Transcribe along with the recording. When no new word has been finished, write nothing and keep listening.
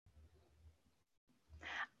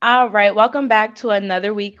All right, welcome back to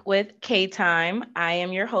another week with K Time. I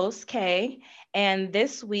am your host, Kay, and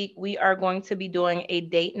this week we are going to be doing a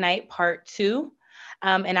date night part two.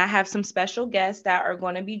 And I have some special guests that are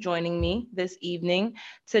going to be joining me this evening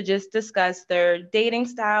to just discuss their dating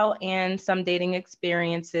style and some dating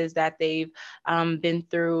experiences that they've been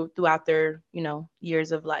through throughout their,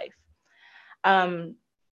 years of life. Um,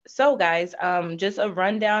 so, guys, just a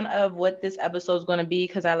rundown of what this episode is going to be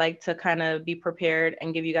because I like to kind of be prepared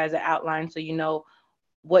and give you guys an outline so you know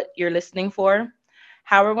what you're listening for.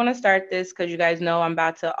 How we're going to start this because you guys know I'm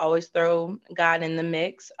about to always throw God in the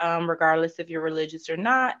mix, regardless if you're religious or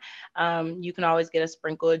not. You can always get a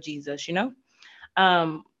sprinkle of Jesus.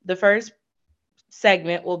 The first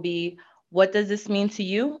segment will be what does this mean to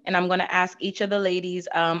you? And I'm going to ask each of the ladies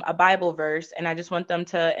a Bible verse, and I just want them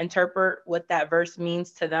to interpret what that verse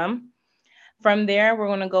means to them. From there, we're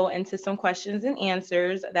going to go into some questions and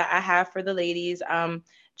answers that I have for the ladies,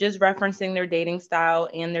 just referencing their dating style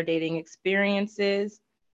and their dating experiences.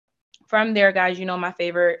 From there, guys, my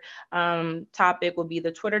favorite topic will be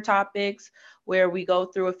the Twitter topics, where we go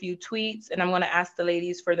through a few tweets, and I'm going to ask the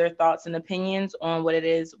ladies for their thoughts and opinions on what it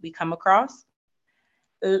is we come across.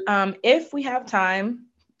 If we have time,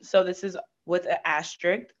 so this is with an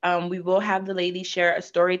asterisk, we will have the ladies share a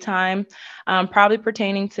story time, probably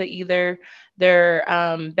pertaining to either their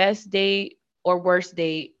best date or worst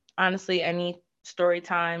date. Honestly, any story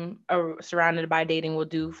time surrounded by dating will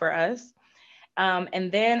do for us.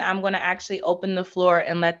 And then I'm going to actually open the floor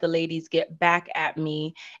and let the ladies get back at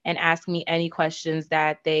me and ask me any questions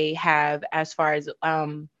that they have as far as,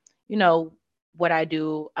 you know, what I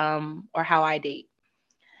do or how I date.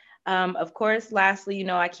 Of course, lastly,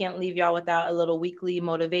 I can't leave y'all without a little weekly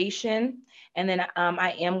motivation. And then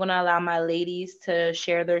I am going to allow my ladies to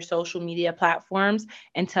share their social media platforms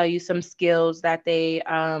and tell you some skills that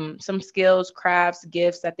some skills, crafts,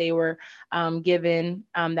 gifts that they were given.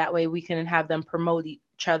 That way we can have them promote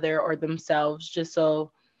each other or themselves. Just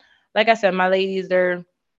so, like I said, my ladies, they're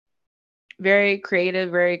very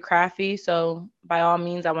creative, very crafty. So by all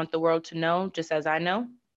means, I want the world to know, just as I know.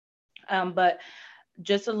 But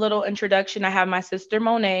just a little introduction. I have my sister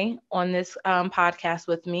Monet on this podcast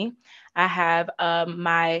with me. I have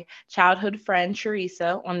my childhood friend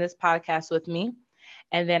Theresa on this podcast with me.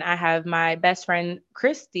 And then I have my best friend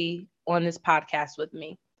Christi on this podcast with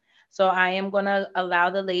me. So I am going to allow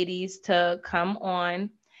the ladies to come on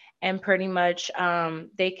and pretty much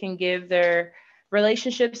they can give their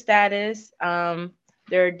relationship status,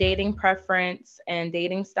 their dating preference, and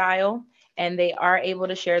dating style. And they are able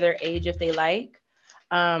to share their age if they like.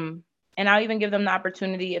 And I'll even give them the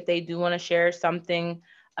opportunity if they do want to share something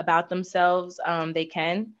about themselves, they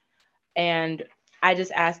can. And I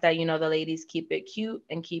just ask that, the ladies keep it cute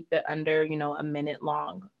and keep it under, a minute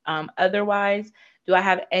long. Otherwise, do I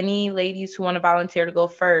have any ladies who want to volunteer to go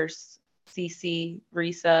first? Cece,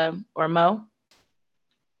 Risa, or Mo?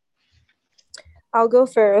 I'll go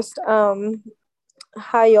first.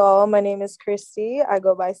 Hi y'all. My name is Christy. I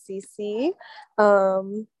go by CC.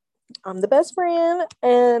 Um, I'm the best friend,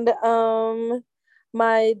 and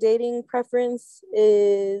my dating preference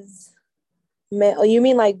is male. Oh, you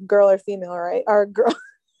mean like girl or female, right? Or girl,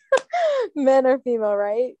 men or female,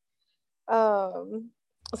 right? Um,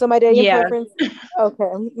 so my dating Yeah. preference.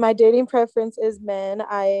 Okay, my dating preference is men.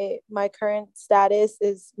 My current status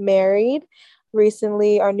is married,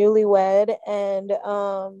 recently or newlywed, and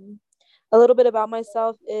a little bit about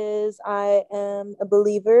myself is I am a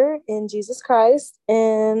believer in Jesus Christ,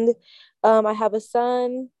 and I have a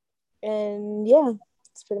son, and yeah,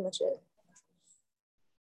 that's pretty much it.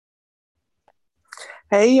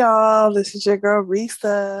 Hey y'all, this is your girl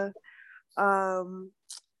Risa. Um,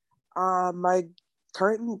 my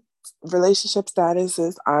current relationship status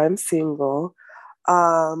is I'm single.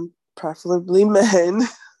 Preferably men,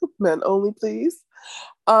 men only, please.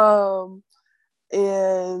 Um,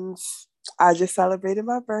 and I just celebrated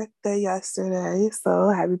my birthday yesterday, so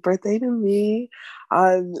happy birthday to me.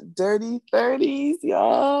 I'm dirty 30s,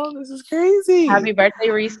 y'all. This is Happy crazy. birthday,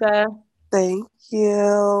 Risa. Thank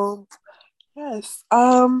you. Yes.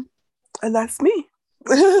 And that's me.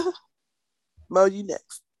 Mo, you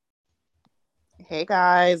next. Hey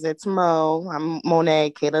guys, it's Mo. I'm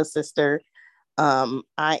Monet, Kayla's sister.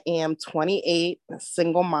 I am 28, a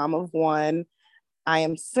single mom of one. I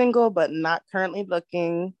am single, but not currently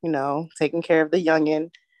looking, taking care of the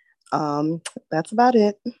youngin. Um, that's about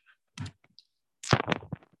it.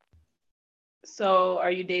 So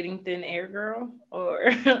are you dating thin air girl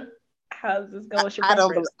or how's this go? What's your I don't,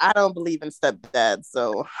 preference? I don't believe in stepdad,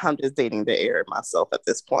 so I'm just dating the air myself at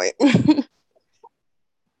this point.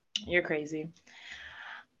 You're crazy.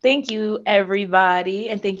 Thank you, everybody.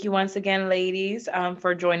 And thank you once again, ladies,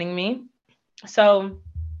 for joining me. So,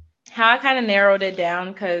 how I kind of narrowed it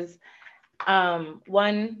down because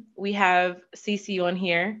one, we have Cece on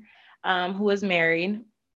here, who is married.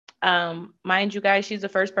 Mind you guys, she's the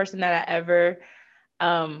first person that I ever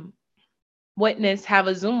um, witnessed have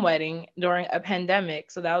a Zoom wedding during a pandemic.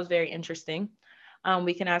 So that was very interesting.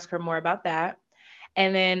 We can ask her more about that.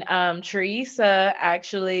 And then Theresa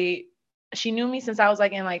actually, she knew me since I was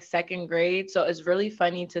like in like second grade. So it's really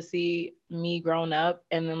funny to see me grown up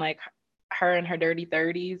and then like her in her dirty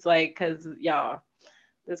 30s, like, cause y'all,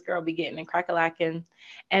 this girl be getting and crack-a-lacking.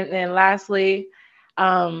 And then lastly,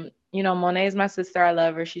 Monet is my sister. I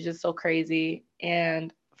love her. She's just so crazy.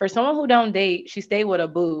 And for someone who don't date, she stayed with a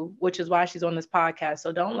boo, which is why she's on this podcast.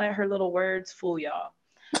 So don't let her little words fool y'all.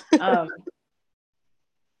 Um,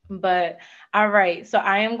 but all right, so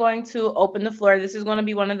I am going to open the floor. This is going to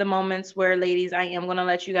be one of the moments where, ladies, I am going to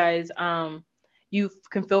let you guys you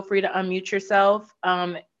can feel free to unmute yourself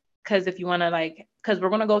because if you want to like because we're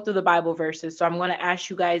going to go through the Bible verses. So I'm going to ask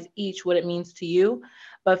you guys each what it means to you,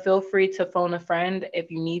 but feel free to phone a friend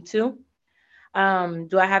if you need to.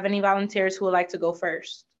 Do I have any volunteers who would like to go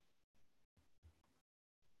first?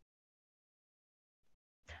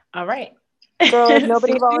 All right. Girl, if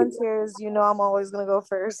nobody Cece? volunteers, I'm always gonna go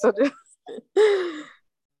first. So just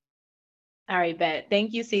All right, bet.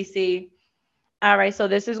 Thank you, Cece. All right, so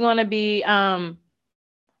this is going to be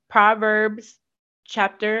Proverbs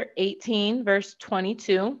chapter 18, verse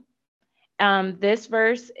 22. This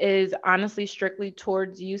verse is honestly strictly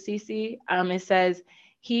towards UCC. It says,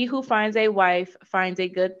 "He who finds a wife finds a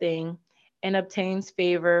good thing and obtains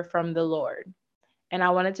favor from the Lord." And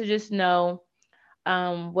I wanted to just know,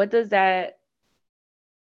 what does that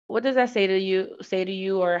say to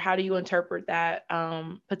you, or how do you interpret that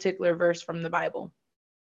particular verse from the Bible?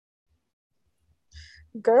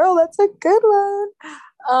 girl, that's a good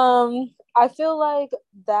one. I feel like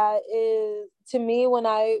that is to me when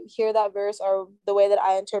I hear that verse or the way that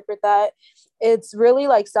I interpret that, it's really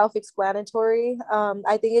like self-explanatory.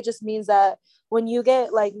 I think it just means that when you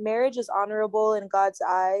get like marriage is honorable in God's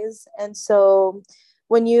eyes, and so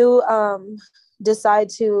when you decide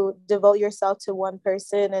to devote yourself to one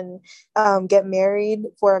person and get married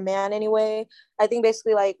for a man anyway, I think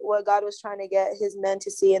basically like what God was trying to get his men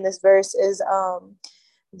to see in this verse is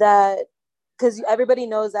that because everybody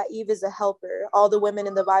knows that Eve is a helper. All the women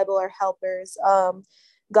in the Bible are helpers.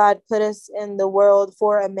 God put us in the world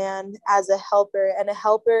for a man as a helper, and a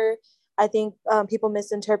helper. I think people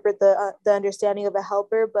misinterpret the understanding of a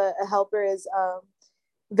helper, but a helper is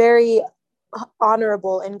very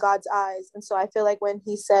honorable in God's eyes. And so I feel like when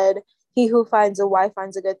He said, "He who finds a wife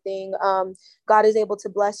finds a good thing," God is able to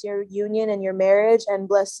bless your union and your marriage, and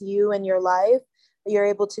bless you and your life. You're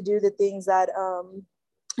able to do the things that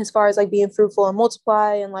as far as like being fruitful and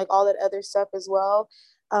multiply and like all that other stuff as well.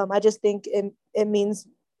 I just think it means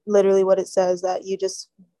literally what it says, that you just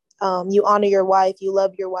you honor your wife, you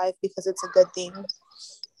love your wife because it's a good thing.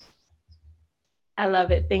 I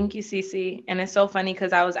love it. Thank you, Cece. And it's so funny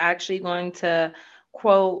because I was actually going to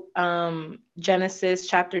quote Genesis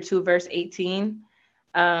chapter 2, verse 18,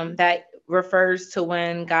 that refers to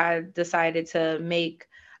when God decided to make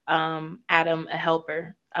Adam a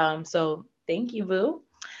helper. So thank you, Boo.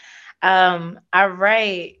 All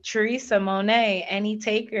right, Theresa, Monet, any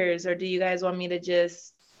takers, or do you guys want me to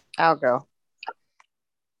just? I'll go.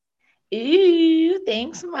 Ooh,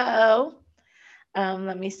 thanks, Mo.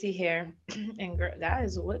 Let me see here. And girl, that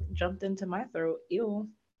is what jumped into my throat. Ew.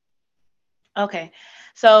 Okay.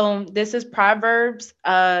 So this is Proverbs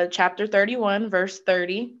chapter 31, verse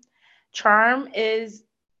 30. Charm is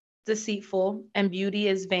deceitful and beauty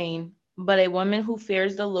is vain, but a woman who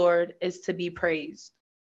fears the Lord is to be praised.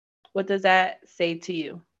 What does that say to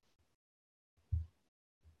you?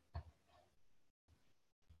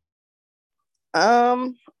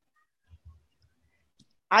 Um,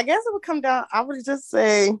 I guess it would come down. I would just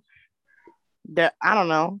say that I don't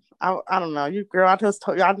know. I don't know. You girl, I just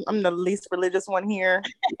told you I'm the least religious one here.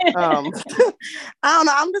 I don't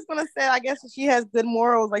know. I'm just gonna say I guess if she has good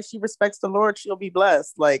morals, like she respects the Lord, she'll be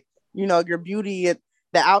blessed. Like, your beauty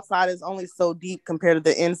the outside is only so deep compared to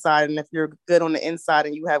the inside. And if you're good on the inside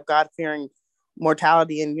and you have God fearing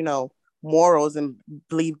mortality and morals and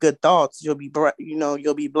believe good thoughts, you'll be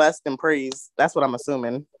blessed and praised. That's what I'm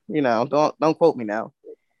assuming. Don't quote me now.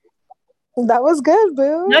 That was good,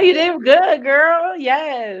 No, boo. you did good, girl.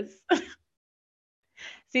 Yes.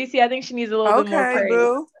 Cece, I think she needs a little bit more Okay, praise.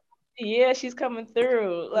 boo. Yeah, she's coming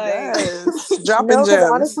through. Like, Yes. Dropping No, because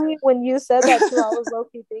gems. honestly, when you said that too, I was low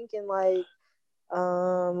key thinking like,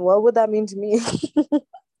 what would that mean to me?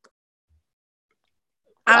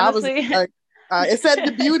 I was Honestly, like, it said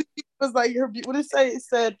the beauty was like her. What did it say? It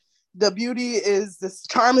said the beauty is this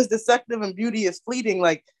charm is deceptive and beauty is fleeting.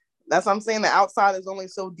 Like that's what I'm saying. The outside is only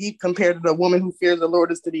so deep compared to the woman who fears the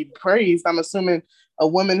Lord is to be praised. I'm assuming a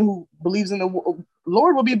woman who believes in the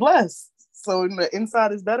Lord will be blessed. So the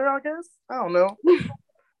inside is better, I guess. I don't know.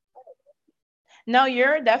 no,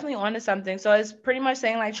 you're definitely onto something. So it's pretty much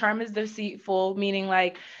saying like charm is deceitful, meaning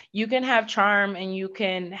like you can have charm and you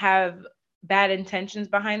can have bad intentions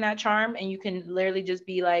behind that charm, and you can literally just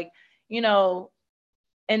be like, you know,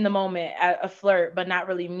 in the moment at a flirt, but not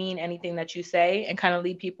really mean anything that you say and kind of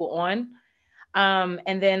lead people on.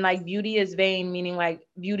 And then like beauty is vain, meaning like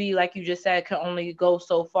beauty, like you just said, can only go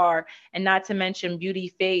so far. And not to mention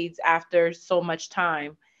beauty fades after so much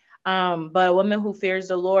time. But a woman who fears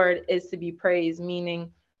the Lord is to be praised,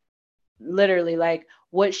 meaning literally like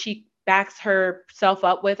what she backs herself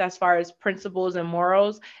up with as far as principles and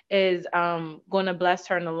morals is going to bless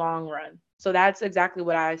her in the long run. So that's exactly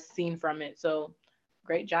what I've seen from it. So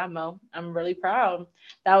great job, Mo. I'm really proud.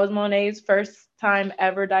 That was Monet's first time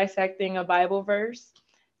ever dissecting a Bible verse.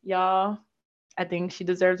 Y'all, I think she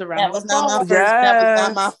deserves a round That of was not my applause. first. That was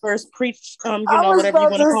not my Yes. first preach. I was Whatever you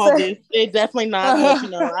about want to to call say. this. It definitely not.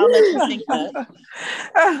 But I'll let you think that.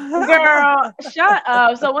 Girl, shut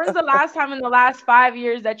up. So when's the last time in the last 5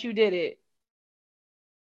 years that you did it?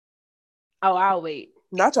 Oh, I'll wait.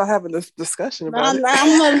 Not y'all having this discussion No, about it.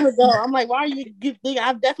 I'm letting her go. I'm like, why are you give?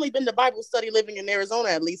 I've definitely been to Bible study living in Arizona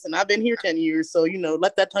at least, and I've been here 10 years. So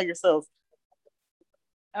let that tell yourself.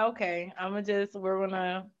 Okay, we're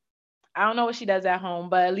gonna, I don't know what she does at home,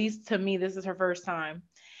 but at least to me, this is her first time.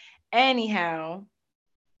 Anyhow,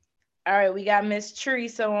 all right, we got Miss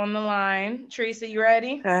Theresa on the line. Theresa, you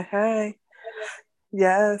ready? Hey, hey.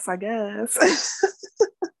 Yes, I guess.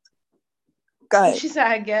 Go ahead. She said,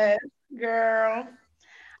 I guess, girl.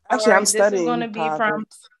 All Actually, I'm right, this is studying gonna be from,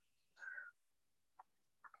 Proverbs.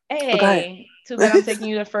 But go ahead. hey, too bad I'm taking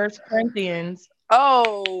you to First Corinthians.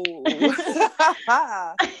 Oh.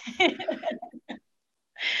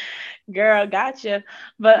 Girl, gotcha.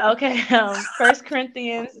 But okay, First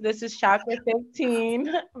Corinthians, this is chapter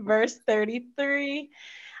 15, verse 33.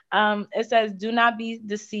 It says, "Do not be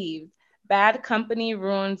deceived. Bad company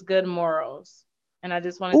ruins good morals." And I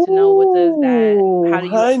just wanted to know, what does that? How Ooh, do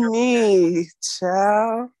you interpret honey,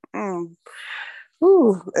 child. Mm.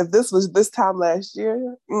 Ooh, if this was this time last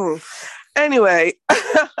year. Mm. Anyway,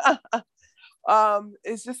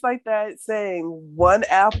 it's just like that saying, one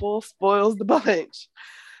apple spoils the bunch.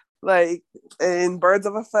 Like, and birds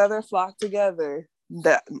of a feather flock together.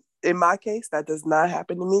 That, in my case, that does not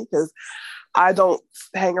happen to me because I don't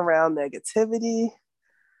hang around negativity.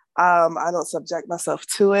 I don't subject myself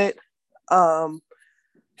to it. Um,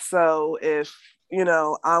 so if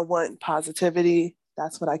I want positivity,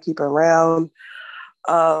 that's what I keep around.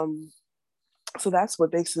 Um, so that's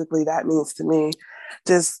what basically that means to me.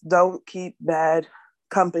 Just don't keep bad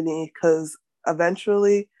company because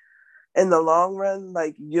eventually, in the long run,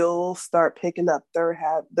 like you'll start picking up their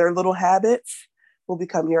little habits will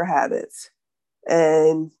become your habits,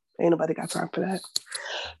 and ain't nobody got time for that.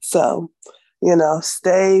 So,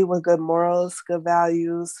 stay with good morals, good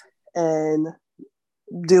values, and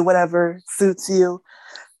do whatever suits you.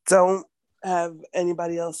 Don't have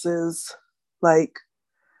anybody else's like,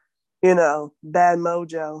 bad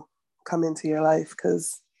mojo come into your life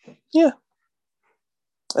because yeah,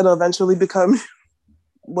 it'll eventually become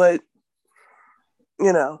what,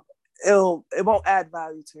 you know, it won't add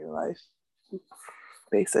value to your life,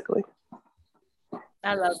 basically.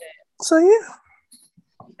 I love it. So yeah.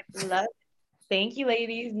 Love it. Thank you,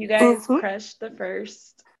 ladies. You guys Mm-hmm. crushed the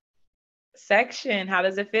first section. How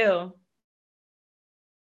does it feel?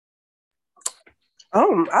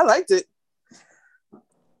 I liked it.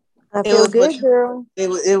 I It feel was what good, girl.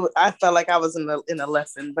 I felt like I was in a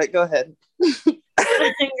lesson. But go ahead. Girl,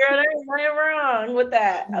 there's nothing wrong with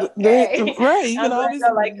that. Okay. Right, you I'm can glad always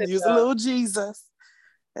y'all liked it use a though. little Jesus.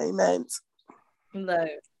 Amen. Look.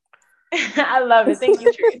 I love it. Thank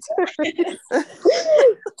you, Teresa.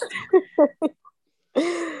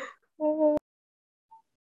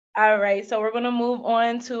 All right, so we're gonna move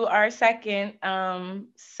on to our second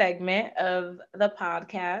segment of the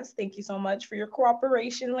podcast. Thank you so much for your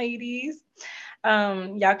cooperation, ladies.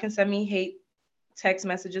 Y'all can send me hate text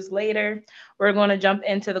messages later. We're going to jump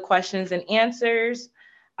into the questions and answers.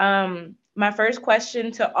 My first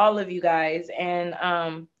question to all of you guys,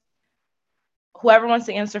 and whoever wants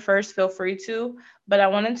to answer first, feel free to. But I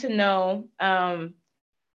wanted to know,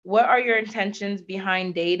 what are your intentions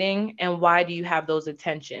behind dating, and why do you have those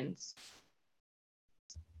intentions?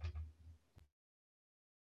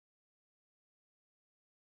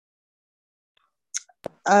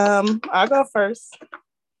 I'll go first.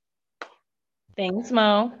 Thanks,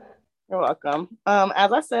 Mo. You're welcome.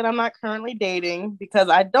 As I said, I'm not currently dating because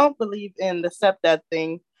I don't believe in the stepdad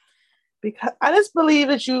thing. Because I just believe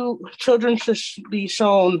that children should be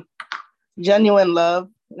shown genuine love.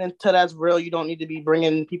 And until that's real, you don't need to be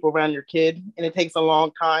bringing people around your kid. And it takes a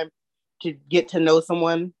long time to get to know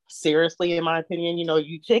someone seriously, in my opinion.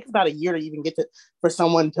 It takes about a year to even for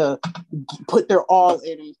someone to put their all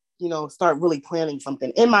in, start really planning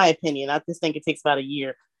something. In my opinion, I just think it takes about a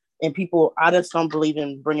year. And I just don't believe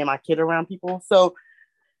in bringing my kid around people. So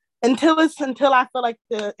until I feel like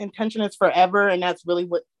the intention is forever, and that's really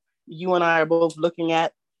what you and I are both looking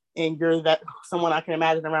at, and you're that someone I can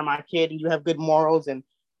imagine around my kid, and you have good morals and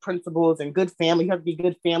principles and good family, you have to be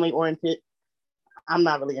good family oriented, I'm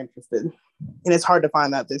not really interested. And it's hard to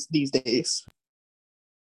find that these days.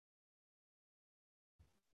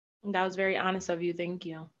 That was very honest of you. Thank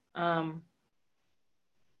you.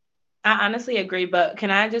 I honestly agree, but can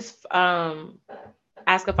I just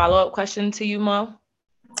ask a follow-up question to you, Mo,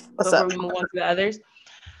 What's before up? we move on to the others?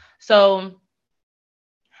 So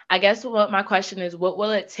I guess what my question is, what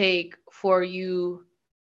will it take for you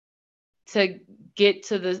to get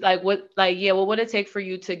to this, what would it take for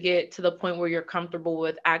you to get to the point where you're comfortable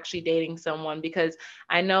with actually dating someone? Because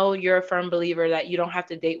I know you're a firm believer that you don't have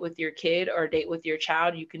to date with your kid or date with your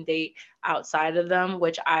child. You can date outside of them,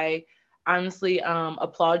 which I honestly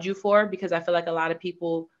applaud you for, because I feel like a lot of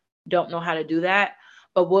people don't know how to do that.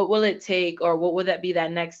 But what will it take, or what would that be,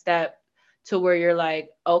 that next step to where you're like,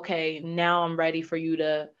 okay, now I'm ready for you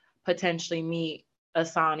to potentially meet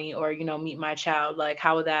Asani, or meet my child?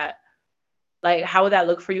 How would that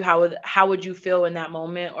look for you? How would you feel in that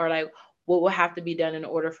moment? Or like, what would have to be done in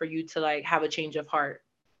order for you to like have a change of heart?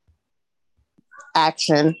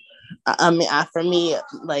 Action. For me,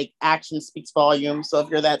 like, action speaks volumes. So if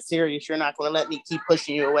you're that serious, you're not going to let me keep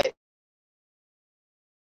pushing you away.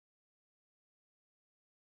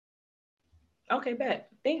 Okay, bet.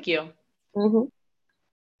 Thank you. Mm-hmm. All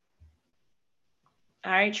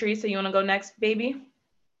right, Theresa, you want to go next, baby?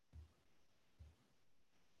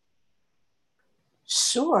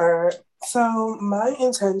 Sure. So my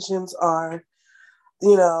intentions are,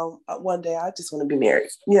 one day I just want to be married,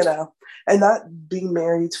 and not being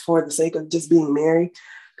married for the sake of just being married,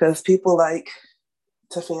 because people like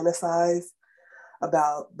to fantasize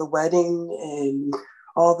about the wedding and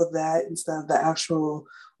all of that instead of the actual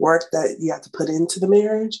work that you have to put into the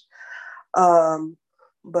marriage. Um,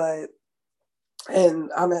 but, and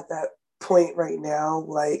I'm at that point right now,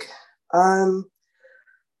 like, I'm,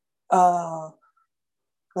 uh,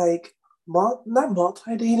 like, not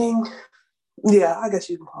multi dating. Yeah, I guess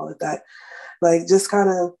you can call it that. Like, just kind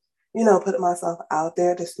of, putting myself out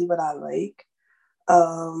there to see what I like.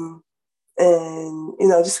 Um, and,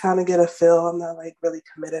 just kind of get a feel. I'm not like really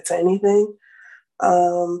committed to anything,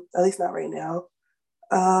 at least not right now.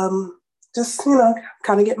 Um, just,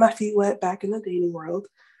 kind of get my feet wet back in the dating world.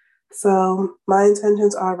 So my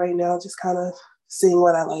intentions are right now just kind of seeing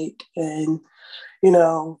what I like. And,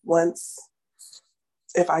 once,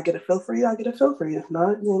 if I get a feel for you, I get a feel for you. If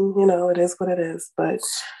not, then, it is what it is. But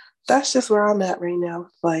that's just where I'm at right now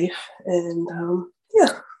with life. And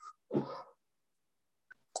yeah,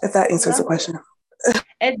 if that answers the Love it. question.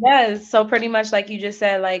 It does. So pretty much like you just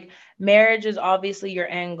said, like marriage is obviously your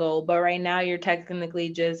end goal, but right now you're technically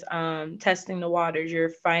just testing the waters. You're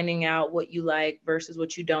finding out what you like versus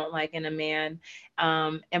what you don't like in a man.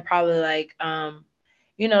 And probably like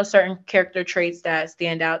certain character traits that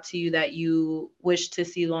stand out to you that you wish to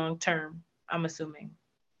see long term, I'm assuming.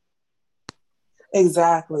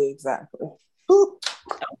 Exactly. Ooh.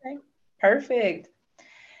 Okay. Perfect.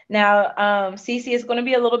 Now, Cece, it's going to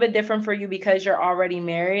be a little bit different for you because you're already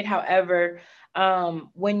married. However,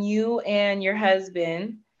 when you and your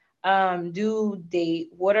husband do date,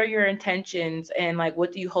 what are your intentions, and like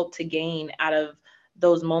what do you hope to gain out of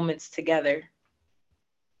those moments together?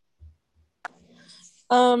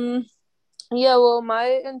 Um, yeah, well,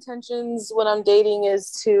 my intentions when I'm dating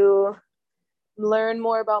is to learn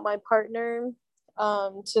more about my partner,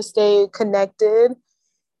 to stay connected,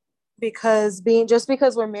 because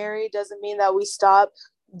because we're married doesn't mean that we stop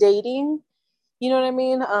dating. You know what I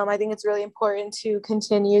mean? I think it's really important to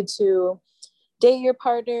continue to date your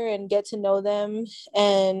partner and get to know them,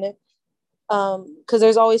 and because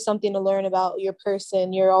there's always something to learn about your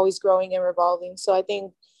person. You're always growing and revolving. So I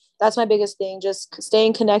think that's my biggest thing, just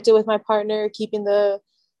staying connected with my partner, keeping the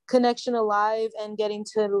connection alive, and getting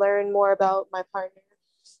to learn more about my partner.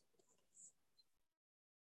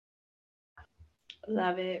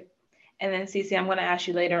 Love it. And then Cece, I'm going to ask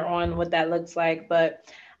you later on what that looks like, but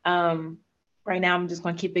um, right now I'm just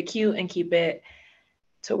going to keep it cute and keep it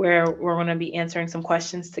to where we're going to be answering some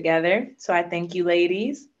questions together. So I thank you,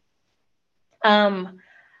 ladies. Um,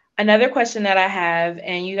 Another question that I have,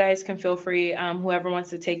 and you guys can feel free, whoever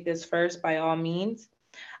wants to take this first, by all means.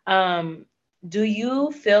 Um, do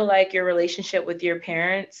you feel like your relationship with your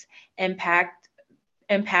parents impact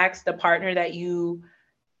impacts the partner that you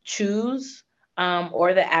choose,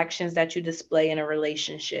 or the actions that you display in a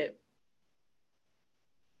relationship?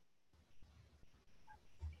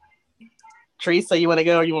 Theresa, you want to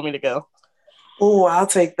go or you want me to go? Oh, I'll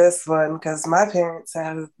take this one because my parents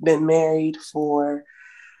have been married for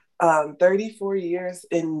 34 years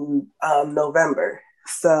in November.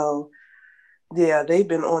 So yeah, they've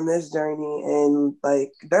been on this journey, and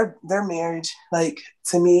like their marriage, like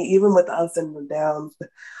to me, even with the ups and the downs,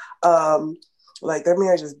 um, like their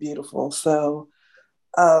marriage is beautiful. So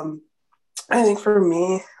um, I think for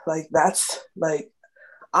me, like that's like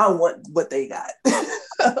I want what they got,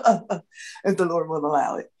 if the Lord will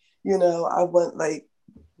allow it. I want like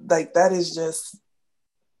that is just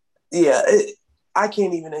yeah. I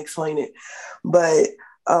can't even explain it, but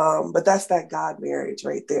that's that God marriage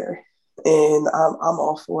right there, and I'm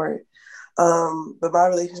all for it. But my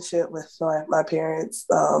relationship with my parents,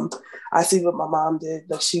 I see what my mom did.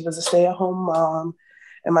 Like she was a stay-at-home mom,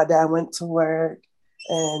 and my dad went to work.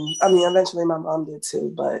 And I mean, eventually my mom did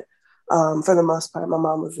too, but for the most part, my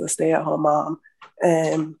mom was a stay-at-home mom,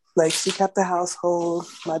 and like she kept the household.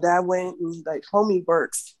 My dad went and like homie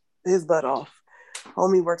works his butt off.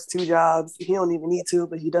 Homie works 2 jobs. He don't even need to,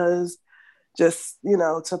 but he does just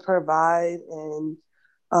to provide. And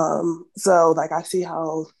so like I see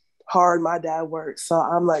how hard my dad works, so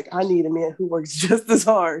I'm like I need a man who works just as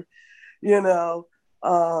hard, you know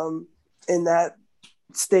um in that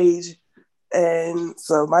stage. And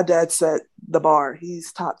so my dad set the bar.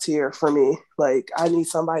 He's top tier for me. Like I need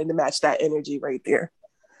somebody to match that energy right there.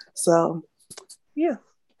 So yeah.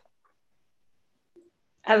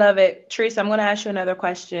 I love it. Teresa, I'm going to ask you another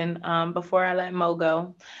question, before I let Mo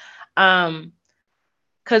go. Um,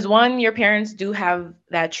 Because one, your parents do have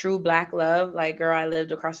that true black love. Like, girl, I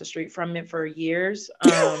lived across the street from it for years.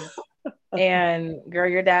 And girl,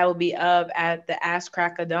 your dad will be up at the ass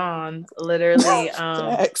crack of dawn, literally,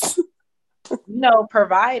 Facts.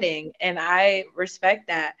 providing. And I respect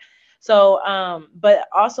that. So, but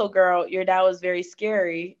also, girl, your dad was very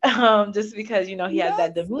scary, just because, he has Yes,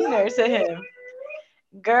 that demeanor to yes. him.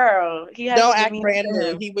 Girl, he has a Don't act demeanor brand to new.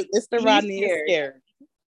 him. Mr. He's Rodney is scary. scared.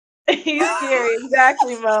 He's scary.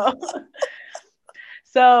 Exactly, Mo.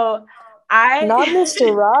 So Not I,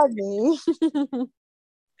 Mr. Rodney.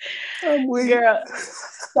 I'm weak. girl,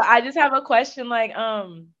 so I just have a question. Like,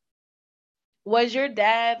 was your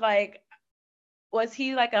dad like, was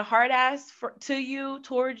he like a hard ass to you,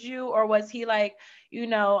 towards you, or was he like,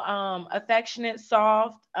 affectionate,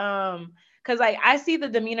 soft? Because like I see the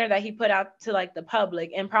demeanor that he put out to like the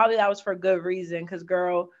public, and probably that was for good reason. Because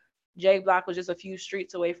girl, J Block was just a few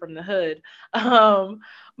streets away from the hood. Um,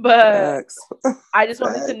 but Facts. I just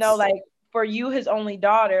wanted to know, Facts. like, for you, his only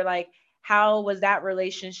daughter, like, how was that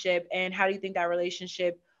relationship, and how do you think that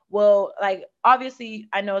relationship will, like, obviously,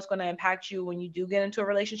 I know it's going to impact you when you do get into a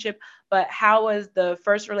relationship, but how was the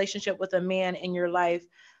first relationship with a man in your life?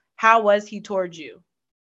 How was he towards you?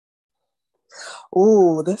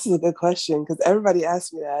 Ooh, this is a good question because everybody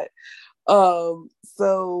asks me that.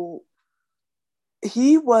 So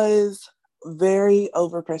he was very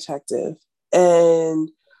overprotective and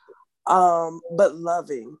but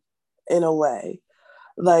loving in a way.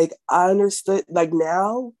 Like I understood, like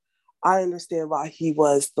now I understand why he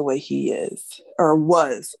was the way he is or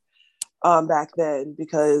was back then,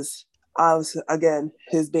 because I was again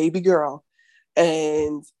his baby girl,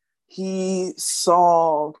 and he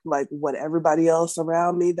saw like what everybody else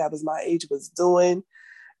around me that was my age was doing,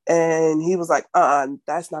 and he was like,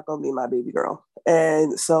 that's not gonna be my baby girl.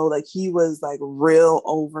 And so like he was like real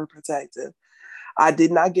overprotective. I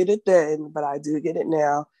did not get it then, but I do get it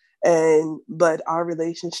now. And but our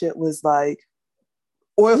relationship was like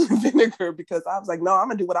oil and vinegar, because I was like, no, I'm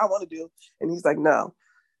gonna do what I want to do. And he's like, no.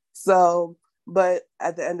 So, but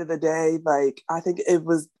at the end of the day, like I think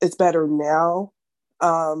it's better now.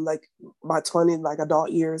 Like my 20s, like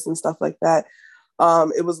adult years and stuff like that.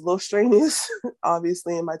 It was a little strenuous,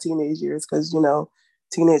 obviously, in my teenage years, because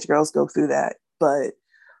teenage girls go through that. But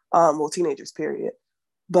well, teenagers, period.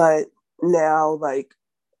 But now, like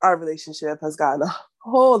our relationship has gotten a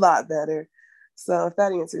whole lot better. So, if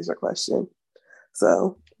that answers your question,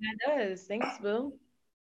 so That does. Thanks, Boo.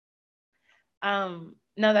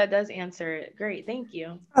 No, that does answer it. Great, thank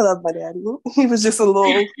you. I love my daddy. He was just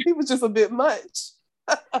a bit much.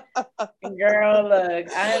 Girl,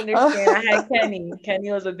 look, I understand. I had Kenny.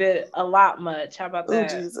 Kenny was a lot much. How about Oh, that?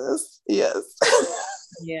 Jesus. Yes.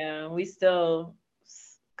 Yeah, we still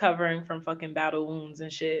covering from fucking battle wounds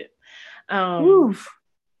and shit. Um, Woo.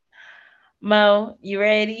 Mo, you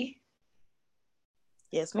ready?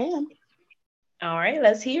 Yes, ma'am. All right,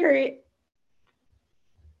 let's hear it.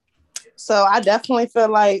 So I definitely feel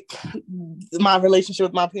like my relationship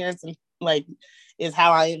with my parents and like is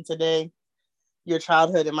how I am today. Your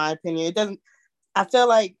childhood, in my opinion, it doesn't. I feel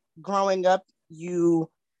like growing up, you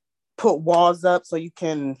put walls up so you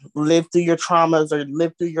can live through your traumas or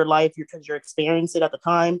live through your life because you're experiencing it at the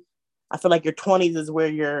time. I feel like your 20s is where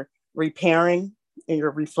you're repairing and you're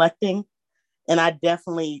reflecting. And I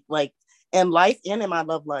definitely like in life and in my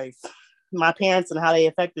love life, my parents and how they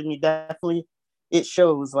affected me definitely it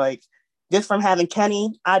shows. Like just from having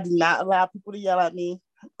Kenny, I do not allow people to yell at me.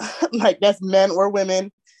 Like that's men or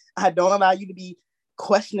women. I don't allow you to be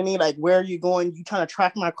questioning me like where are you going? You trying to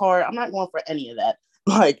track my car? I'm not going for any of that,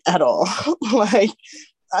 like at all. Like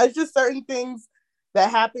it's just certain things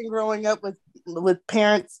that happened growing up with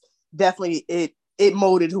parents. Definitely, it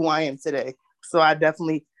molded who I am today. So I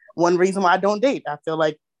definitely one reason why I don't date. I feel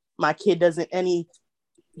like my kid doesn't any,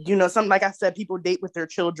 something like I said, people date with their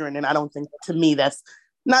children, and I don't think to me that's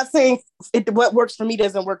not saying what works for me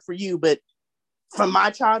doesn't work for you, but from my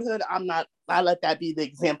childhood, I'm not. I let that be the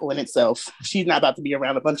example in itself. She's not about to be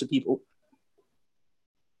around a bunch of people.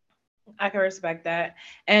 I can respect that.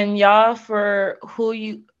 And y'all, for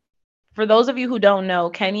those of you who don't know,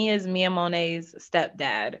 Kenny is Mia Monet's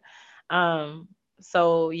stepdad. Um,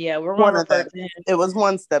 so yeah, we're gonna One of refer them. to him. It was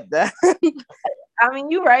one step that. I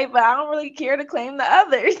mean, you're right, but I don't really care to claim the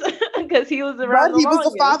others because he was around But the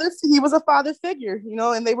longest. he was a father figure,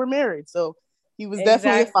 and they were married. So he was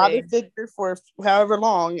definitely a father Exactly. figure for however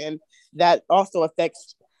long. And that also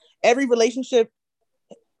affects every relationship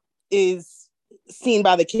is seen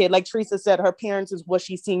by the kid. Like Theresa said, her parents is what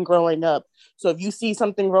she's seen growing up. So if you see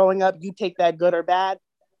something growing up, you take that good or bad,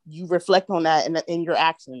 you reflect on that in your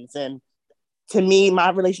actions. And to me,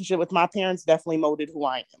 my relationship with my parents definitely molded who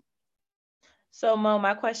I am. So Mo,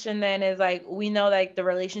 my question then is like we know like the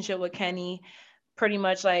relationship with Kenny pretty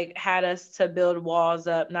much like had us to build walls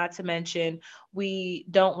up, not to mention we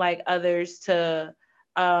don't like others to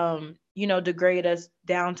degrade us,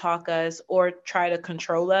 down talk us or try to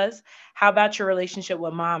control us. How about your relationship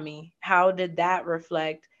with mommy? How did that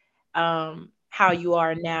reflect how you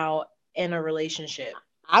are now in a relationship?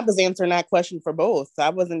 I was answering that question for both. I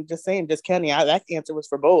wasn't just saying just Kenny. That answer was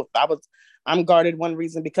for both. I'm guarded one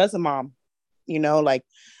reason because of mom. Like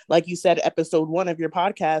you said, episode 1 of your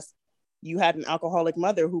podcast, you had an alcoholic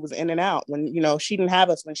mother who was in and out when, she didn't have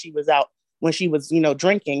us when she was out, when she was,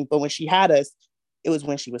 drinking, but when she had us, it was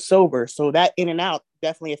when she was sober. So that in and out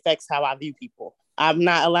definitely affects how I view people. I'm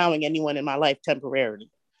not allowing anyone in my life temporarily.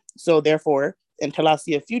 So therefore, until I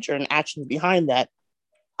see a future and actions behind that,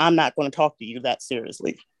 I'm not going to talk to you that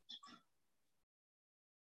seriously.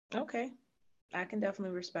 Okay. I can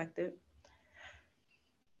definitely respect it.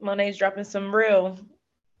 Monet's dropping some real.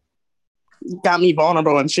 Got me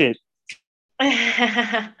vulnerable and shit.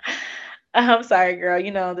 I'm sorry,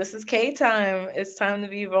 girl. This is K time. It's time to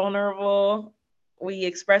be vulnerable. We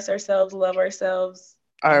express ourselves, love ourselves,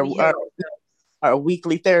 and Our, we heal our, ourselves. our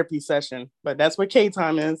weekly therapy session, but that's what K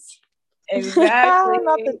time is. Not the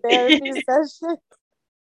Exactly. therapy session.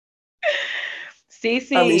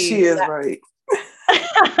 I mean, she Cece. is right.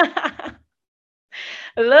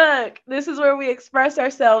 Look, this is where we express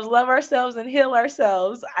ourselves, love ourselves, and heal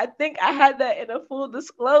ourselves. I think I had that in a full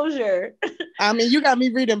disclosure. I mean, you got me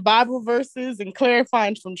reading Bible verses and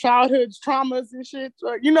clarifying from childhood traumas and shit.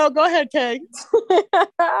 Go ahead, Kay.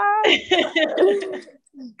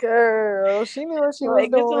 Girl, she knew what she Well, was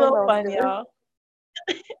it gets a doing. little No, I'm fun, good. y'all.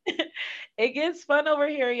 It gets fun over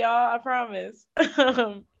here, y'all. I promise.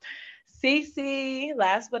 Cece,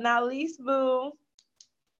 last but not least, boo.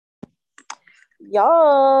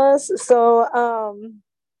 Yes. So,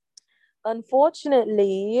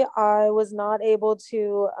 unfortunately, I was not able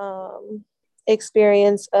to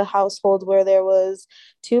experience a household where there was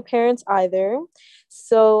two parents either.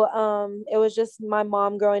 So it was just my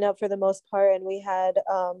mom growing up for the most part, and we had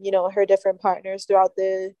her different partners throughout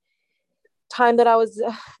the time that I was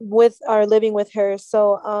with or living with her.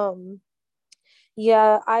 So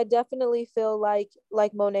yeah, I definitely feel like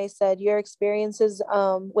Monet said, your experiences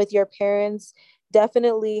with your parents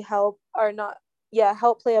definitely help or not, yeah,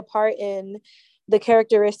 help play a part in the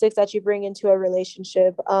characteristics that you bring into a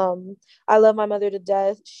relationship. I love my mother to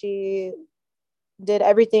death. She did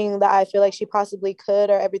everything that I feel like she possibly could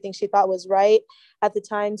or everything she thought was right at the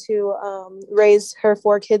time to raise her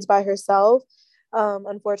four kids by herself.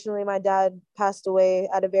 Unfortunately, my dad passed away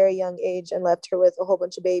at a very young age and left her with a whole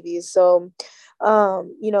bunch of babies. So,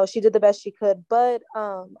 she did the best she could. But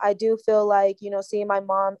I do feel like, seeing my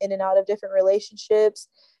mom in and out of different relationships,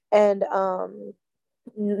 and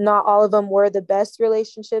not all of them were the best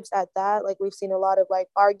relationships at that. Like, we've seen a lot of like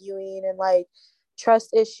arguing and like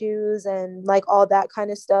trust issues and like all that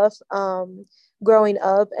kind of stuff growing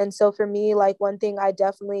up. And so for me, like, one thing I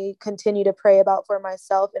definitely continue to pray about for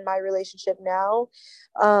myself in my relationship now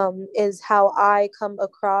is how I come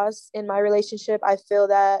across in my relationship. I feel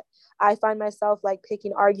that I find myself like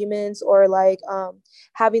picking arguments or like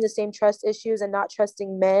having the same trust issues and not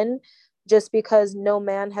trusting men, just because no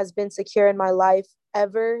man has been secure in my life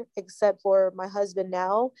ever except for my husband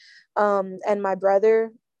now, and my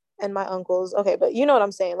brother and my uncles. Okay, but you know what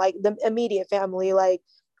I'm saying, like the immediate family, like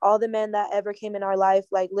all the men that ever came in our life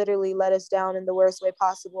like literally let us down in the worst way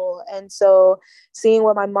possible. And so seeing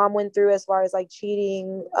what my mom went through as far as like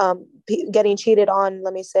cheating, getting cheated on,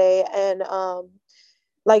 let me say, and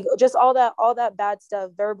like just all that bad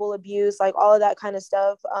stuff, verbal abuse, like all of that kind of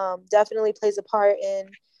stuff, definitely plays a part in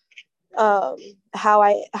how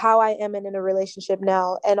I am in a relationship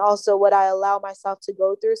now, and also what I allow myself to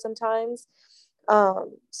go through sometimes.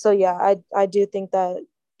 So yeah, I do think that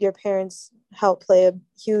your parents help play a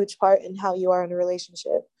huge part in how you are in a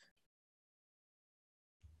relationship.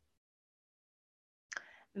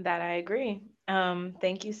 That I agree.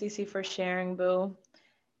 Thank you, Cece, for sharing, Boo.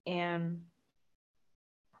 And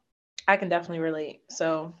I can definitely relate.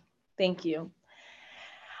 So thank you.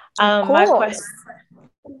 Of My question. course.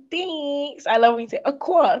 Thanks. I love when you say, of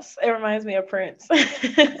course. It reminds me of Prince.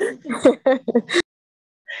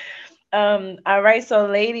 All right, so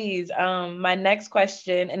ladies, my next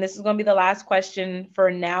question, and this is going to be the last question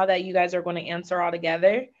for now that you guys are going to answer all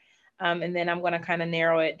together, and then I'm going to kind of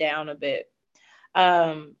narrow it down a bit.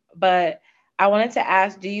 But I wanted to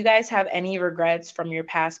ask, do you guys have any regrets from your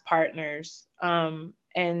past partners? And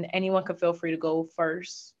anyone could feel free to go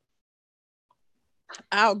first.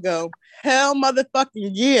 I'll go. Hell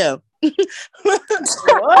motherfucking yeah. Whoa!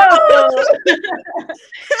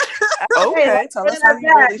 All right, Okay, let's tell bring us how that you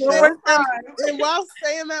back really one more feel. time. And while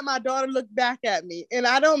saying that, my daughter looked back at me. And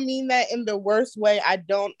I don't mean that in the worst way. I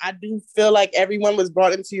do feel like everyone was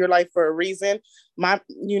brought into your life for a reason. My,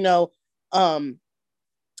 um,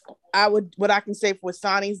 what I can say for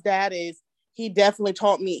Sonny's dad is he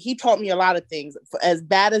taught me a lot of things. As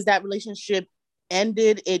bad as that relationship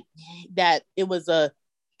ended, it was a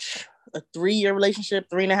 3-year relationship,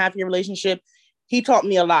 3.5-year relationship. He taught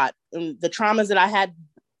me a lot. And the traumas that I had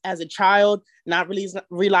as a child, not really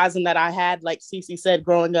realizing that I had, like Cece said,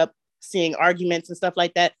 growing up, seeing arguments and stuff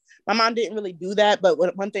like that. My mom didn't really do that. But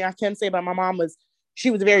one thing I can say about my mom was she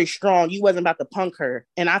was very strong. You wasn't about to punk her.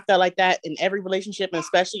 And I felt like that in every relationship, and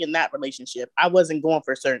especially in that relationship. I wasn't going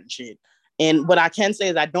for certain shit. And what I can say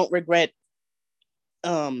is I don't regret,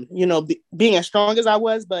 being as strong as I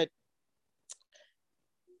was, but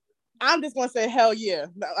I'm just gonna say hell yeah.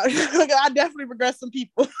 I definitely regret some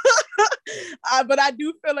people. But I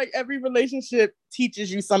do feel like every relationship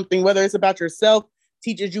teaches you something, whether it's about yourself,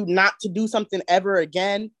 teaches you not to do something ever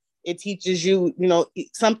again. It teaches you,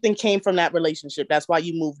 something came from that relationship. That's why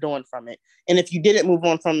you moved on from it. And if you didn't move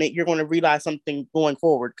on from it, you're going to realize something going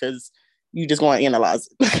forward because you just want to analyze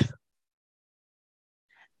it.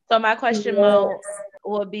 So my question, Yes. Mo,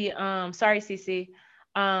 will be, sorry, Cece.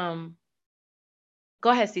 Um, Go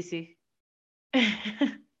ahead, Cece.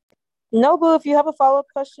 No, boo, if you have a follow-up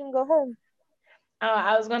question, go ahead.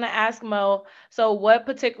 I was gonna ask Mo, so what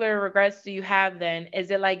particular regrets do you have then?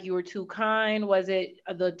 Is it like you were too kind? Was it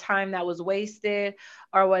the time that was wasted?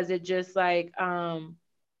 Or was it just like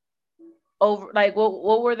over like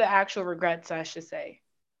what were the actual regrets, I should say?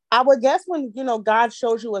 I would guess when, God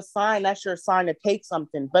shows you a sign, that's your sign to take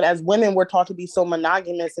something. But as women, we're taught to be so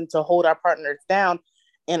monogamous and to hold our partners down.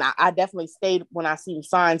 And I definitely stayed when I seen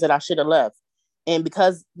signs that I should have left. And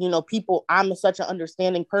because, I'm such an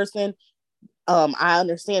understanding person. I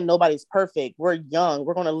understand nobody's perfect. We're young.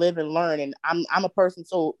 We're going to live and learn. And I'm a person,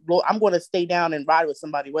 so I'm going to stay down and ride with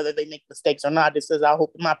somebody, whether they make mistakes or not, just as I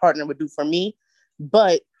hope my partner would do for me.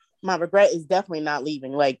 But my regret is definitely not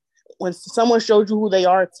leaving. Like when someone shows you who they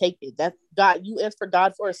are, take it. That's God. You ask for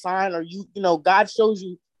God for a sign, or God shows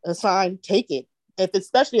you a sign, take it.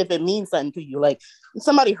 Especially if it means something to you. Like if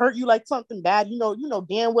somebody hurt you like something bad,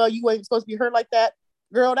 damn well you ain't supposed to be hurt like that.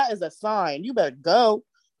 Girl, that is a sign. You better go.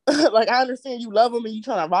 Like I understand you love them and you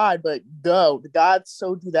trying to ride, but go. God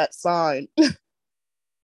showed you that sign.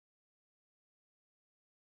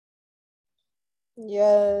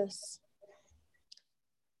 Yes.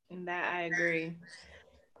 That I agree.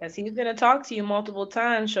 Because he's gonna talk to you multiple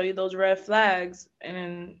times, show you those red flags, and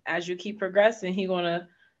then as you keep progressing, he's gonna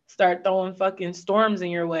start throwing fucking storms in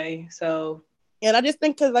your way. So And I just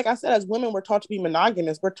think, because like I said, as women, we're taught to be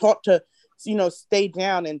monogamous. We're taught to, stay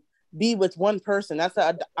down and be with one person. That's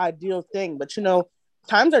the ideal thing. But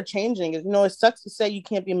times are changing. It sucks to say you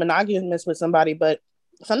can't be monogamous with somebody, but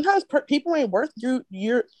sometimes people ain't worth you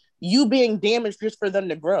being damaged just for them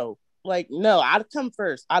to grow. Like, no, I'd come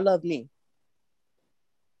first. I love me.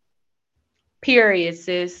 period,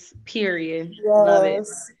 sis. Period. Love it.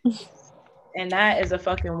 Yes. And that is a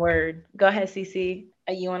fucking word. Go ahead, CC.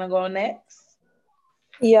 You wanna go next?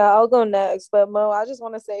 Yeah, I'll go next. But Mo, I just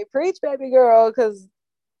want to say, preach, baby girl, because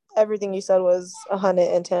everything you said was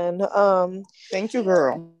 110. Thank you,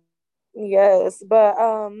 girl. Yes, but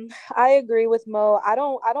I agree with Mo. I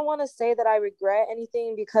don't want to say that I regret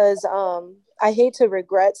anything because I hate to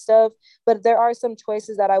regret stuff, but there are some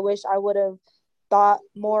choices that I wish I would have thought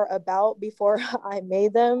more about before I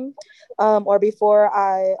made them, or before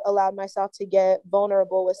I allowed myself to get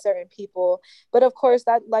vulnerable with certain people. But of course,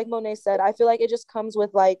 that, like Monet said, I feel like it just comes with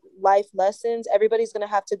like life lessons. Everybody's gonna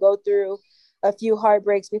have to go through a few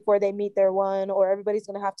heartbreaks before they meet their one, or everybody's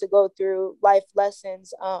gonna have to go through life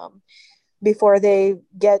lessons before they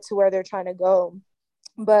get to where they're trying to go.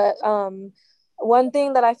 But one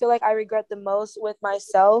thing that I feel like I regret the most with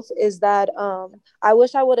myself is that I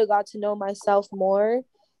wish I would have got to know myself more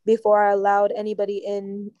before I allowed anybody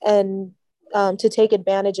in and to take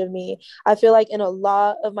advantage of me. I feel like in a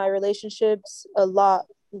lot of my relationships,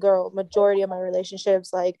 majority of my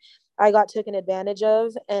relationships, like I got taken advantage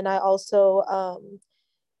of, and I also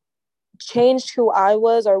changed who I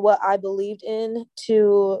was or what I believed in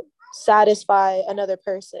to satisfy another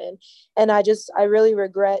person. And I really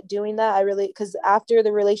regret doing that. Because after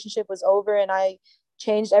the relationship was over and I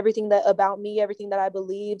changed everything that about me, everything that I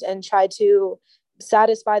believed, and tried to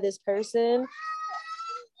satisfy this person.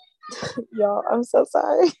 Y'all, I'm so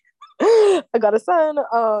sorry. I got a son.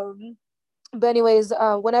 But anyways,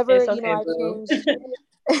 whenever It's okay, I boo.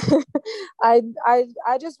 changed,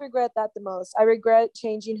 I just regret that the most. I regret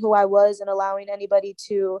changing who I was and allowing anybody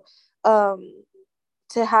um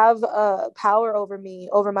to have power over me,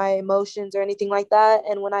 over my emotions or anything like that.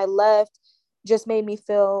 And when I left, just made me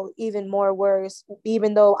feel even more worse,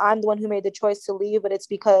 even though I'm the one who made the choice to leave, but it's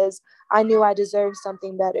because I knew I deserved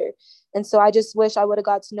something better. And so I just wish I would have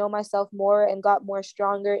got to know myself more and got more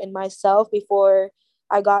stronger in myself before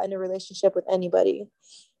I got in a relationship with anybody.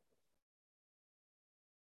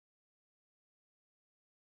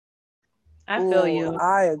 I feel Ooh, you.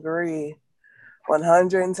 I agree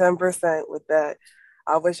 110% with that.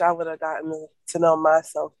 I wish I would have gotten to know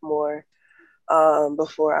myself more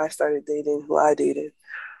before I started dating who I dated,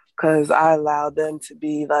 because I allowed them to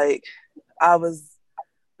be like, I was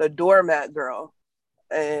the doormat girl.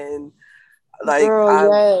 And like, Girl, I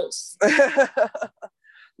yes.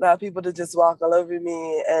 allowed people to just walk all over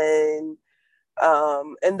me. And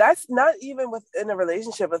that's not even within a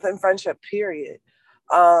relationship, within friendship, period.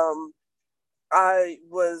 Um, I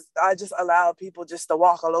just allowed people just to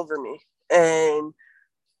walk all over me. And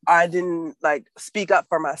I didn't like speak up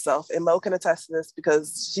for myself. And Mo can attest to this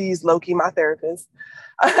because she's low key my therapist.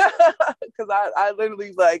 Because I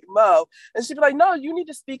literally like Mo, and she'd be like, "No, you need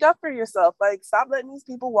to speak up for yourself. Like, stop letting these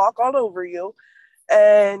people walk all over you."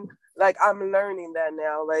 And like, I'm learning that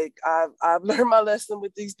now. Like, I've learned my lesson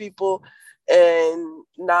with these people, and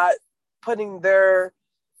not putting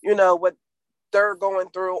what they're going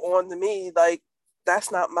through onto me. Like,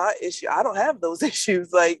 that's not my issue. I don't have those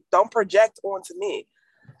issues. Like, don't project onto me.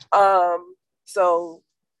 So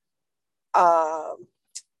I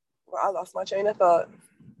lost my train of thought.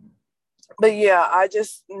 But yeah, I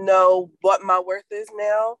just know what my worth is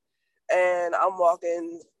now, and I'm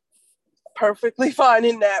walking perfectly fine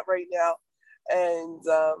in that right now. And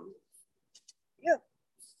yeah.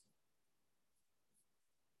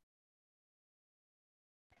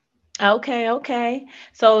 Okay, okay.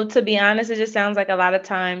 So to be honest, it just sounds like a lot of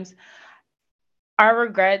times our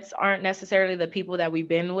regrets aren't necessarily the people that we've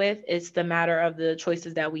been with. It's the matter of the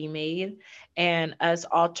choices that we made and us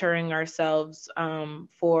altering ourselves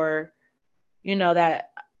for,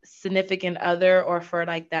 that significant other or for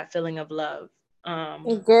like that feeling of love.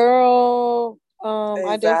 Um, Girl,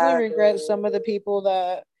 I definitely regret Exactly. some of the people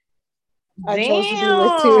that I chose to be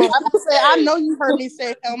with too. damn. I would say, I know you heard me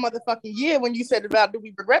say hell motherfucking yeah when you said about do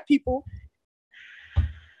we regret people.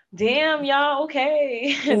 Damn, y'all,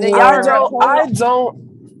 okay. Then y'all I Yeah. regret a don't whole I lot.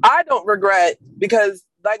 don't I don't regret, because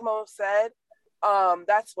like Mo said,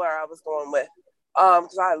 that's where I was going with.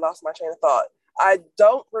 Because I lost my train of thought. I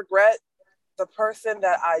don't regret the person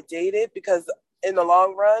that I dated, because in the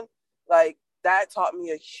long run, like, that taught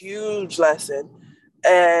me a huge lesson,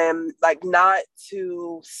 and like not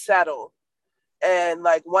to settle. And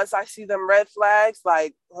like once I see them red flags,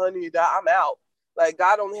 like honey, I'm out. Like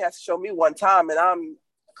God only has to show me one time, and I'm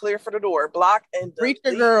clear for the door. Block and delete.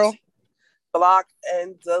 Preacher girl. Block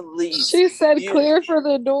and delete. She said clear for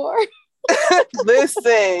the door.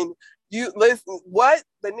 Listen, you listen. What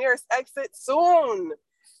the nearest exit soon?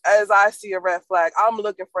 As I see a red flag, I'm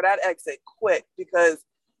looking for that exit quick, because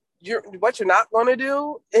what you're not going to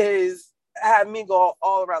do is have me go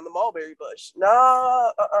all around the mulberry bush.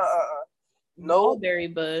 No, no. Mulberry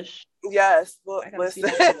bush. Yes, look, listen.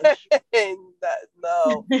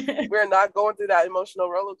 No, we're not going through that emotional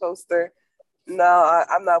roller coaster. No,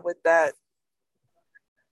 I'm not with that.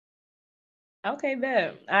 Okay,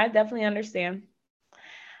 bet. I definitely understand.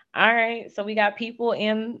 All right. So we got people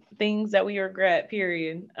and things that we regret,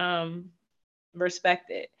 period.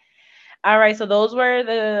 Respect it. All right. So those were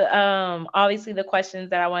the obviously the questions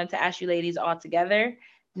that I wanted to ask you ladies all together.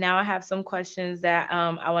 Now I have some questions that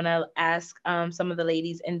I want to ask some of the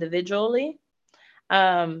ladies individually.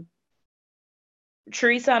 Um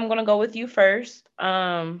Teresa, I'm gonna go with you first.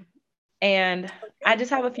 And I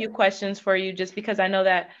just have a few questions for you just because I know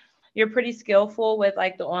that you're pretty skillful with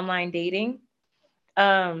like the online dating.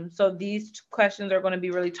 So these questions are going to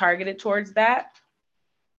be really targeted towards that.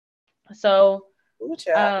 So, Ooh,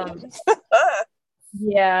 child. um,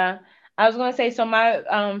 yeah, I was going to say, so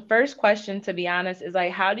my first question, to be honest, is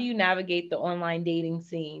like, how do you navigate the online dating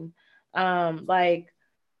scene? Like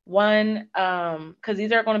one, because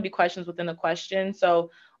these are going to be questions within the question.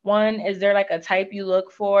 So one, is there like a type you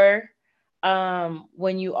look for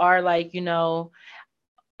when you are like,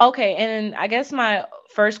 okay, and I guess my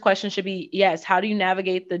first question should be yes, how do you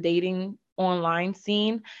navigate the dating online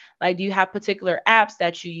scene? Like, do you have particular apps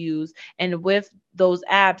that you use? And with those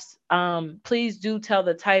apps, please do tell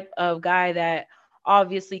the type of guy that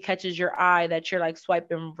obviously catches your eye that you're like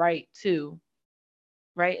swiping right to,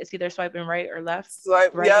 right? It's either swiping right or left.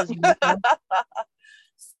 Swipe, Right yep. is you.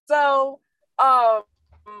 So, I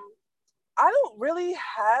don't really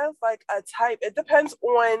have like a type. It depends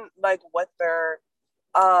on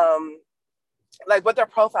um like what their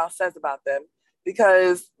profile says about them,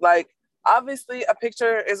 because like obviously a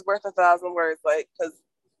picture is worth 1,000 words, like because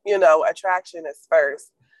attraction is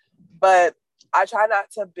first. But I try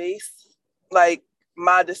not to base like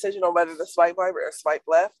my decision on whether to swipe right or swipe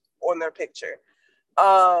left on their picture.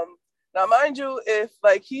 Now, mind you, if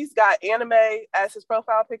like he's got anime as his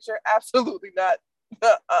profile picture, absolutely not.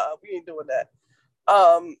 We ain't doing that.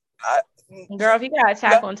 I, Girl, if you got no,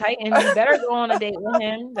 Attack on Titan, you better go on a date with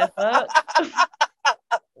him. The fuck?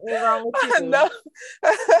 What's wrong with you? no,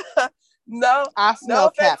 no, I no smell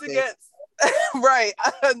offense catfish. against right.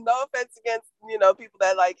 No offense against people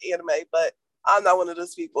that like anime, but I'm not one of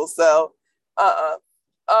those people. So,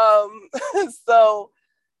 so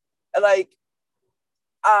like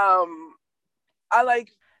I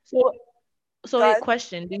like So So wait, God.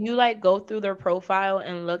 question. Do you like go through their profile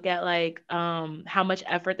and look at like how much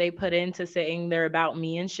effort they put into saying they're about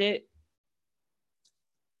me and shit?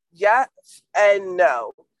 Yes and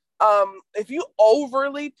no. If you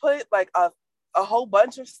overly put like a whole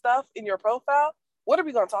bunch of stuff in your profile, what are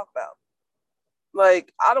we gonna talk about?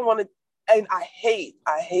 Like, I don't want to, and I hate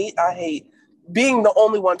being the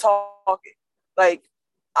only one talking. Like,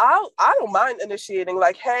 I don't mind initiating.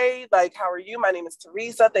 Like, hey, like, how are you? My name is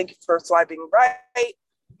Theresa. Thank you for swiping right.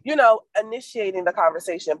 Initiating the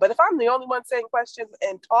conversation. But if I'm the only one saying questions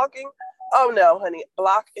and talking, oh no, honey,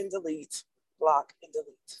 block and delete. Block and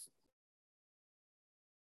delete.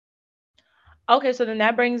 Okay, so then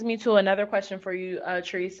that brings me to another question for you,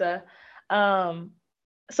 Teresa. Um,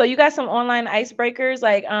 so you got some online icebreakers,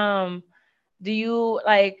 like do you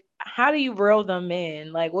like how do you reel them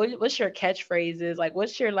in? Like what's your catchphrases? Like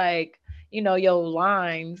what's your like, your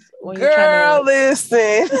lines when you're trying to Girl,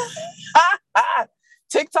 listen.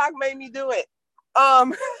 TikTok made me do it.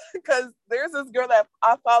 Because there's this girl that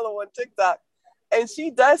I follow on TikTok, and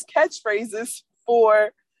she does catchphrases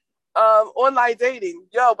for online dating.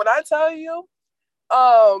 Yo, when I tell you,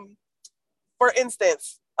 um, for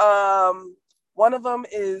instance, one of them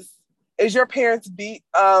is your parents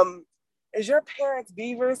is your parents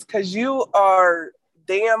beavers because you are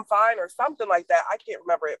damn fine or something like that. I can't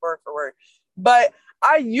remember it word for word, but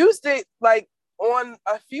I used it like on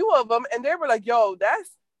a few of them, and they were like, "Yo,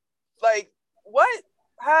 that's like what?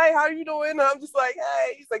 Hi, how are you doing?" And I'm just like,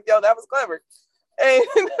 "Hey." He's like, "Yo, that was clever," and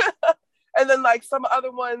and then like some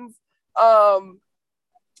other ones,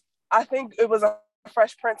 I think it was a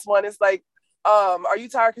Fresh Prince one. It's like, are you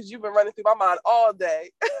tired because you've been running through my mind all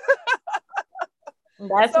day?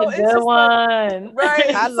 That's a So it's good just like, one.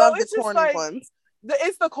 right. I So love the it's just corny like, ones.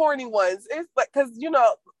 it's the corny ones. It's like, because,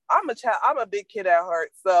 I'm a child, I'm a big kid at heart.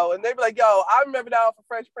 So, and they be like, yo, I remember that for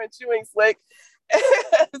Fresh Prince, you ain't slick.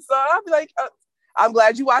 So I'll be like, I'm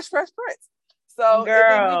glad you watched Fresh Prince. So, and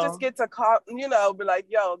then we just Girl. get to call, be like,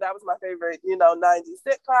 yo, that was my favorite, 90s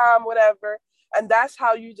sitcom, whatever. And that's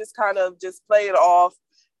how you just kind of just play it off.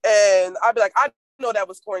 And I'd be like, I know that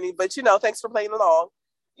was corny, but, thanks for playing along,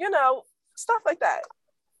 you know, stuff like that.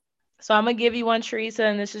 So I'm gonna give you one, Teresa,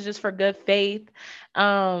 and this is just for good faith.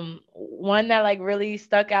 One that like really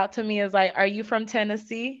stuck out to me is like, are you from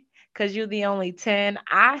Tennessee? Cause you're the only 10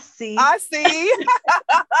 I see. I see.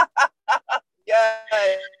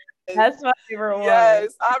 Yes. That's my favorite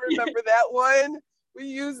Yes. one. I remember that one. We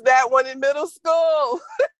used that one in middle school.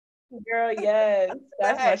 Girl, yes.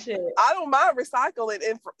 But That's hey, my shit. I don't mind recycling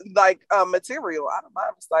material. I don't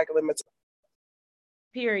mind recycling material.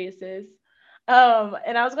 Period, sis.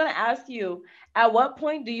 And I was gonna ask you, at what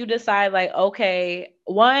point do you decide like, okay,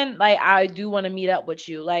 one, like I do want to meet up with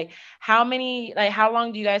you? Like how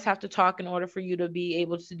long do you guys have to talk in order for you to be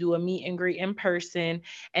able to do a meet and greet in person?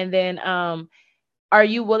 And then are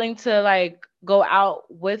you willing to like go out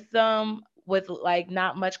with them with like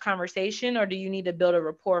not much conversation, or do you need to build a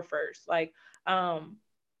rapport first? Like, um,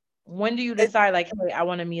 when do you It decide like, hey, I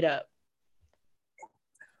want to meet up?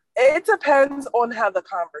 it depends on how the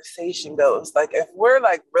conversation goes. Like if we're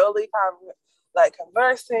like really like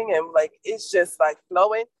conversing and like it's just like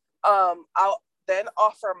flowing, I'll then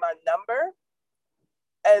offer my number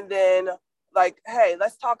and then like, hey,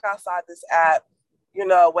 let's talk outside this app,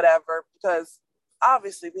 whatever, because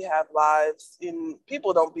obviously we have lives and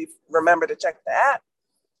people don't be remember to check the app.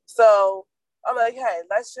 So I'm like, hey,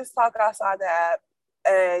 let's just talk outside the app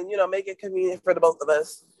and make it convenient for the both of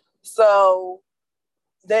us. So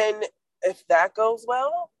then if that goes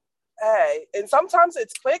well, hey, and sometimes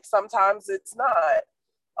it's quick, sometimes it's not.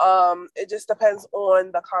 It just depends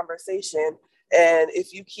on the conversation and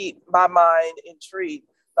if you keep my mind intrigued.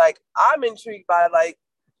 Like I'm intrigued by like,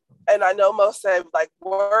 and I know most say like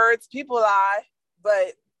words, people lie,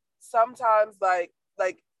 but sometimes like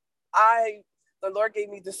I the Lord gave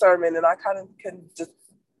me discernment and I kind of can just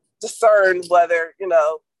discern whether,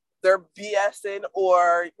 they're BSing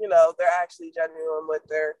or, they're actually genuine with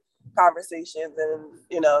their conversations and,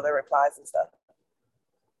 their replies and stuff.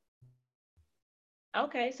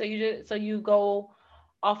 Okay, so you go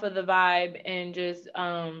off of the vibe and just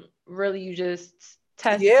really you just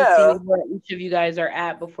test to see Yeah, where each of you guys are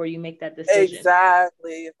at before you make that decision.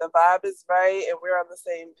 exactly. If the vibe is right and we're on the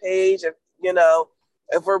same page,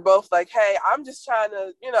 if we're both like, hey, I'm just trying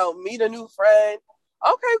to, meet a new friend.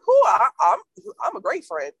 Okay, cool. I'm a great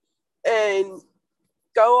friend. And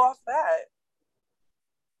go off that.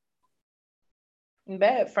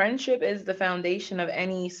 Bet friendship is the foundation of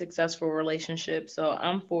any successful relationship, so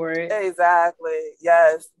I'm for it. Exactly.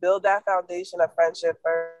 Yes. Build that foundation of friendship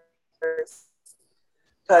first.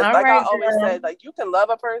 Because, like I All always right, said, like you girl. can love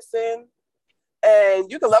a person and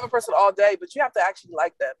you can love a person all day, but you have to actually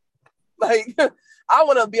like them. Like, I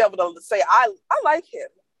want to be able to say, I like him.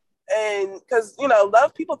 And because,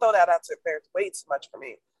 love, people throw that out there way too much for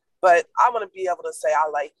me. But I want to be able to say, I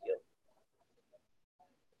like you.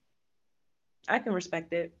 I can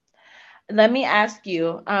respect it. Let me ask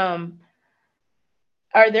you, do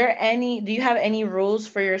you have any rules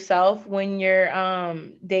for yourself when you're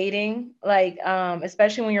dating? Like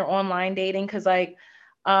especially when you're online dating? Cause like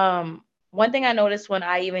one thing I noticed when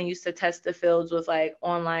I even used to test the fields with like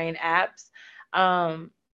online apps,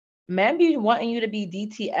 um, men be wanting you to be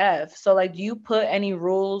DTF. So like do you put any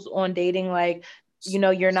rules on dating like,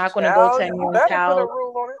 you're not gonna go to Child, you anyone's better put a house?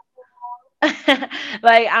 rule on it.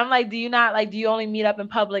 Like I'm like, do you not like do you only meet up in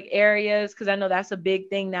public areas? Because I know that's a big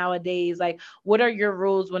thing nowadays. Like, what are your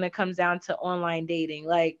rules when it comes down to online dating?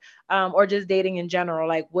 Like, or just dating in general?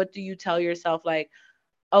 Like, what do you tell yourself like,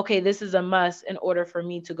 okay, this is a must in order for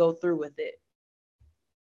me to go through with it?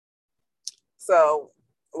 So,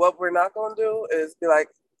 what we're not going to do is be like,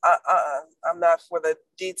 I'm not for the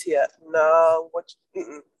DTF. No,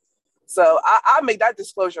 So I make that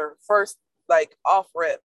disclosure first, like off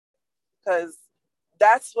rip, because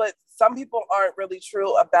that's what some people aren't really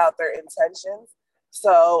true about their intentions.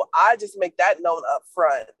 So I just make that known up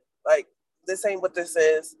front. Like, this ain't what this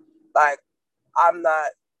is. Like, I'm not,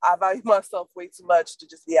 I value myself way too much to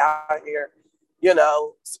just be out here,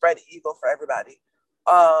 spread evil for everybody.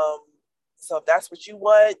 Um, so if that's what you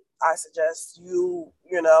want, I suggest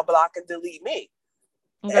block and delete me.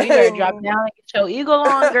 Girl, you better drop down and get your eagle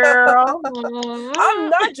on, girl. I'm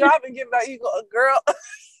not dropping, give my ego a girl.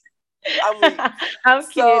 I'm weak. I'm So,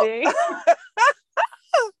 kidding.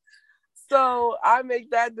 So I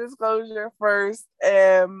make that disclosure first.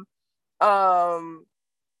 And I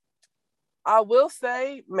will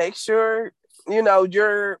say, make sure,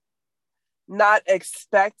 you're not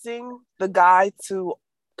expecting the guy to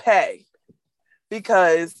pay,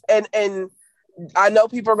 because and I know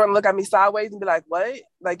people are going to look at me sideways and be like, what?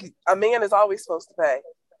 Like, a man is always supposed to pay.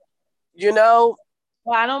 Well,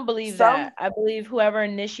 I don't believe Some that. I believe whoever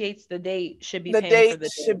initiates the date should be the paying for date the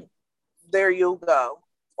date. should, there you go,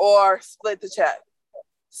 or split the check.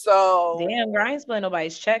 So Damn, girl, I ain't splitting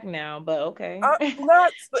nobody's check now, but okay. not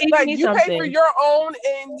Teach like me you pay for something. your own,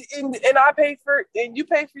 and I pay for, and you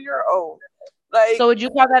pay for your own. So Like, would you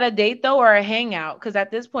call that a date though, or a hangout? Because at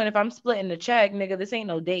this point, if I'm splitting the check, nigga, this ain't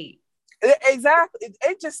no date. exactly.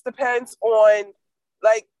 It just depends on,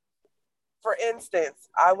 like, for instance,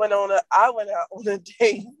 I went out on a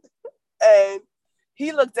date, and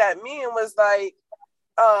he looked at me and was like,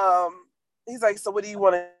 he's like, so what do you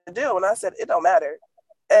want to do? And I said, it don't matter.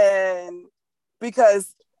 And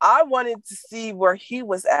because I wanted to see where he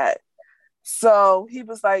was at. So he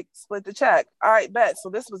was like, split the check. All right, bet. So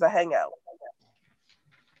this was a hangout.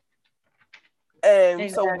 And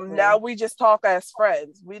so now Exactly. we just talk as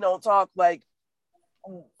friends. We don't talk like,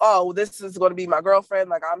 oh, this is going to be my girlfriend.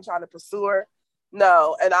 Like, I'm trying to pursue her.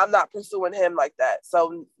 No, and I'm not pursuing him like that.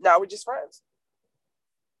 So now we're just friends.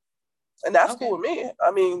 And that's cool Okay. with me.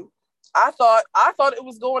 I mean, I thought it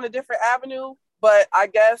was going a different avenue, but I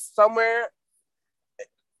guess somewhere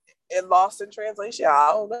it lost in translation.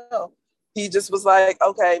 I don't know. He just was like,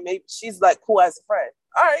 okay, maybe she's like cool as a friend.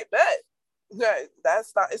 All right, bet. Yeah,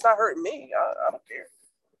 that's not. It's not hurting me. I don't care.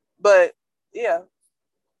 But yeah,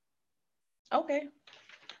 Okay.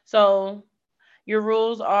 So your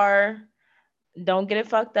rules are don't get it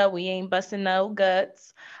fucked up. We ain't busting no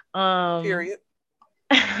guts. Um period.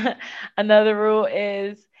 Another rule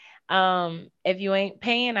is if you ain't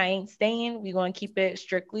paying, I ain't staying. We gonna keep it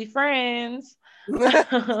strictly friends.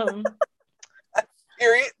 um,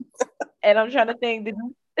 Period. and I'm trying to think, did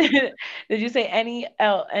you did you say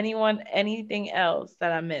anyone anything else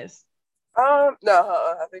that I missed? No,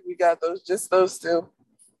 I think we got those. Just those two.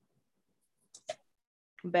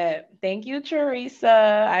 But thank you,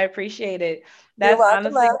 Theresa. I appreciate it. You're That's welcome,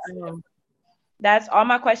 honestly love. that's all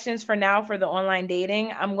my questions for now for the online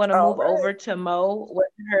dating. I'm gonna All move right. over to Mo with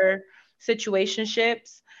her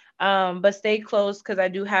situationships. But stay close because I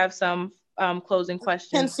do have some closing Can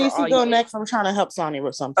questions for all Cece you go ladies. next? I'm trying to help Sonny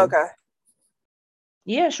with something. Okay.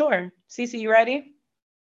 Yeah, sure. Cece, you ready?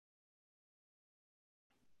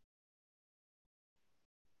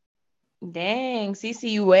 Dang, Cece,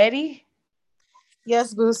 you ready?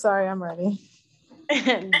 Yes, boo. Sorry, I'm ready.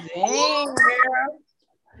 Dang, girl.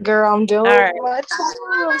 Girl, I'm All doing right. much.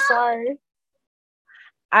 I'm sorry.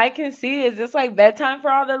 I can see. Is this like bedtime for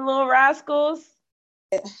all the little rascals?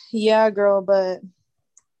 Yeah, girl, but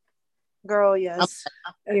girl, yes.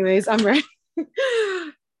 Anyways, I'm ready.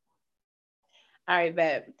 All right,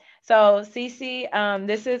 bet. So, Cece,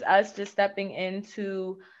 this is us just stepping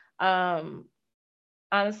into um,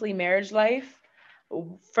 honestly marriage life.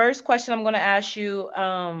 First question I'm going to ask you,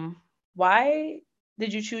 why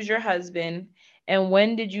did you choose your husband, and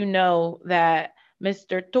when did you know that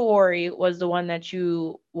Mr. Tory was the one that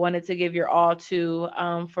you wanted to give your all to,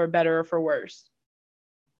 for better or for worse?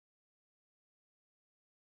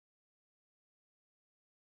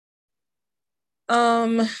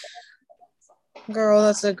 um, Girl,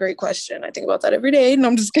 that's a great question. I think about that every day. No,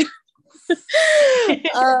 I'm just kidding.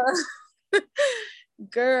 uh,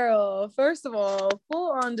 Girl, first of all,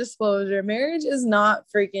 full on disclosure, marriage is not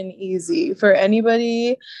freaking easy. For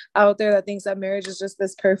anybody out there that thinks that marriage is just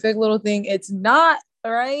this perfect little thing, it's not,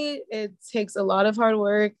 right? It takes a lot of hard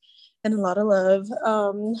work and a lot of love.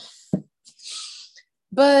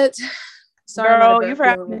 But sorry, I'm out of Girl, you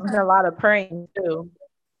breath. forgot to mention a lot of praying too.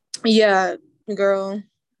 Yeah, girl,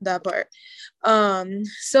 that part.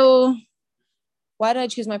 So why did I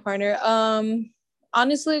choose my partner?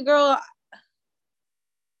 Honestly, girl,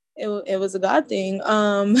 it was a God thing.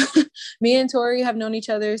 Me and Tori have known each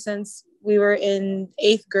other since we were in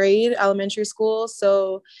 8th grade, elementary school.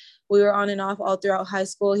 So we were on and off all throughout high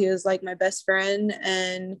school. He was like my best friend,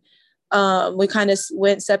 and we kind of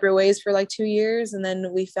went separate ways for like 2 years, and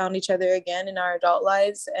then we found each other again in our adult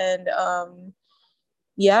lives. And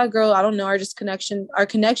yeah, girl, I don't know, our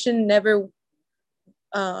connection never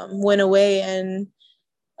went away, and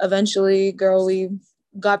eventually, girl, we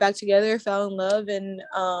got back together, fell in love, and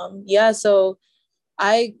yeah. So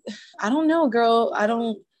I I don't know, girl. I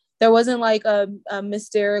don't. There wasn't like a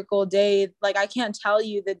mystical day. Like, I can't tell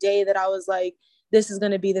you the day that I was like, this is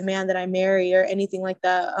gonna be the man that I marry or anything like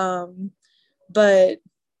that. But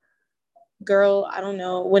girl, I don't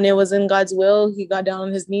know, when it was in God's will, he got down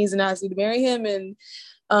on his knees and asked me to marry him. And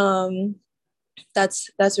that's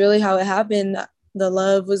really how it happened. The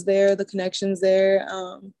love was there, the connection's there.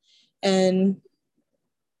 And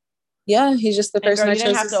yeah, he's just the And person girl, I you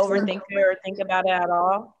didn't chose to have to stay. overthink it or think about it at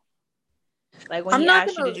all. Like when I'm he not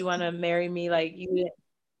asked you, gonna, did you want to marry me? Like you didn't.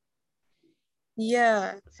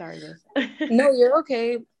 yeah. Sorry, Liz. No, you're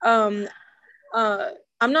okay.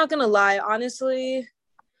 I'm not gonna lie, honestly,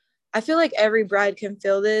 I feel like every bride can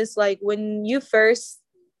feel this. Like when you first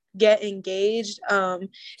get engaged,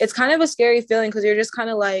 it's kind of a scary feeling because you're just kind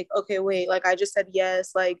of like, okay, wait, like I just said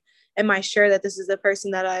yes. Like, am I sure that this is the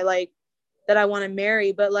person that I like, that I want to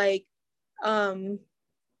marry? But like, um,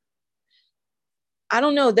 I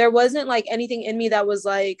don't know. There wasn't like anything in me that was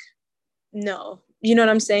like, no. You know what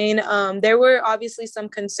I'm saying? There were obviously some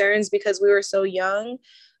concerns because we were so young.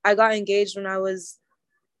 I got engaged when I was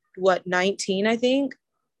what, 19, I think.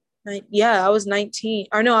 Yeah, I was 19,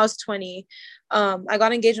 or no, I was 20. I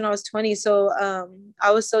got engaged when I was 20, so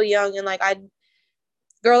I was so young. And like, I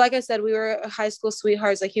girl, like I said, we were high school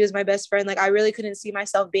sweethearts. Like he was my best friend. Like I really couldn't see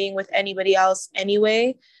myself being with anybody else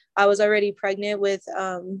anyway. I was already pregnant with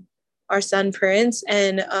our son Prince,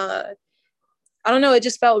 and I don't know, it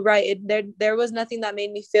just felt right. There was nothing that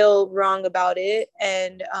made me feel wrong about it.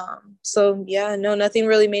 And so yeah, no, nothing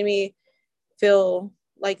really made me feel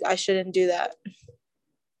like I shouldn't do that.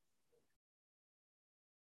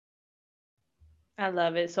 I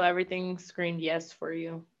love it. So everything screamed yes for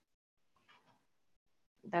you.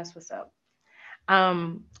 That's what's up.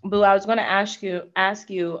 Boo, I was gonna ask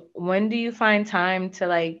you, when do you find time to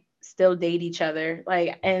like still date each other?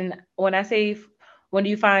 Like, and when I say when do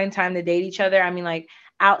you find time to date each other, I mean like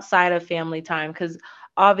outside of family time, because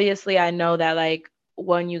obviously I know that like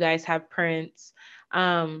when you guys have Prince,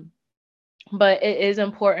 um, but it is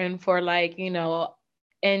important for like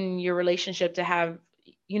in your relationship to have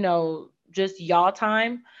just y'all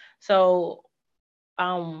time. So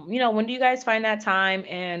when do you guys find that time?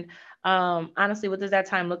 And honestly, what does that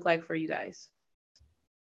time look like for you guys?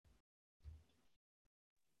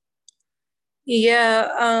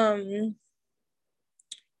 Yeah,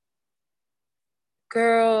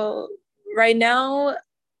 girl, right now,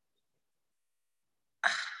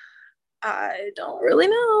 I don't really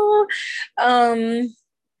know. Um,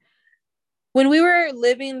 when we were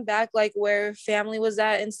living back like where family was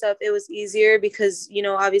at and stuff, it was easier because,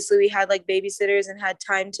 obviously we had like babysitters and had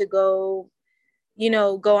time to go,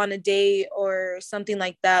 go on a date or something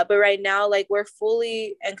like that. But right now, like we're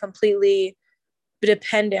fully and completely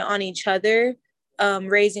dependent on each other,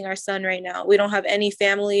 raising our son right now. We don't have any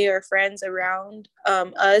family or friends around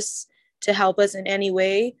us to help us in any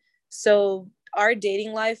way. So our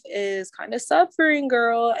dating life is kind of suffering,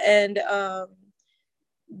 girl. And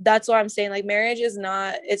that's what I'm saying. Like marriage is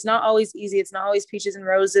not, it's not always easy. It's not always peaches and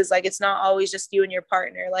roses. Like it's not always just you and your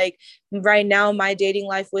partner. Like right now, my dating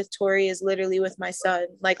life with Tori is literally with my son.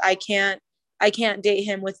 Like I can't date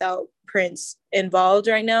him without Prince involved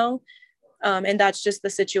right now. And that's just the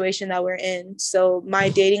situation that we're in. So my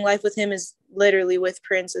dating life with him is literally with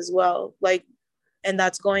Prince as well. Like, and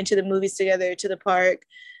that's going to the movies together, to the park,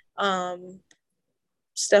 um,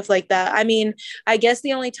 stuff like that. I mean, I guess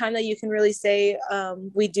the only time that you can really say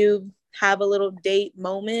we do have a little date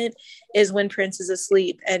moment is when Prince is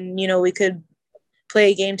asleep, and we could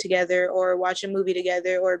play a game together or watch a movie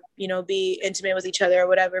together or be intimate with each other or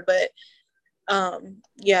whatever. But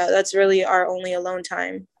yeah, that's really our only alone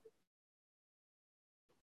time.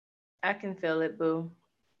 I can feel it, boo.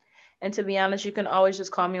 And to be honest, you can always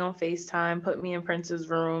just call me on FaceTime, put me in Prince's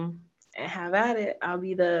room, and have at it. I'll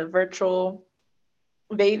be the virtual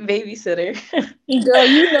babysitter.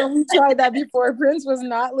 Girl, we tried that before. Prince was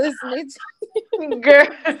not listening. Girl,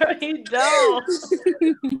 you don't.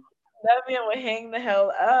 That man would hang the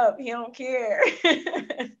hell up. He don't care.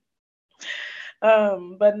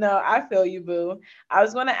 But no, I feel you, boo. I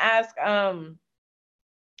was gonna ask,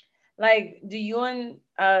 like, do you and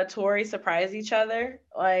Tori surprise each other?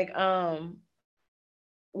 Like,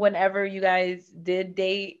 whenever you guys did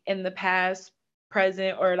date in the past,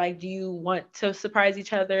 present, or like, do you want to surprise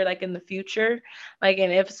each other like in the future? Like,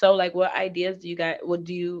 and if so, like, what ideas what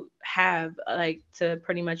do you have like to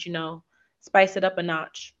pretty much, spice it up a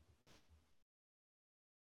notch?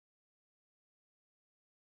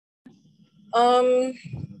 Um,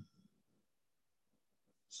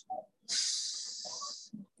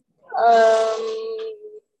 um,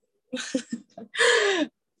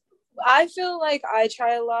 I feel like I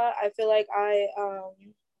try a lot. I feel like I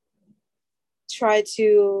try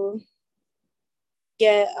to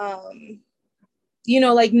get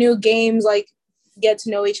like new games, like get to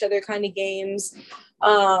know each other kind of games.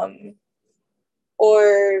 Um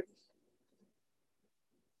or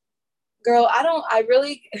girl,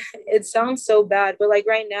 it sounds so bad, but like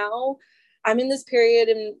right now, I'm in this period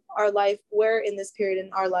in our life. We're in this period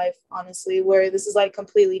in our life, honestly, where this is like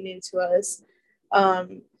completely new to us.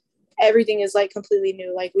 Um, Everything is like completely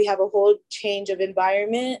new. Like we have a whole change of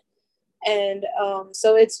environment, and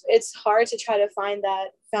so it's hard to try to find that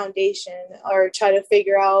foundation or try to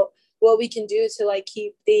figure out what we can do to like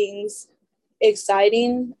keep things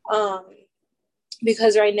exciting.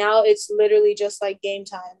 Because right now it's literally just like game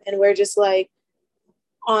time, and we're just like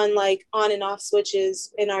on and off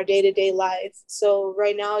switches in our day-to-day life. So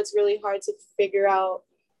right now it's really hard to figure out,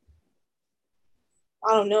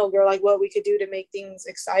 I don't know, girl, like what we could do to make things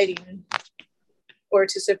exciting or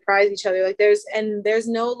to surprise each other. Like there's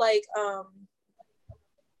no like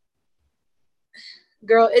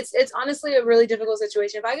girl, it's honestly a really difficult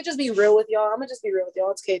situation. If I could just be real with y'all, I'm gonna just be real with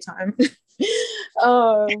y'all. It's K time.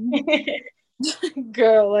 um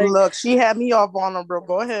Girl, like, Look, she had me all vulnerable.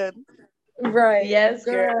 Go ahead. right. Yes,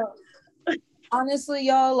 Girl, honestly,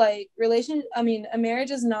 y'all, like a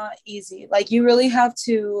marriage is not easy. Like you really have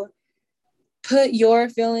to put your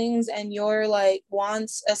feelings and your like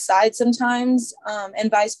wants aside sometimes,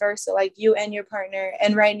 and vice versa, like you and your partner.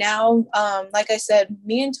 And right now, like I said,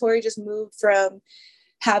 me and Tori just moved from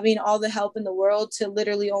having all the help in the world to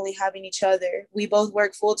literally only having each other. We both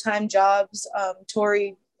work full-time jobs.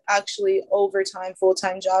 Tori actually overtime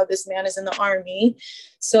full-time job. This man is in the army,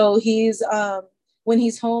 so he's when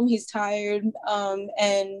he's home he's tired,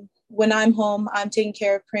 and when I'm home I'm taking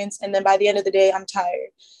care of Prince, and then by the end of the day I'm tired.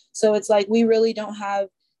 So it's like we really don't have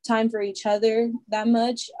time for each other that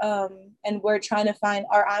much, and I'm trying to find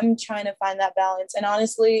that balance. And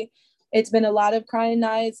honestly, it's been a lot of crying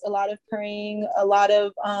nights, a lot of praying, a lot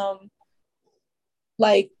of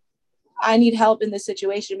like I need help in this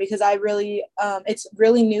situation, because I really it's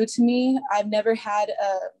really new to me. I've never had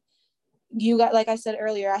like I said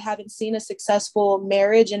earlier, I haven't seen a successful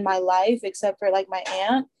marriage in my life except for like my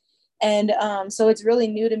aunt. And so it's really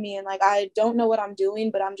new to me, and like I don't know what I'm doing,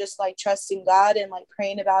 but I'm just like trusting God and like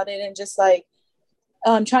praying about it, and just like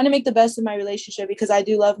trying to make the best of my relationship, because I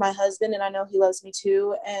do love my husband and I know he loves me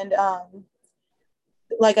too. And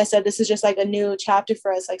like I said, this is just like a new chapter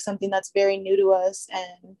for us, like something that's very new to us,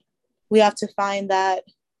 and we have to find that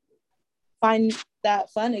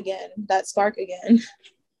fun again, that spark again.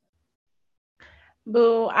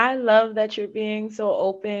 Boo, I love that you're being so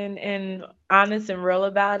open and honest and real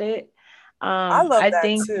about it. I love I that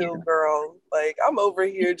think, too, girl. Like I'm over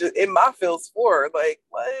here just in my feels for like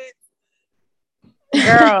what?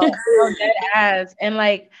 girl, no, dead ass. And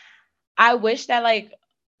like, I wish that like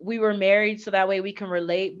we were married so that way we can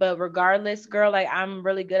relate. But regardless, girl, like I'm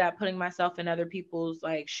really good at putting myself in other people's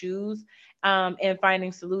like shoes, and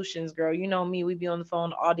finding solutions, girl. You know me, we be on the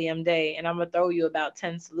phone all damn day, and I'm gonna throw you about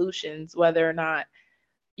 10 solutions, whether or not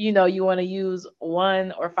you want to use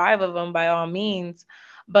one or five of them by all means.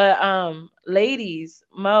 But ladies,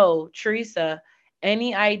 Mo, Teresa,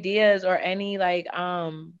 any ideas or any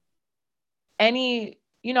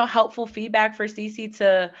helpful feedback for Cece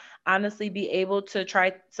to honestly be able to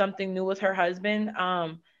try something new with her husband?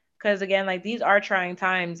 Because again, like these are trying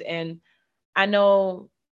times, and I know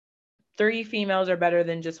three females are better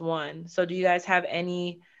than just one. So do you guys have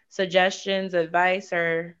any suggestions, advice,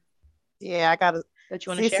 or Yeah, I gotta. that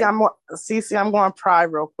you want to Cece, share? I'm going to pry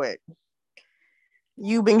real quick.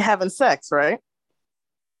 You been having sex, right?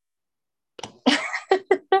 I'm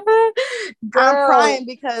Girl, prying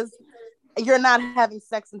because you're not having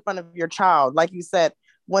sex in front of your child. Like you said,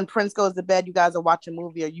 when Prince goes to bed, you guys are watching a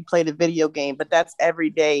movie or you play the video game, but that's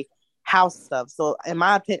everyday house stuff. So in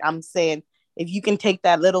my opinion, I'm saying if you can take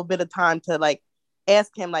that little bit of time to like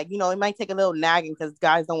ask him, like, it might take a little nagging because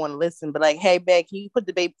guys don't want to listen, but like, hey, babe, can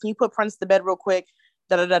you put Prince to bed real quick?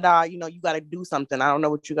 Da da da da. You got to do something. I don't know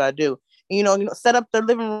what you got to do. Set up the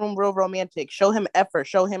living room real romantic. Show him effort.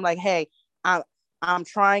 Show him like, hey, I, I'm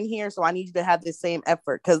trying here, so I need you to have the same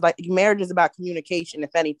effort. Because like marriage is about communication,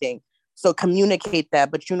 if anything. So communicate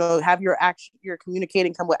that, but have your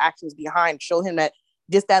communicating come with actions behind. Show him that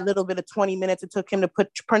just that little bit of 20 minutes it took him to put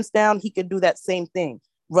Prince down, he could do that same thing.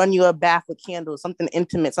 Run you a bath with candles, something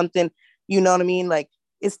intimate, something, you know what I mean? Like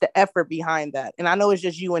it's the effort behind that. And I know it's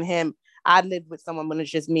just you and him. I lived with someone when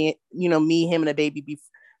it's just me, him and a baby.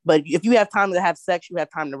 But if you have time to have sex, you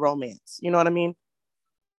have time to romance. You know what I mean?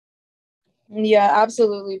 yeah,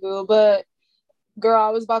 absolutely, boo. But girl, I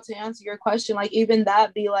was about to answer your question. Like even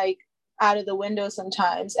that be like out of the window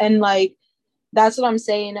sometimes, and like that's what I'm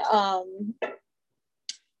saying.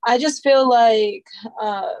 I just feel like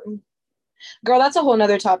girl, that's a whole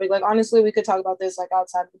nother topic. Like honestly, we could talk about this like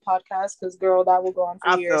outside of the podcast, because girl, that will go on for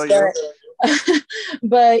I years. feel But you.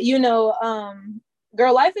 But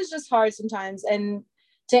girl, life is just hard sometimes. And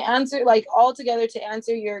to answer, like, altogether, to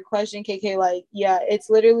answer your question, KK, like, yeah, it's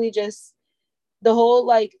literally just the whole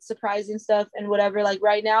like surprising stuff and whatever. Like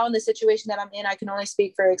right now in the situation that I'm in, I can only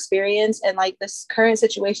speak for experience, and like this current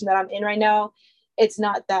situation that I'm in right now, it's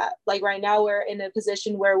not that. Like right now we're in a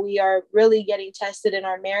position where we are really getting tested in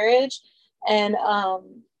our marriage. And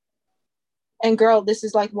girl, this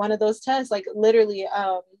is like one of those tests, like literally,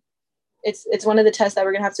 it's one of the tests that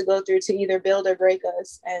we're gonna have to go through to either build or break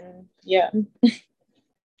us. And yeah.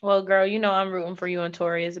 Well, girl, I'm rooting for you, and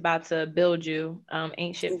Tori is about to build you.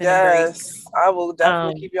 Ain't shit finna break. Yes, I will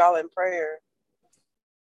definitely keep y'all in prayer.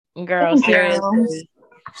 Girl, seriously.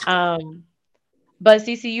 Um, but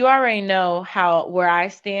Cece, you already know where I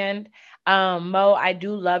stand. Mo, I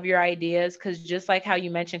do love your ideas because just like how you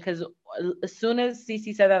mentioned, because as soon as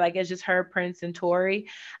Cece said that, like it's just her, Prince, and Tori,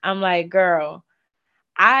 I'm like, girl,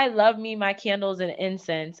 I love me my candles and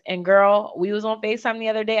incense. And girl, we was on FaceTime the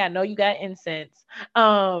other day. I know you got incense.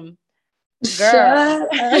 Girl. Shut up.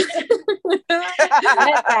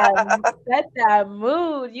 Set that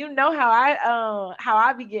mood. You know how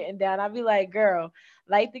I be getting down. I be like, girl,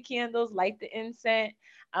 light the candles, light the incense,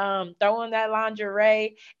 throw in that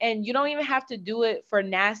lingerie, and you don't even have to do it for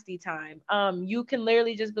nasty time. You can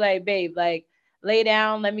literally just be like, babe, like lay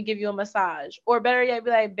down, let me give you a massage. Or better yet, be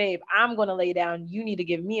like, babe, I'm gonna lay down. You need to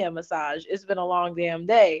give me a massage. It's been a long damn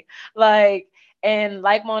day. Like, and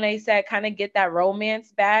like Monet said, kind of get that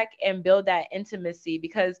romance back and build that intimacy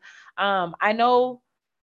because I know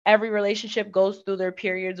every relationship goes through their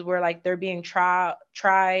periods where like they're being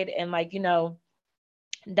tried and like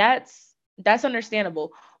that's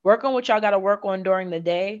understandable. Work on what y'all got to work on during the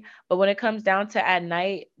day, but when it comes down to at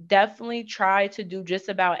night, definitely try to do just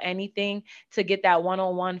about anything to get that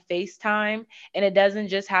one-on-one FaceTime. And it doesn't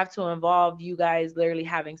just have to involve you guys literally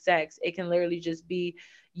having sex. It can literally just be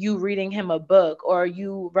you reading him a book or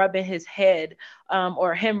you rubbing his head,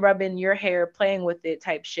 or him rubbing your hair, playing with it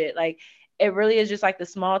type shit. Like it really is just like the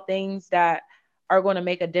small things that are going to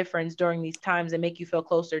make a difference during these times and make you feel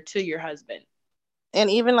closer to your husband. And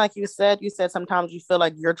even like you said sometimes you feel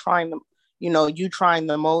like you're trying to, you trying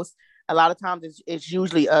the most. A lot of times it's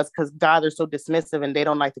usually us because guys are so dismissive and they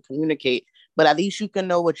don't like to communicate. But at least you can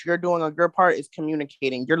know what you're doing on your part is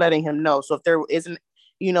communicating. You're letting him know. So if there isn't,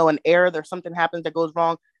 an error, there's something happens that goes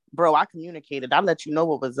wrong, bro, I communicated. I let you know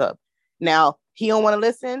what was up. Now he don't want to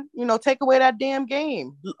listen, take away that damn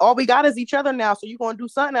game. All we got is each other now. So you're gonna do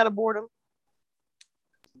something out of boredom.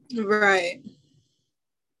 Right.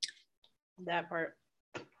 That part.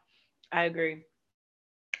 I agree.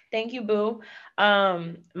 Thank you, Boo.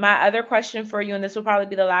 My other question for you, and this will probably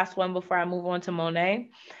be the last one before I move on to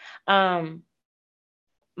Monet. Um,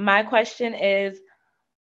 my question is,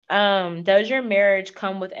 does your marriage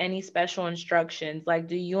come with any special instructions? Like,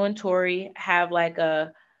 do you and Tori have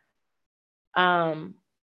um,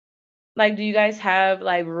 do you guys have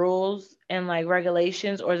like rules and like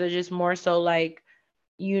regulations, or is it just more so like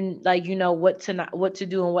you know what to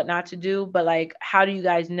do and what not to do, but like how do you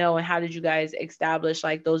guys know and how did you guys establish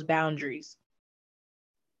like those boundaries?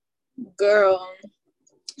 Girl.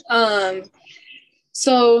 Um,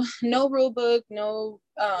 so no rule book, no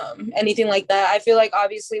anything like that. I feel like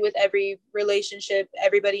obviously with every relationship,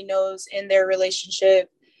 everybody knows in their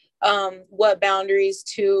relationship what boundaries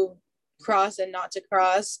to cross and not to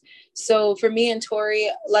cross. So for me and Tori,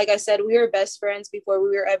 like I said, we were best friends before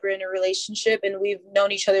we were ever in a relationship, and we've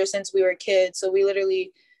known each other since we were kids. So we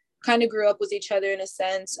literally kind of grew up with each other in a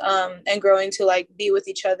sense, and growing to like be with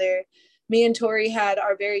each other. Me and Tori had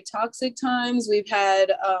our very toxic times. We've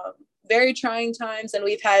had very trying times, and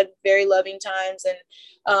we've had very loving times,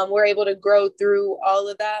 and we're able to grow through all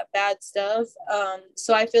of that bad stuff.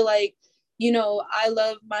 So I feel like, I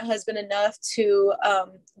love my husband enough to,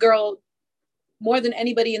 girl, more than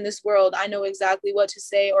anybody in this world, I know exactly what to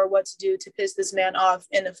say or what to do to piss this man off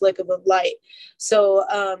in a flick of a light. So,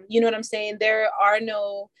 you know what I'm saying? There are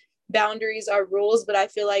no boundaries or rules, but I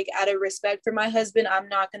feel like out of respect for my husband, I'm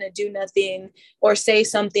not going to do nothing or say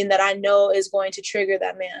something that I know is going to trigger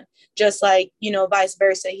that man. Just like, vice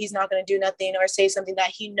versa. He's not going to do nothing or say something that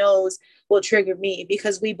he knows will trigger me,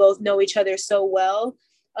 because we both know each other so well.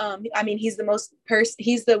 I mean, he's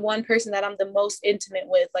the one person that I'm the most intimate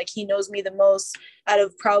with. Like, he knows me the most out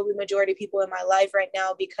of probably majority of people in my life right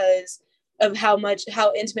now, because of how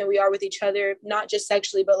intimate we are with each other, not just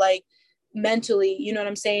sexually, but like mentally, you know what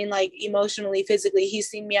I'm saying? Like emotionally, physically. He's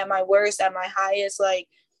seen me at my worst, at my highest. Like,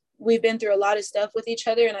 we've been through a lot of stuff with each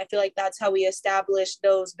other. And I feel like that's how we establish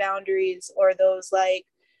those boundaries, or those like,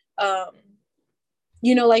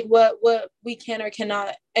 you know, like what we can or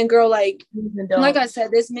cannot. And girl, like I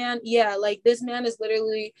said, this man, like this man is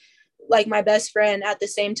literally like my best friend. At the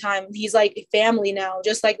same time, he's like family now,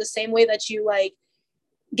 just like the same way that you like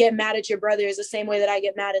get mad at your brother is the same way that I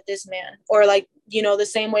get mad at this man, or like, you know, the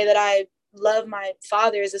same way that I love my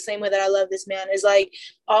father is the same way that I love this man. Is like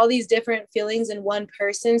all these different feelings in one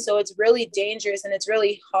person. So it's really dangerous and it's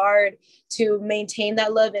really hard to maintain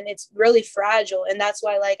that love, and it's really fragile. And that's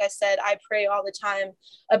why, like I said, I pray all the time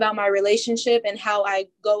about my relationship and how I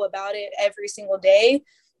go about it every single day,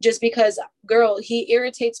 just because, girl, he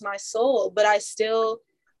irritates my soul, but I still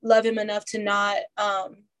love him enough to not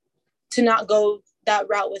go that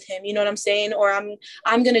route with him, you know what I'm saying? Or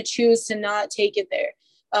I'm gonna choose to not take it there.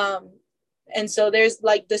 And so there's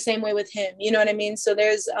like the same way with him, you know what I mean? So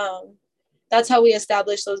there's that's how we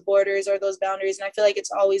establish those borders or those boundaries. And I feel like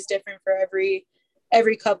it's always different for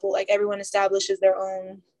every couple. Like everyone establishes their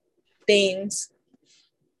own things.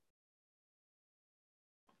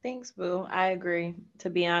 Thanks, Boo. I agree. To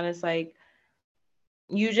be honest, like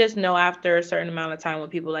you just know after a certain amount of time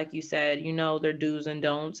with people, like you said, you know their do's and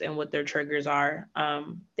don'ts and what their triggers are.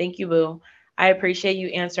 Thank you, Boo. I appreciate you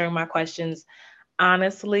answering my questions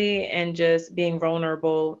honestly and just being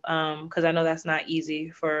vulnerable, because I know that's not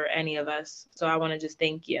easy for any of us. So I want to just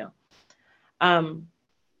thank you. Um,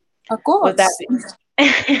 Of with that course.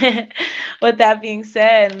 with that being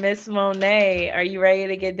said, Miss Monet, are you ready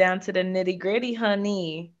to get down to the nitty gritty,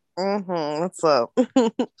 honey? What's up?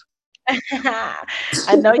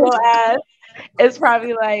 I know your ass. It's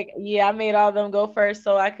probably like, yeah, I made all of them go first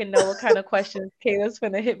so I can know what kind of questions Kayla's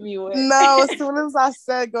gonna hit me with. No, as soon as I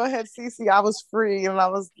said go ahead, Cece, I was free, and I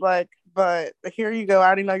was like, but here you go. I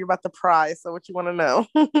already know you're about the prize. So what you want to know?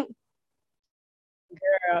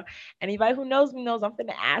 Girl, anybody who knows me knows I'm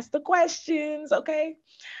gonna ask the questions, okay?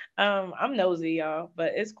 I'm nosy, y'all,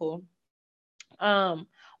 but it's cool. Um,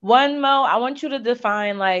 one Mo, I want you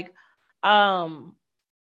to um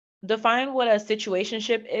define what a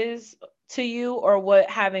situationship is to you or what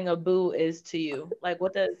having a boo is to you. Like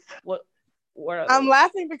what are I'm those?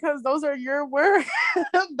 laughing because those are your words.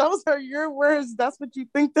 Those are your words. That's what you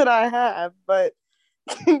think that I have. But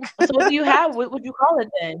So what do you have? What would you call it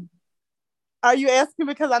then? are you asking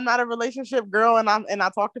because I'm not a relationship girl and I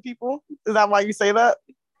talk to people? Is that why you say that?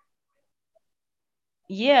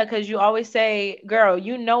 Yeah, because you always say, girl,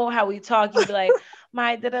 you know how we talk. You be like,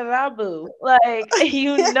 my da da da boo. Like,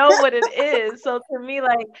 you know what it is. So to me,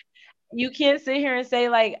 like, you can't sit here and say,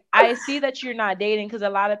 like, I see that you're not dating because a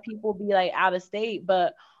lot of people be like out of state,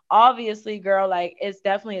 but obviously, girl, like, it's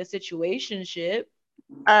definitely a situationship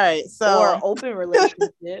All right, or so open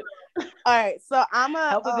relationship. all right, so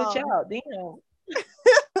Help a bitch out. Damn.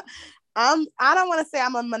 I don't want to say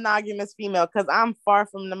I'm a monogamous female because I'm far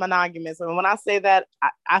from the monogamous. And when I say that,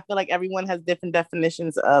 I feel like everyone has different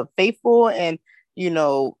definitions of faithful and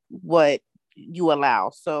what you allow.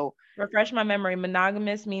 So Refresh my memory.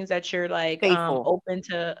 Monogamous means that you're like faithful, open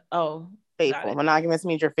to, oh, got faithful. it. Monogamous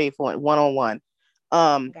means you're faithful and one on one.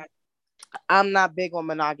 Um, Got it. I'm not big on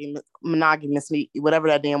monogamous, whatever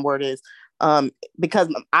that damn word is.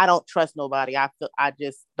 Because I don't trust nobody. I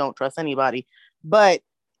just don't trust anybody. But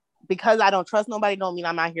because I don't trust nobody, don't mean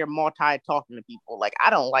I'm out here multi talking to people. Like I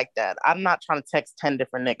don't like that. I'm not trying to text 10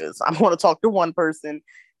 different niggas. I want to talk to one person,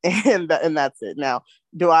 and that's it. Now,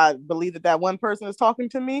 do I believe that one person is talking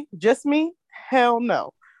to me? Just me? Hell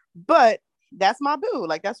no. But that's my boo.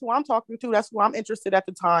 Like that's who I'm talking to. That's who I'm interested at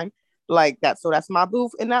the time. Like that. So that's my boo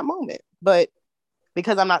in that moment. But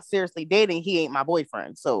because I'm not seriously dating, he ain't my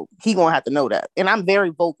boyfriend. So he gonna have to know that. And I'm very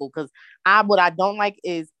vocal because what I don't like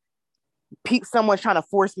is someone trying to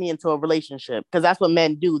force me into a relationship because that's what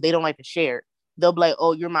men do. They don't like to share. They'll be like,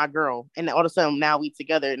 "Oh, you're my girl," and all of a sudden now we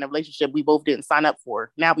together in a relationship we both didn't sign up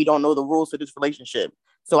for. Now we don't know the rules of this relationship.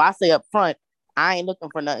 So I say up front, I ain't looking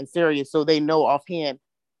for nothing serious, so they know offhand.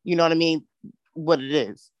 You know what I mean? What it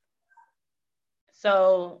is.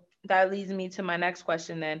 So that leads me to my next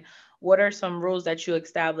question then. What are some rules that you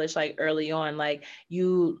establish like early on? Like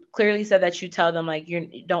you clearly said that you tell them like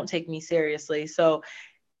you don't take me seriously. So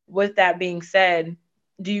with that being said,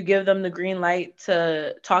 do you give them the green light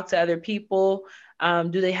to talk to other people?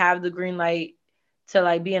 Do they have the green light to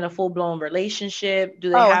like be in a full blown relationship? Do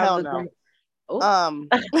they Oh have hell the no. green? Oh, Um,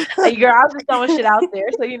 girl, I was just throwing shit out there.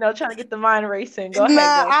 So trying to get the mind racing. Go ahead,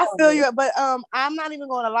 nah, girl. I Tell feel me. you, but I'm not even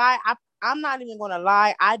gonna lie. I'm not even gonna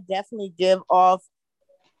lie. I definitely give off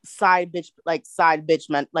side bitch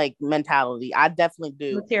mentality. I definitely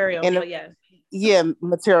do. Material, And but yes. yeah,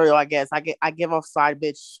 material, I guess. I give off side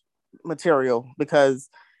bitch material because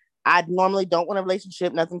I normally don't want a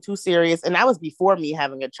relationship, nothing too serious. And that was before me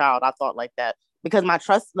having a child. I thought like that. because my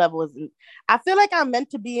trust level is, I feel like I'm meant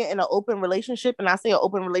to be in an open relationship, and I say an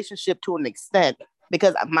open relationship to an extent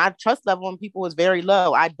because my trust level in people is very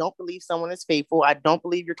low. I don't believe someone is faithful. I don't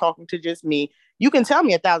believe you're talking to just me. You can tell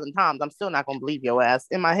me 1,000 times, I'm still not gonna believe your ass.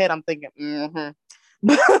 In my head, I'm thinking,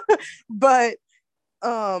 but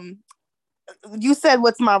um you said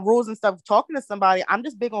what's my rules and stuff talking to somebody. I'm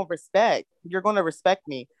just big on respect. You're going to respect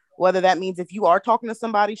me, whether that means if you are talking to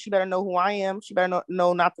somebody, she better know who I am. She better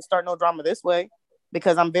know not to start no drama this way,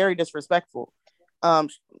 because I'm very disrespectful.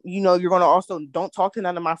 You're going to also don't talk to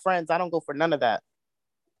none of my friends. I don't go for none of that.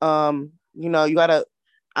 You gotta,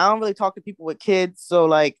 I don't really talk to people with kids, so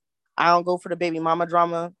like I don't go for the baby mama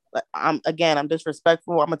drama. Like, I'm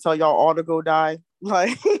disrespectful. I'm gonna tell y'all all to go die.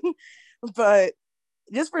 Like, but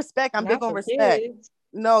just respect. I'm big Not on for respect. kids.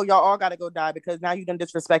 No, y'all all gotta go die because now you done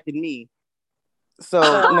disrespected me. So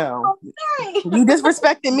So no, you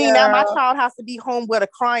disrespected me. Now my Girl. child has to be home with a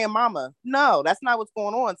crying mama. No, that's not what's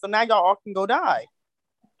going on. So now y'all all can go die.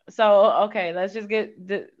 okay, let's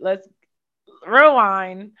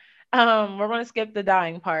rewind. We're gonna skip the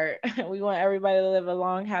dying part. We want everybody to live a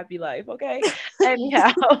long, happy life. Okay.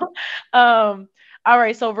 Anyhow, all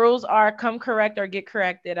right. So rules are come correct or get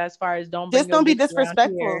corrected. As far as don't bring Just your don't be bitch around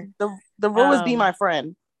disrespectful. here. The rule is be Um, my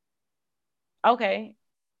friend. okay,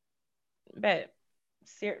 bet.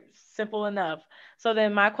 Simple enough. So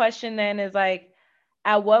then my question then is like,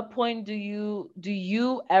 at what point do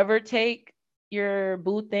you ever take your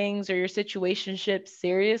boo things or your situationships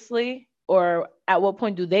seriously? Or at what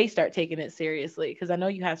point do they start taking it seriously? Because I know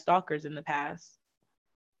you have stalkers in the past.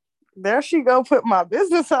 There she go, put my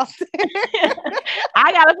business out there.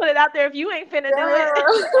 I gotta put it out there if you ain't finna do it.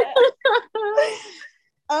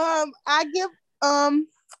 Girl. I give I'm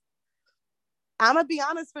gonna be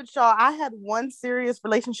honest with y'all. I had one serious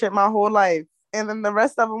relationship my whole life, and then the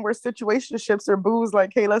rest of them were situationships or booze,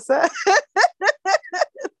 like Kayla said.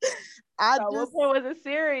 I So at what just point was it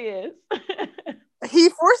serious? He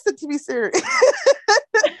forced it to be serious.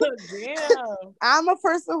 Damn. I'm a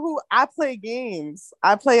person who I play games.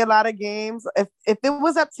 I play a lot of games. If it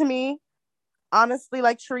was up to me, honestly,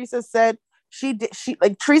 like Theresa said,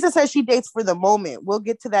 Theresa says she dates for the moment. We'll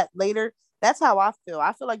get to that later. That's how I feel.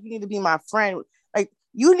 I feel like you need to be my friend. Like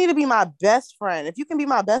you need to be my best friend. If you can be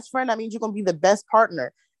my best friend, that means you're gonna be the best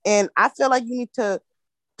partner. And I feel like you need to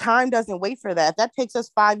time doesn't wait for that. If that takes us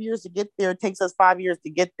 5 years to get there, it takes us 5 years to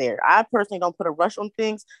get there. I personally don't put a rush on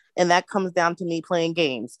things, and that comes down to me playing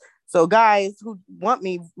games. So guys who want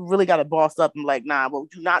me really got to boss up and like, nah, what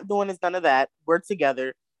you're not doing is none of that. We're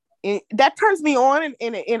together. That turns me on,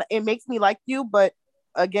 and it makes me like you. But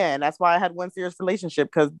again, that's why I had one serious relationship,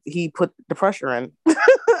 because he put the pressure in.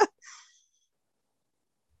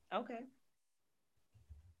 Okay.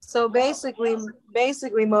 So basically,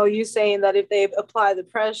 Mo, you saying that if they apply the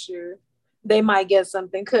pressure, they might get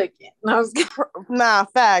something cooking. I was Nah,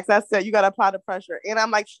 facts. That's it. You gotta apply the pressure. And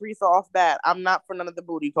I'm like Theresa off bat. I'm not for none of the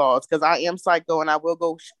booty calls because I am psycho and I will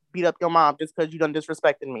go beat up your mom just because you done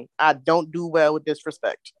disrespected me. I don't do well with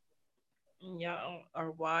disrespect. Y'all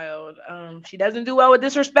are wild. She doesn't do well with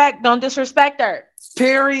disrespect. Don't disrespect her.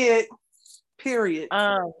 Period. Period.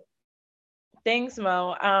 Um, Thanks,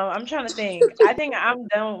 Mo. I'm trying to think. I think I'm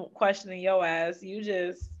done questioning your ass. You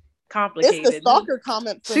just It's the complicated. stalker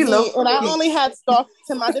comment for She low me. And I key. only had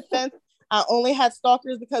to my defense, I only had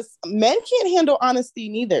stalkers because men can't handle honesty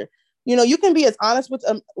neither. You can be as honest with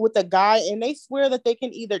a guy and they swear that they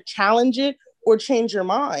can either challenge it or change your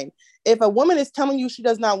mind. If a woman is telling you she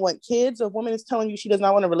does not want kids, or a woman is telling you she does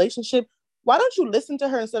not want a relationship, why don't you listen to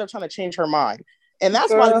her instead of trying to change her mind? And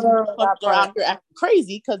that's why these girl, that motherfuckers are part. out here acting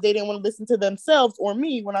crazy because they didn't want to listen to themselves or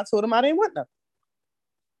me when I told them I didn't want them.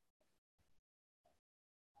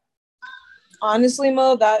 Honestly,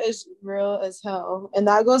 Mo, that is real as hell, and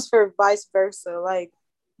that goes for vice versa. Like,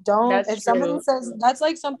 don't That's if somebody true. says that's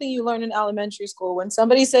like something you learn in elementary school. When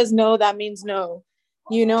somebody says no, that means no.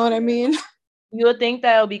 You know what I mean? You would think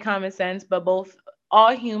that it'll be common sense, but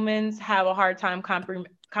all humans have a hard time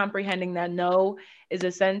comprehending that no is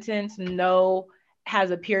a sentence. No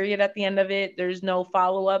has a period at the end of it. There's no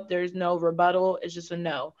follow up. There's no rebuttal. It's just a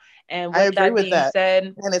no. And I with agree that with being that. said,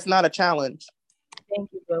 And it's not a challenge. thank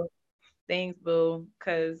you, boo. Thanks, boo.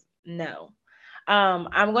 Cause no.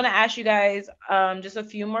 I'm gonna ask you guys just a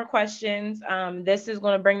few more questions. This is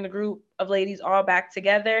gonna bring the group of ladies all back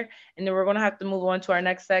together, and then we're gonna have to move on to our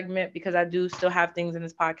next segment because I do still have things in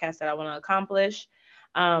this podcast that I want to accomplish.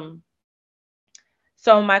 Um,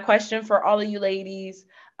 so my question for all of you ladies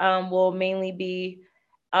will mainly be,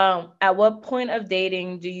 at what point of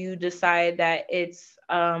dating do you decide that it's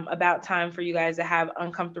about time for you guys to have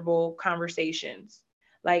uncomfortable conversations?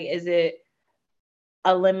 Like, is it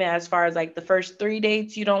a limit as far as like the first 3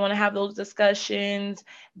 dates you don't want to have those discussions?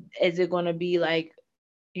 Is it going to be like,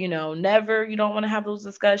 never, you don't want to have those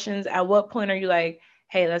discussions? At what point are you like,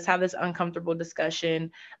 hey, let's have this uncomfortable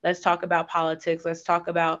discussion. Let's talk about politics. Let's talk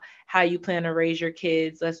about how you plan to raise your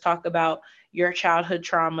kids. Let's talk about your childhood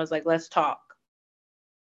traumas. Like, let's talk.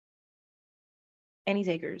 Any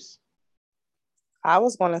takers? I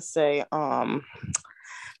was gonna say, I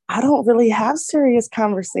don't really have serious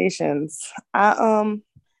conversations.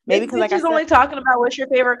 Maybe because, like I Bitches said, only talking about what's your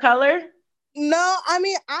favorite color. no, I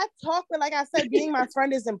mean, I talk, but like I said, being my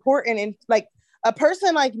friend is important. And like a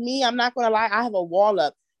person like me, I'm not gonna lie, I have a wall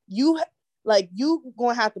up. You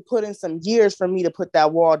gonna have to put in some years for me to put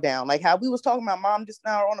that wall down. Like how we was talking about mom just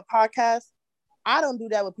now on the podcast. I don't do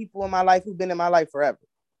that with people in my life who've been in my life forever.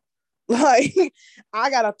 Like I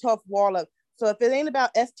got a tough wall up. So if it ain't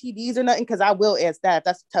about STDs or nothing, because I will ask that. If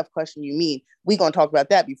that's a tough question you mean, we gonna talk about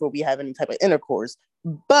that before we have any type of intercourse.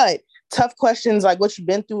 But tough questions like what you've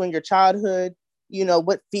been through in your childhood,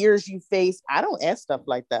 what fears you face. I don't ask stuff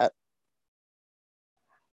like that.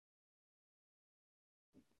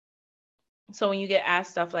 So when you get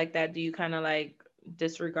asked stuff like that, do you kind of like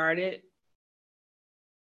disregard it?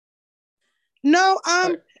 No,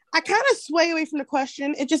 Or I kind of sway away from the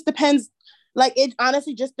question. It just depends. Like it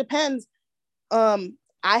honestly just depends.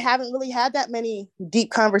 I haven't really had that many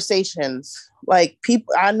deep conversations. Like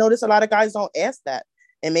people, I notice a lot of guys don't ask that,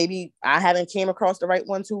 and maybe I haven't came across the right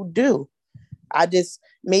ones who do. I just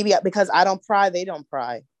maybe because I don't pry, they don't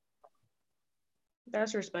pry.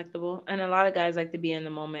 that's respectable. And a lot of guys like to be in the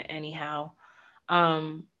moment anyhow.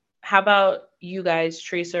 Um, how about you guys,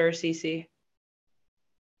 Teresa or Cece?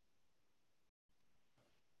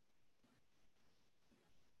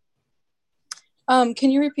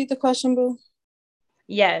 Can you repeat the question, Boo?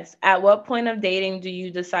 Yes. At what point of dating do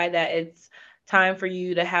you decide that it's time for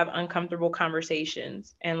you to have uncomfortable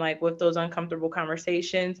conversations? And like with those uncomfortable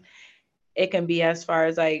conversations, it can be as far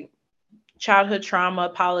as like childhood trauma,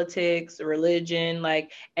 politics, religion,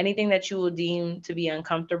 like anything that you will deem to be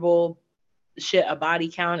uncomfortable, shit, a body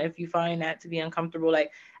count if you find that to be uncomfortable.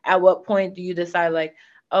 Like at what point do you decide like,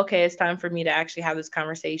 okay, it's time for me to actually have this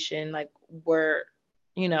conversation, like where,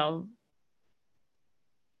 you know,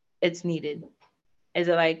 it's needed? Is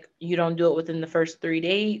it like you don't do it within the first 3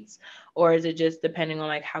 dates, or is it just depending on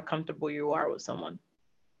like how comfortable you are with someone?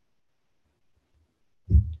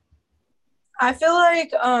 I feel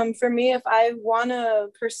like for me, if I want to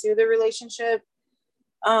pursue the relationship,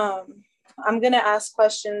 um, I'm gonna ask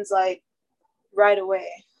questions like right away.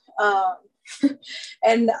 Um,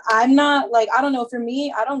 and I'm not like, I don't know, for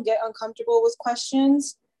me, I don't get uncomfortable with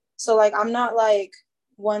questions. So like I'm not like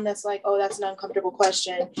one that's like, oh, that's an uncomfortable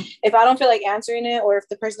question. If I don't feel like answering it, or if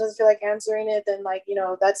the person doesn't feel like answering it, then like,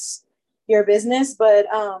 that's your business. But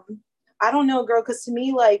I don't know, girl, because to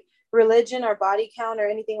me, like religion or body count or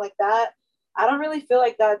anything like that, I don't really feel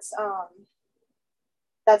like that's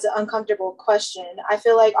an uncomfortable question. I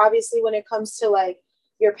feel like obviously when it comes to like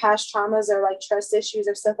your past traumas or like trust issues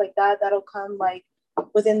or stuff like that, that'll come like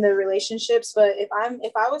within the relationships. But if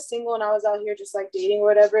I was single and I was out here just like dating or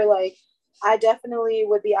whatever, like I definitely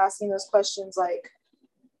would be asking those questions like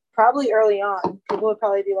probably early on. People would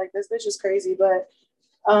probably be like, this bitch is crazy. But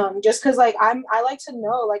just cause like I like to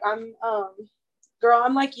know, like girl,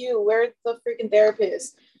 I'm like you, we're the freaking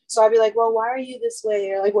therapist. So I'd be like, well, why are you this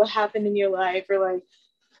way? Or like what happened in your life? Or like,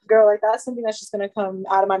 girl, like that's something that's just gonna come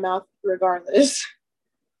out of my mouth regardless.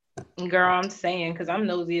 Girl, I'm saying, because I'm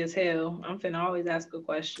nosy as hell. I'm finna always ask a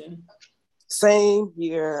question. Same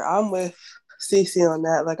here. I'm with Cece on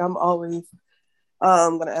that. Like I'm always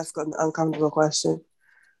gonna ask an uncomfortable question.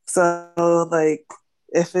 So like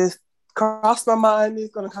if it's crossed my mind,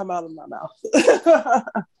 it's gonna come out of my mouth.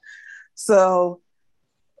 So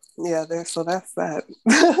yeah, there. So that's that.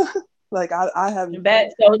 Like I have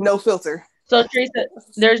Bet. So, no filter. so Teresa,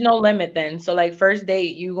 there's no limit then. So, like, first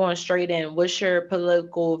date, you going straight in. What's your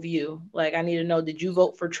political view? Like, I need to know, did you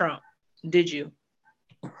vote for Trump? Did you?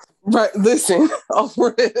 Right. Listen, off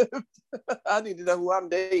rip. I need to know who I'm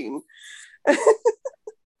dating. All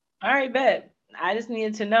right, bet. I just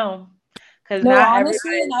needed to know. Because No, not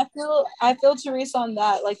honestly, and everybody. I feel Teresa on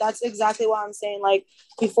that. Like that's exactly what I'm saying. Like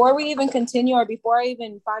before we even continue or before I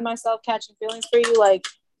even find myself catching feelings for you, like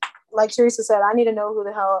Teresa said, I need to know who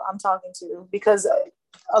the hell I'm talking to because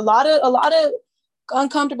a lot of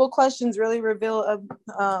uncomfortable questions really reveal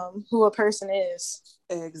who a person is.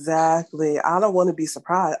 Exactly. I don't want to be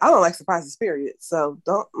surprised. I don't like surprises, period. So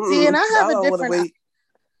don't. See, and I don't want to wait.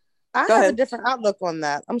 I Go have a ahead. different outlook on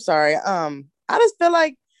that. I'm sorry. I just feel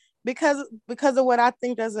like because of what I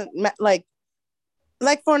think doesn't like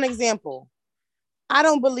for an example, I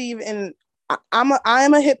don't believe in I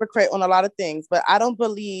am a hypocrite on a lot of things, but I don't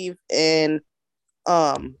believe in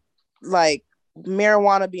like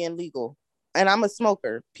marijuana being legal. And I'm a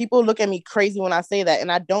smoker. People look at me crazy when I say that,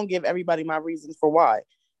 and I don't give everybody my reasons for why.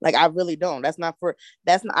 Like I really don't. That's not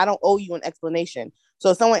I don't owe you an explanation. So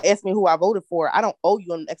if someone asks me who I voted for, I don't owe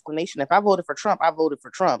you an explanation. If I voted for Trump, I voted for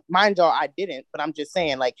Trump. Mind y'all, I didn't, but I'm just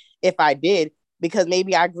saying, like, if I did, because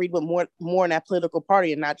maybe I agreed with more in that political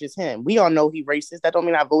party and not just him. We all know he racist. That don't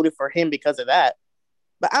mean I voted for him because of that.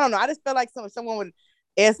 But I don't know. I just feel like someone would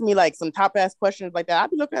ask me like some top ass questions like that. I'd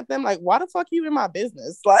be looking at them like, why the fuck are you in my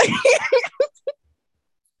business? Like,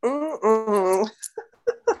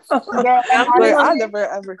 like I'm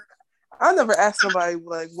I never asked somebody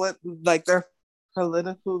like what like their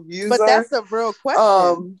political views but are. that's a real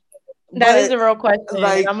question. That is But a real question,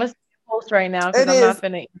 like and I'm gonna post right now because it I'm is not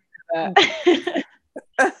gonna answer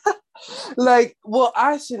that. like, well,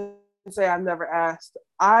 I shouldn't say I never asked.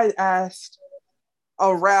 I asked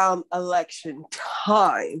around election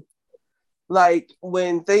time, like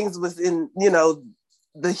when things was in,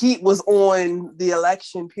 the heat was on the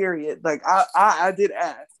election period. Like I did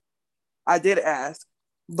ask. I did ask.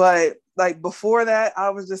 But like before that, I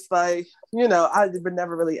was just like, I would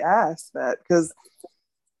never really ask that because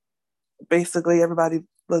basically everybody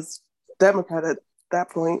was Democrat at that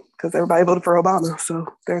point because everybody voted for Obama. So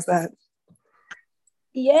there's that.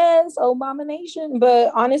 Yes, Obama Nation.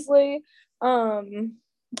 But honestly,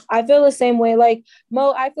 I feel the same way. Like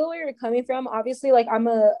Mo, I feel where you're coming from. Obviously, like I'm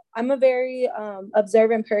a very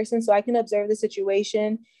observant person, so I can observe the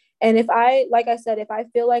situation. And if I, like I said, if I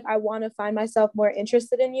feel like I want to find myself more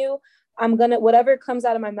interested in you, I'm gonna whatever comes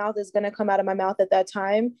out of my mouth is gonna come out of my mouth at that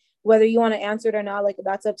time. Whether you want to answer it or not, like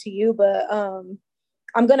that's up to you. But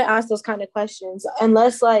I'm gonna ask those kind of questions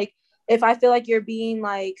unless like if I feel like you're being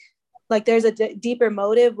like there's a deeper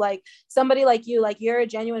motive, like somebody like you, like you're a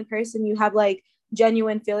genuine person, you have like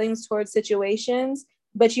genuine feelings towards situations,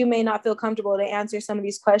 but you may not feel comfortable to answer some of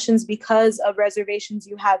these questions because of reservations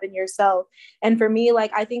you have in yourself. And for me,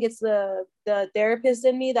 like I think it's the therapist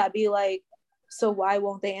in me that be like, so why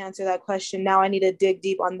won't they answer that question? Now I need to dig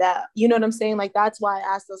deep on that. You know what I'm saying? Like that's why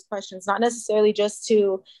I ask those questions, not necessarily just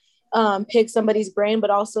to pick somebody's brain, but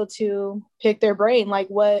also to pick their brain. Like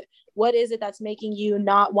what is it that's making you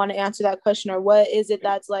not want to answer that question, or what is it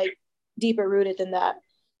that's like deeper rooted than that?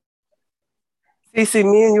 See,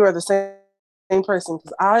 me and you are the same person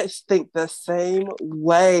because I think the same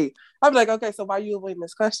way. I'm like, okay, so why are you avoiding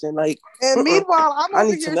this question? Like, And meanwhile, I'm I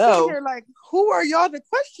over need to here sitting know. here like, who are y'all to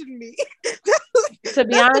question me? To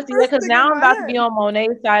be That's the honest, yeah, first because thing in now I'm my about to be head. on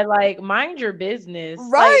Monet's side. Like, mind your business. Like,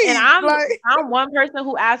 and Right. Like, I'm one person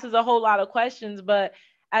who asks a whole lot of questions, but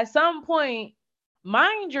at some point,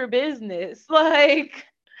 mind your business. Like,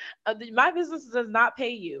 my business does not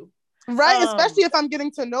pay you. right, Um, especially if I'm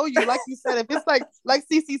getting to know you. Like you said, if it's like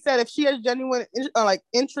Cece said, if she has genuine like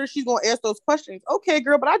interest, she's gonna ask those questions. Okay,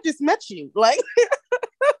 girl, but I just met you. Like,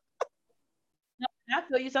 I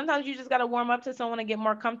feel you. Sometimes you just got to warm up to someone and get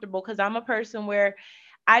more comfortable. Because I'm a person where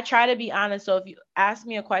I try to be honest. So if you ask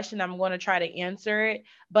me a question, I'm going to try to answer it.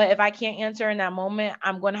 But if I can't answer in that moment,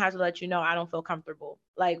 I'm going to have to let you know I don't feel comfortable.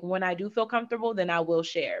 Like when I do feel comfortable, then I will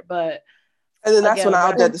share. But And then that's when again, we're I'll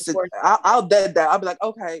not dead going the to force. I'll dead that. I'll be like,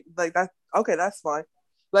 okay, like that's okay, that's fine.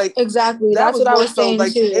 Like Exactly. that That's was what I more was so saying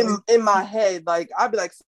like too. in my head. Like I'd be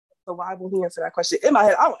like, so why won't he answer that question? In my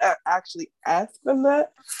head, I don't actually ask them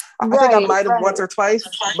that. I think I Right, might have right. once or twice,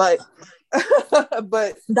 but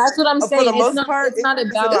but That's what I'm for the saying. It's most not part, it's not it's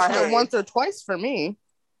in about my it's like not head. once or twice for me.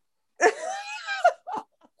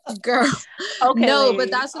 girl. Okay, No, but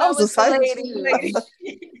ladies. that's what I I was a was saying too. Ladies.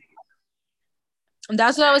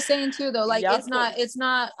 That's what I was saying too though. Like Y'all so it's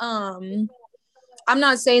not I'm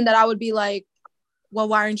not saying that I would be like, well,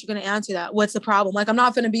 why aren't you going to answer that? What's the problem? Like, I'm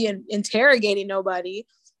not going to be interrogating nobody.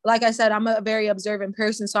 Like I said, I'm a very observant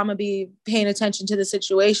person. So I'm going to be paying attention to the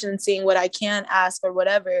situation and seeing what I can ask or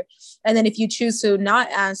whatever. And then if you choose to not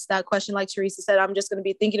ask that question, like Theresa said, I'm just going to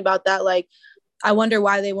be thinking about that. Like, I wonder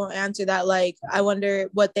why they won't answer that. Like, I wonder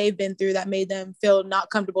what they've been through that made them feel not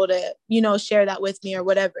comfortable to, share that with me or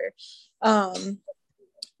whatever.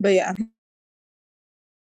 But yeah.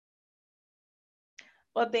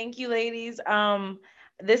 well, thank you, ladies.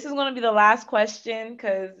 This is gonna be the last question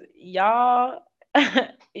because y'all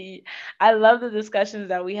I love the discussions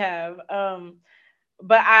that we have.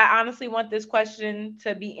 But I honestly want this question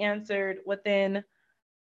to be answered within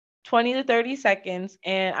 20 to 30 seconds,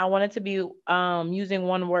 and I want it to be using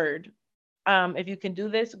one word. If you can do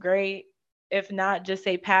this, great. If not, just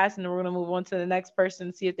say pass, and then we're gonna move on to the next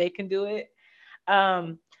person, see if they can do it.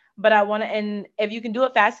 Um, but I want to, and if you can do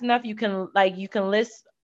it fast enough, you can list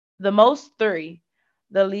the most three.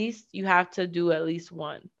 the least you have to do at least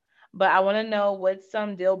one. But I want to know what's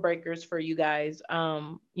some deal breakers for you guys.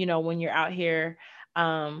 When you're out here,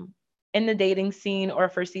 um, in the dating scene, or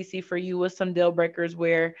for CC, for you, what's some deal breakers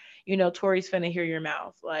where Tori's finna hear your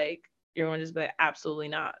mouth, like you're gonna just be like, absolutely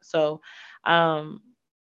not. So, um,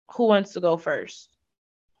 who wants to go first?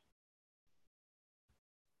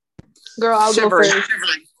 Girl, I'll go Shivering. first.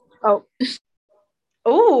 Oh,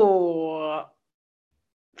 Ooh,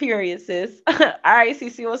 period, sis. All right,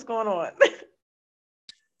 CC, what's going on?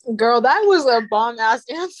 girl, that was a bomb ass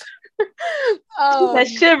answer. That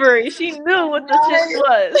shivery. She knew what the shit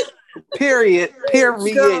Right. was. Period. Girl.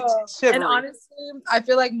 And Shivering. honestly, I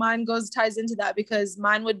feel like mine ties into that, because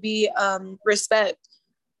mine would be respect.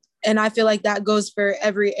 And I feel like that goes for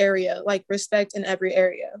every area, like respect in every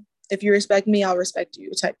area. If you respect me, I'll respect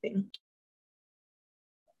you, type thing.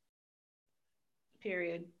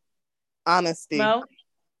 Period. Honesty. Mo?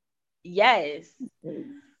 Yes.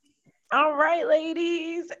 All right,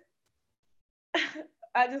 ladies.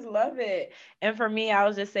 I just love it. And for me, I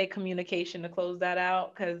would just say communication to close that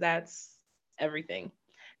out, because that's everything.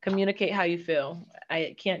 Communicate how you feel.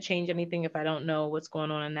 I can't change anything if I don't know what's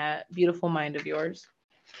going on in that beautiful mind of yours.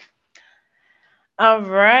 All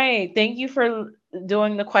right. Thank you for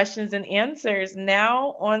doing the questions and answers.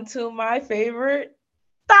 Now, on to my favorite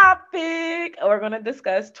topic. We're going to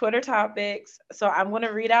discuss Twitter topics. So, I'm going to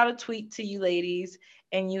read out a tweet to you ladies,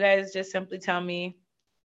 and you guys just simply tell me,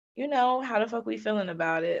 how the fuck we feeling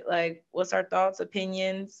about it? Like, what's our thoughts,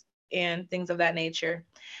 opinions, and things of that nature.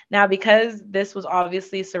 Now, because this was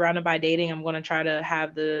obviously surrounded by dating, I'm going to try to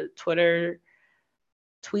have the Twitter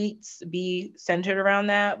tweets be centered around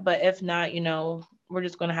that. But if not, we're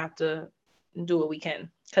just going to have to do what we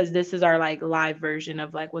can, because this is our like live version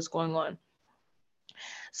of like what's going on.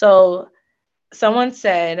 So, someone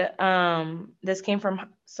said, this came from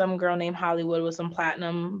some girl named Hollywood with some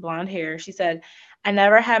platinum blonde hair. She said, I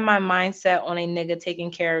never had my mindset on a nigga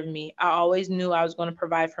taking care of me. I always knew I was going to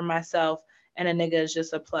provide for myself, and a nigga is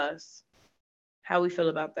just a plus. How we feel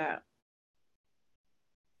about that?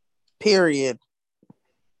 Period.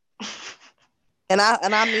 And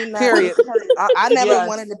I mean that. Period. I never Yes.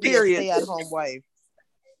 wanted to be a Period. stay-at-home wife.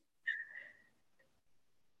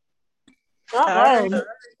 All right.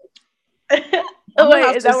 I'm gonna Wait,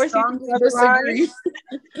 have is to that where she strongly disagree?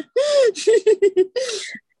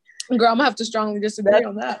 Girl, I'm gonna have to strongly disagree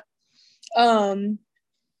on that.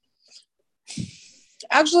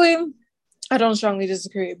 Actually, I don't strongly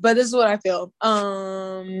disagree, but this is what I feel.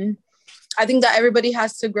 I think that everybody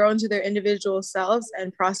has to grow into their individual selves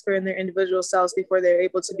and prosper in their individual selves before they're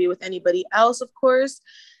able to be with anybody else, of course.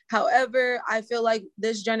 However, I feel like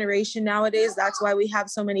this generation nowadays, that's why we have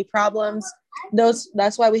so many problems.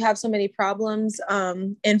 That's why we have so many problems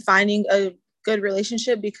in finding a good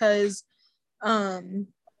relationship, because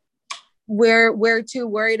we're too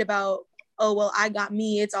worried about, oh well, I got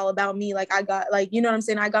me, it's all about me, like I got, like, you know what I'm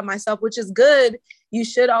saying, I got myself, which is good. You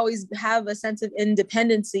should always have a sense of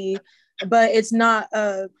independency, but it's not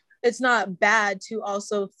bad to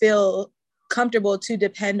also feel comfortable to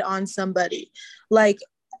depend on somebody. Like,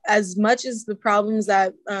 as much as the problems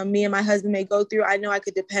that me and my husband may go through, I know I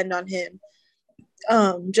could depend on him,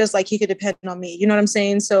 just like he could depend on me, you know what I'm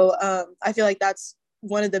saying? So I feel like that's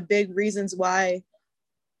one of the big reasons why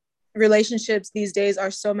relationships these days are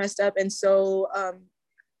so messed up, and so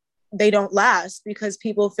they don't last, because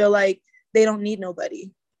people feel like they don't need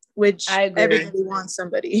nobody, which I agree. everybody wants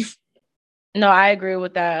somebody. No, I agree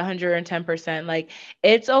with that 110%. Like,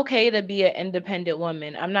 it's okay to be an independent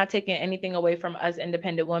woman. I'm not taking anything away from us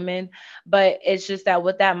independent women, but it's just that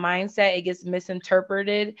with that mindset, it gets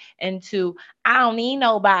misinterpreted into, I don't need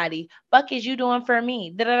nobody. Fuck is you doing for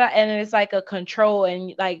me? Da-da-da. And it's like a control,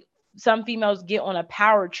 and like some females get on a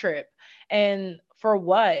power trip. And for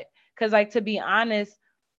what? Because, like, to be honest,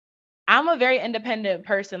 I'm a very independent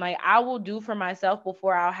person. Like, I will do for myself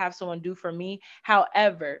before I'll have someone do for me.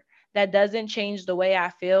 However, that doesn't change the way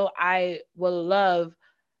I feel. I will love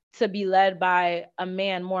to be led by a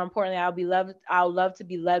man. More importantly, I'll love to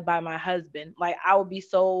be led by my husband. Like, I will be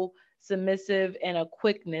so submissive and a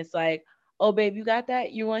quickness, like, oh babe, you got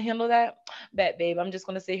that? You want to handle that? Bet babe, I'm just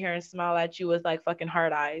gonna sit here and smile at you with like fucking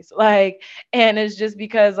hard eyes. Like, and it's just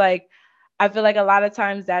because like I feel like a lot of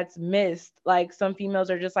times that's missed. Like, some females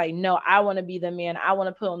are just like, no, I want to be the man. I want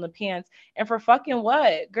to put on the pants. And for fucking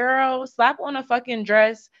what? Girl, slap on a fucking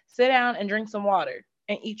dress, sit down and drink some water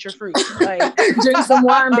and eat your fruit. Like, Drink some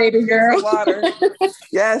wine, baby girl. Drink some water.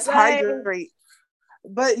 Yes, like, hydrate.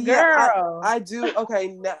 But yeah, girl. I do.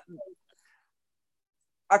 Okay,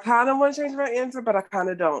 I kind of want to change my answer, but I kind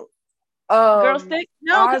of don't. Girl, stick.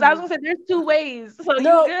 No, I because I was would gonna say there's two ways, so you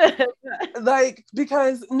no, good. like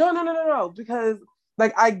because no, because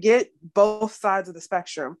like I get both sides of the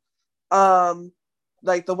spectrum. Um,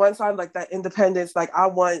 like the one side, like that independence, like I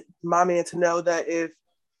want my man to know that if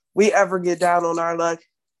we ever get down on our luck,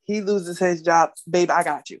 he loses his job, babe, I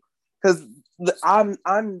got you. Because I'm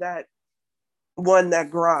that one that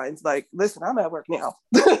grinds. Like, listen, I'm at work now.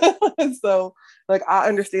 So like I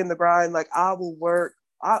understand the grind. Like I will work.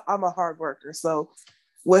 I'm a hard worker. So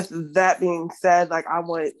with that being said, like I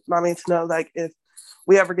want my man to know, like if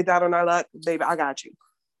we ever get down on our luck, baby, I got you.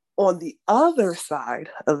 On the other side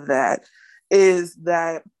of that is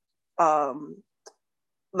that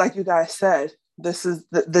like you guys said, this is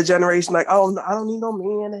the generation like, oh, I don't need no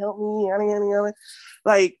man to help me, yada, yada, yada.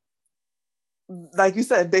 Like you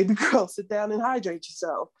said, baby girl, sit down and hydrate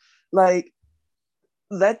yourself. Like,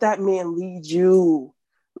 let that man lead you.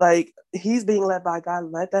 Like, he's being led by God.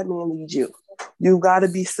 Let that man lead you. You got to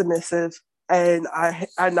be submissive. And I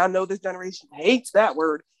know this generation hates that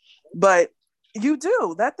word, but you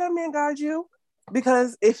do. Let that man guide you.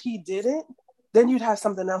 Because if he didn't, then you'd have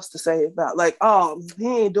something else to say about, like, oh, he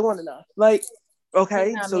ain't doing enough. Like, He's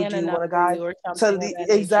okay, not so man do you enough want a for guy? you, or So something of that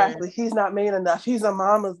nature. exactly, he's not man enough. He's a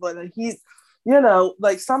mama's boy. Like he's,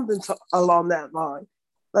 like something along that line.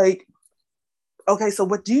 Like, okay, so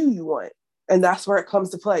what do you want? And that's where it comes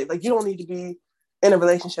to play. Like, you don't need to be in a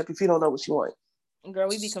relationship if you don't know what you want. Girl,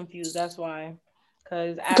 we be confused. That's why.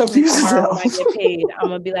 Cause ask me Confused as tomorrow when hell. I get paid. I'm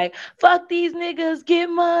gonna be like, "Fuck these niggas, get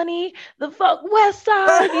money. The fuck West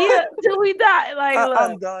Side, yeah, till we die." Like,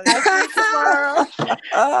 I'm look, done. ask me tomorrow.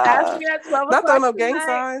 Ask me at 12 Not throwing o'clock up gang tonight.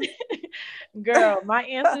 signs. Girl, my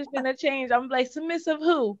answer's gonna change. I'm like, submissive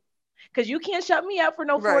who? Cause you can't shut me up for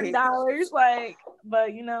no Right. $40. Like, but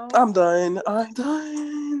I'm done. I'm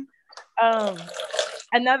done. um,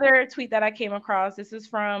 another tweet that I came across. This is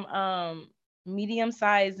from medium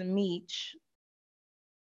sized Meech.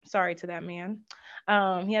 Sorry to that man.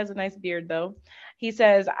 He has a nice beard though. He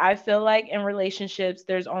says, I feel like in relationships,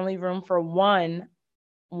 there's only room for one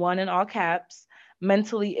in all caps,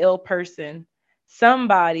 mentally ill person.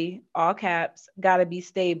 Somebody, all caps, gotta be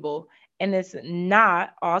stable. And it's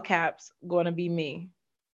not, all caps, gonna be me.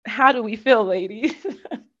 How do we feel, ladies?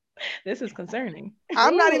 This is concerning.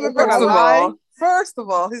 I'm not even gonna First of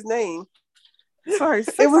lie. all, his name. Sorry, It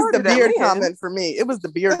say was sorry the to that beard man. comment for me. It was the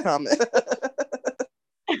beard comment.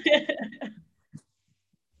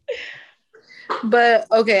 But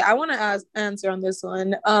okay, I want to answer on this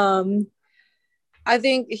one. I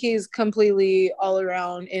think he's completely all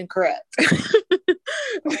around incorrect.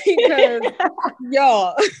 Because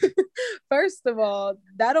y'all, first of all,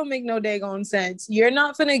 that don't make no daggone sense. You're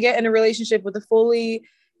not gonna get in a relationship with a fully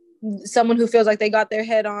someone who feels like they got their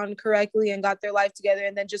head on correctly and got their life together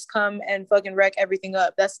and then just come and fucking wreck everything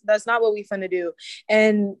up. That's not what we finna do.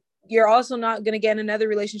 And you're also not gonna get in another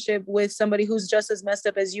relationship with somebody who's just as messed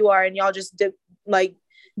up as you are and y'all just like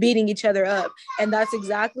beating each other up. And that's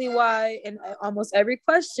exactly why in almost every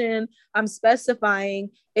question I'm specifying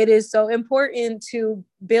it is so important to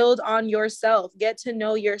build on yourself, get to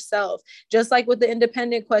know yourself. Just like with the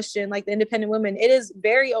independent question, like the independent women, it is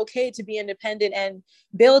very okay to be independent and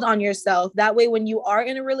build on yourself. That way, when you are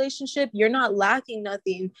in a relationship, you're not lacking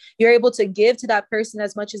nothing. You're able to give to that person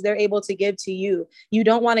as much as they're able to give to you. You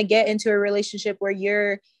don't want to get into a relationship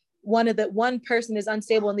where one person is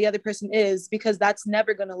unstable and the other person is, because that's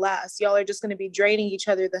never going to last. Y'all are just going to be draining each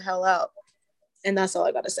other the hell out. And that's all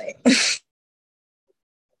I got to say.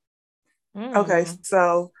 Okay,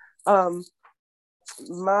 so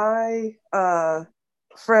my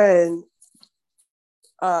friend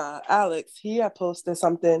Alex, he had posted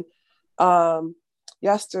something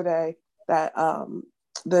yesterday that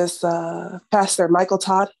this pastor Michael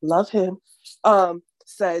Todd, love him,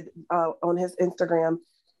 said on his Instagram.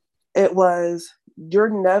 It was, you're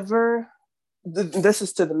never, this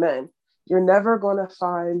is to the men, you're never going to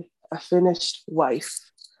find a finished wife.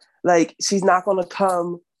 Like, she's not going to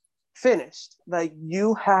come finished. Like,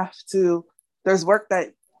 you have to, there's work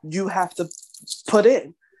that you have to put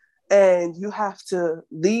in, and you have to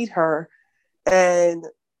lead her, and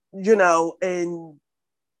and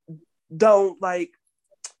don't, like,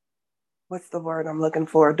 what's the word I'm looking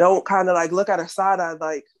for, don't kind of like look at her side eye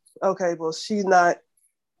like, okay, well, she's not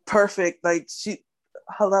perfect. Like,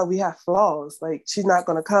 hello, we have flaws. Like, she's not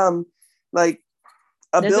gonna come like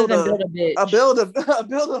a This builder, isn't build a bitch. a builder, a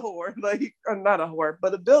builder whore, like, or not a whore,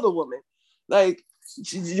 but a builder woman. Like,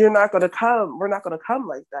 you're not gonna come. We're not gonna come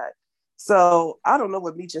like that. So I don't know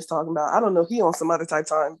what Meech is talking about. I don't know. He on some other type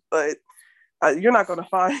time, but you're not gonna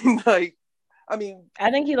find like I mean, I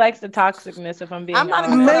think he likes the toxicness, if I'm I'm being not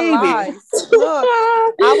even gonna honest. maybe. lie. Look,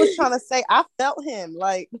 I was trying to say I felt him.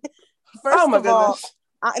 Like, Oh first my of all, goodness.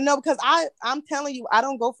 I know because I'm telling you, I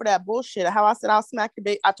don't go for that bullshit. How I said I'll smack your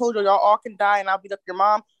baby. I told you y'all all can die and I'll beat up your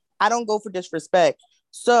mom. I don't go for disrespect.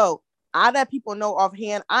 So I let people know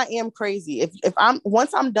offhand I am crazy. If I'm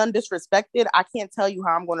once I'm done disrespected, I can't tell you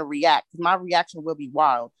how I'm going to react. My reaction will be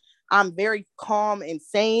wild. I'm very calm and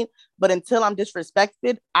sane, but until I'm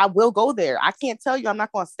disrespected, I will go there. I can't tell you I'm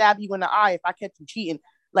not going to stab you in the eye if I catch you cheating.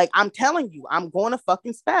 Like, I'm telling you, I'm going to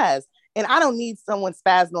fucking spaz. And I don't need someone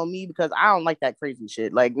spazzing on me because I don't like that crazy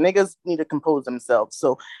shit. Like, niggas need to compose themselves.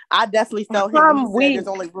 So I definitely felt him when he I'm said weak. there's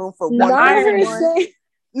only room for one Not crazy her Iron. one. saying.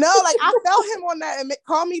 No, like I felt him on that and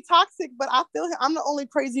call me toxic, but I feel him. I'm the only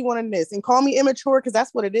crazy one in this, and call me immature because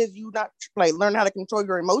that's what it is. You not like learn how to control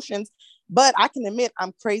your emotions, but I can admit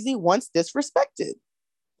I'm crazy once disrespected.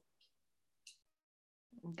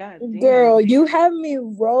 God Girl, damn. you have me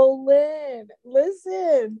rolling.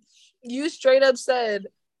 Listen, you straight up said,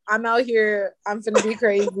 I'm out here, I'm finna be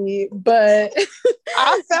crazy, but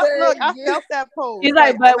I you felt that pose, He's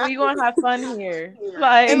like, like, but we gonna have fun here.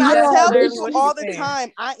 Like I that's tell yeah, literally people what he's all the saying.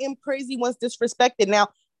 time, I am crazy once disrespected. Now,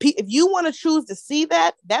 if you want to choose to see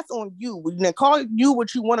that, that's on you. Now, call you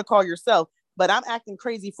what you want to call yourself, but I'm acting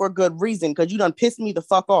crazy for a good reason because you done pissed me the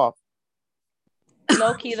fuck off.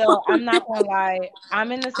 Low key though, I'm not gonna lie.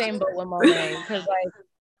 I'm in the same boat with Monet because like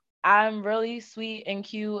I'm really sweet and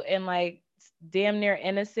cute and like damn near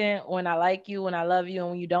innocent when I like you, when I love you,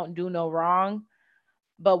 and when you don't do no wrong.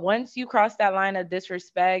 But once you cross that line of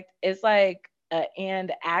disrespect, it's like a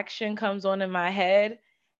and action comes on in my head,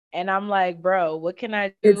 and I'm like, bro, what can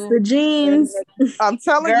I it's do? the jeans. I'm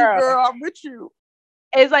telling you, Girl, girl, I'm with you.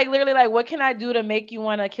 it's like literally like, what can I do to make you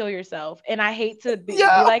want to kill yourself? And I hate to be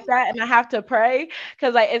Yeah. like that, and I have to pray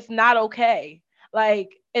because like it's not okay. Like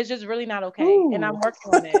it's just really not okay, and Ooh. I'm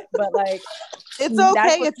working on it. But like It's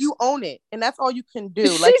that's okay what if you own it, and that's all you can do.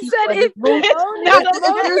 She Like you said, said, there's if room. you it's own not it, If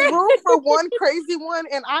there's okay. Monet. room for one crazy one,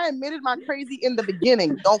 and I admitted my crazy in the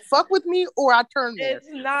beginning, don't fuck with me or I turn there. It's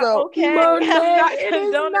not So okay. I'm Monet, not it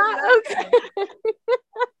is condoning not nothing. okay.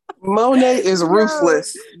 Monet is Yo,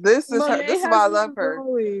 ruthless. This is her. Monet This is why has I me love her.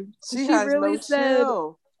 rolling. She has no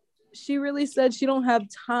chill. She really said she don't have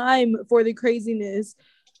time for the craziness,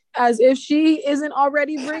 as if she isn't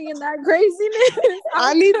already bringing that craziness.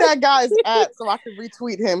 I need that guy's at so I can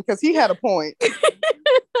retweet him because he had a point.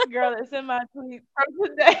 Girl, it's in my tweet from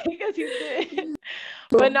today because he did.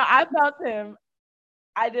 But no, I felt him.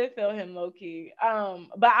 I did feel him low key.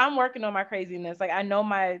 But I'm working on my craziness. Like I know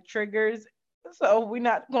my triggers, so we're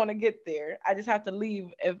not gonna get there. I just have to leave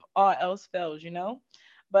if all else fails, you know?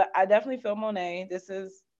 But I definitely feel Monet. This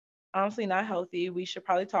is honestly not healthy. We should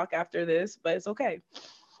probably talk after this, but it's okay.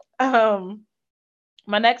 Um,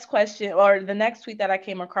 my next question or the next tweet that I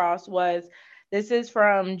came across was this is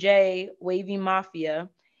from Jay Wavy Mafia.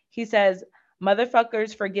 He says,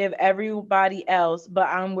 motherfuckers forgive everybody else, but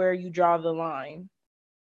I'm where you draw the line.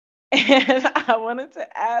 And I wanted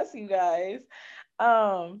to ask you guys,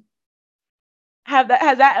 um, have that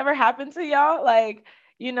has that ever happened to y'all? Like,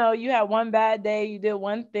 you know, you had one bad day, you did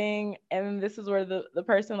one thing, and this is where the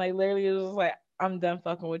person like literally was like, I'm done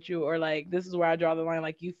fucking with you, or like this is where I draw the line,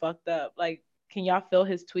 like you fucked up. Like, can y'all feel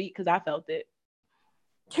his tweet? Because I felt it.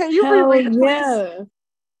 Can you Hell reread it, please? yeah.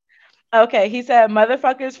 Okay, he said,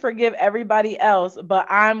 motherfuckers forgive everybody else, but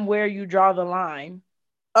I'm where you draw the line.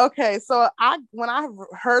 Okay, so when I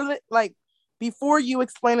heard it, like before you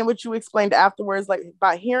explaining what you explained afterwards, like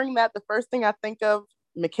by hearing that, the first thing I think of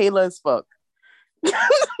Michaela is fuck. And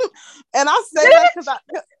I say that because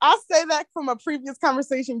I say that from a previous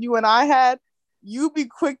conversation you and I had. You be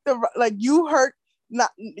quick to like you hurt.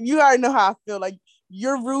 Not you already know how I feel. Like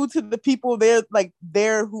you're rude to the people there, like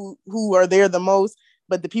there who are there the most,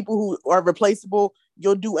 but the people who are replaceable,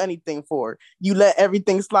 you'll do anything for. You let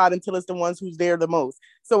everything slide until it's the ones who's there the most.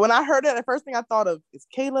 So when I heard that, the first thing I thought of is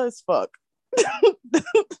Kayla as fuck.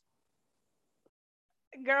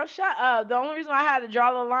 Girl, shut up. The only reason I had to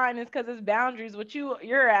draw the line is because it's boundaries with you,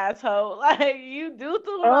 your asshole. Like, you do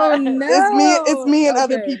too Oh much. It's no. me and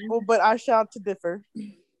other Okay. people, but I shout to differ.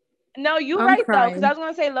 No, you I'm right, though, because I crying. was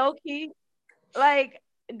going to say low key. Like,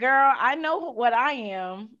 girl, I know what I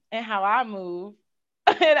am and how I move.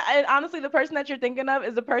 And honestly, the person that you're thinking of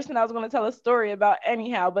is the person I was going to tell a story about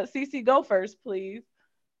anyhow. But Cece, go first, please.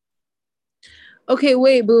 Okay,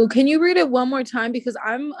 wait, boo. Can you read it one more time? Because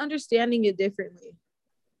I'm understanding it differently.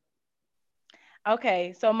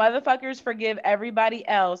 Okay, so motherfuckers forgive everybody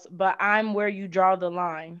else, but I'm where you draw the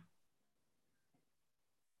line.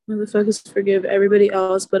 Motherfuckers forgive everybody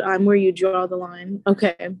else, but I'm where you draw the line.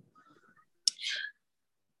 Okay.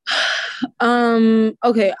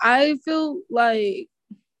 Okay, I feel like,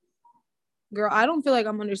 girl, I don't feel like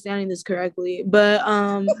I'm understanding this correctly, but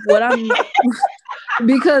what I'm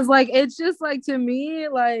because like it's just like to me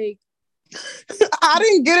like I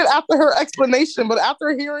didn't get it after her explanation, but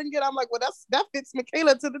after hearing it, I'm like, well, that fits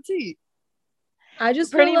Michaela to the T. I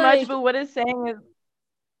just feel Pretty much, like but what it's saying is,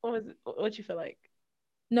 what you feel like?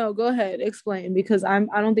 no, go ahead, explain because I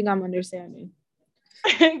don't think I'm understanding.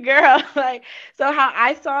 Girl, like, so how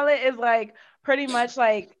I saw it is like pretty much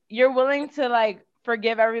like you're willing to like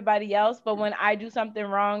forgive everybody else, but when I do something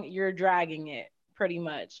wrong, you're dragging it pretty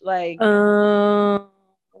much. Um,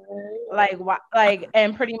 Like why, like,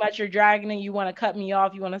 and pretty much you're dragging it. You want to cut me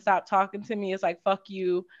off. You want to stop talking to me. It's like, fuck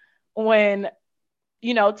you. When,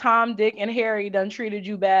 Tom, Dick, and Harry done treated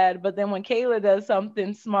you bad. But then when Kayla does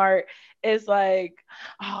something smart, it's like,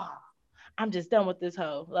 oh, I'm just done with this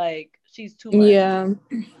hoe. Like, she's too much. yeah.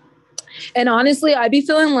 And honestly, I be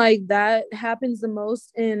feeling like that happens the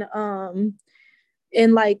most in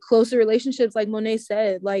like closer relationships, like Monet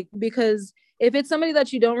said, like because if it's somebody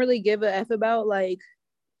that you don't really give a F about, like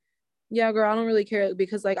yeah, girl, I don't really care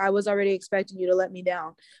because like I was already expecting you to let me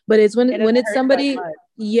down. But it's It when doesn't it's hurt you as somebody, much.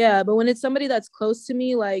 yeah, but when it's somebody that's close to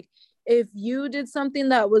me, like if you did something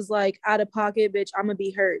that was like out of pocket, bitch, I'm gonna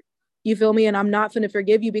be hurt. You feel me? And I'm not gonna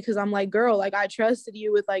forgive you because I'm like, girl, like I trusted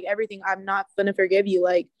you with like everything. I'm not gonna forgive you.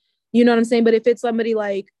 Like, you know what I'm saying? But if it's somebody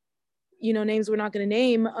like, names we're not gonna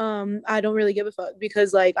name, I don't really give a fuck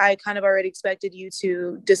because like I kind of already expected you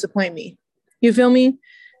to disappoint me. You feel me?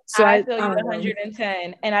 So I I feel you don't know.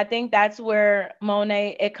 110. And I think that's where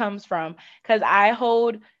Monet it comes from. Because I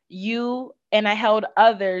hold you and I held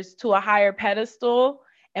others to a higher pedestal.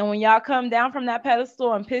 And when y'all come down from that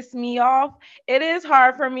pedestal and piss me off, it is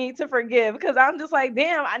hard for me to forgive because I'm just like,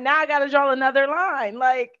 damn, now I gotta draw another line.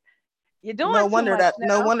 Like, you're doing too much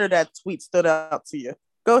No now. wonder that tweet stood out to you.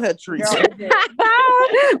 Go ahead, Girl, Theresa. it did.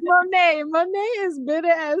 Monet is bitter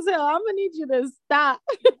as hell. I'm gonna need you to stop.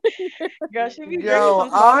 Girl, she be drinking Yo,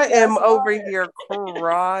 some I salty ass am over water. here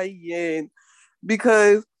crying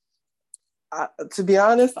because, to be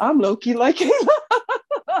honest, I'm low key like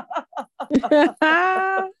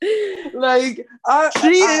like She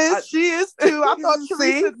is too. I thought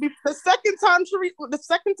see, Theresa. The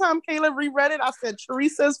second time Kayla reread it, I said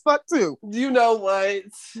Teresa's fuck too. you know what?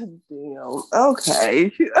 Damn.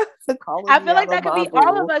 Okay, I calling me feel like out that on could my be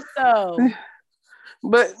all of bull, us though.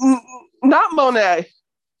 but not Monet.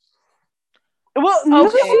 Well, no.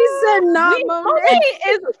 Okay. She said not Monet. Monet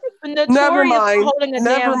is Never notorious for mind. holding a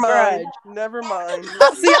Never damn mind. grudge. Never mind.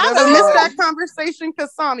 See, I Never done missed that mind. conversation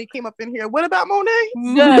because Sonny came up in here. What about Monet?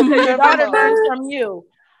 Good, because your Never daughter learns mind. from you.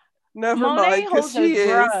 Never Monet mind. Because holds a she is.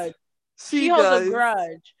 grudge. She She holds a does.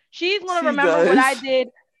 grudge. She's gonna She remember what I does. did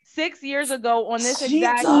 6 years ago on this She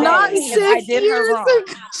exact Not day does. because I 6 did her years wrong.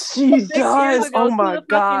 ago. She 6 years does. ago Oh to my the fucking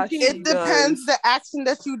gosh, It she T. depends does. the action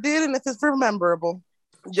that you did and if it's rememberable.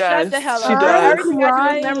 Shut the Yes, hell she up, girl. I'm does. Everything I do is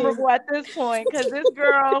crying. memorable at this point because this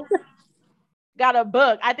girl got a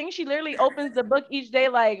book. I think she literally opens the book each day,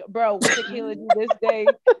 like, bro, what did Kayla do this day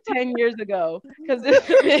 10 years ago? Because this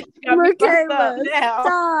bitch got me fucked up Michaela, now.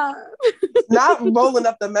 stop. Not rolling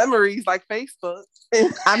up the memories like Facebook.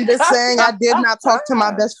 I'm just saying, I did not talk to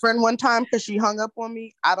my best friend one time because she hung up on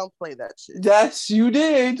me. I don't play that shit. Yes, you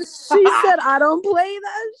did. She said I don't play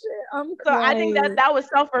that shit. I'm So I think that crying. that was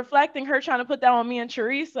self-reflecting, her trying to put that on me and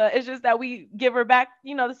Theresa. It's just that we give her back,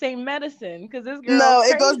 the same medicine because this girl No,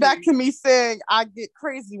 it goes back crazy. to me saying I get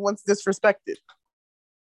crazy once disrespected.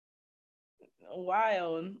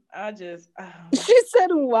 Wild. I just She said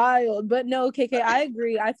wild, but no, KK, I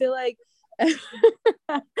agree. I feel like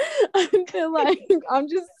I feel like I'm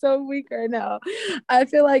just so weak right now. I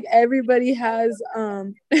feel like everybody has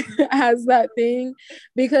has that thing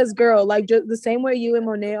because girl, like just the same way you and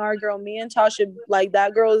Monet are, girl, me and Tasha, like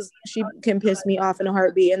that girl's she can piss me off in a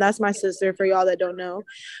heartbeat. And that's my sister for y'all that don't know.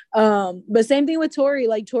 But same thing with Tori.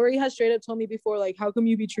 Like Tori has straight up told me before, like, how come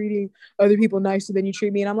you be treating other people nicer than you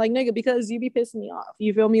treat me? And I'm like, nigga, because you be pissing me off.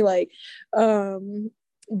 You feel me? Like,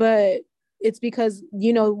 but it's because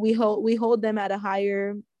we hold them at a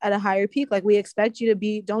higher peak. Like we expect you to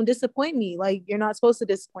be, don't disappoint me. Like you're not supposed to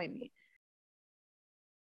disappoint me.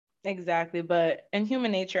 exactly. But in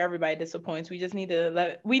human nature, everybody disappoints. We need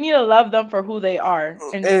to love them for who they are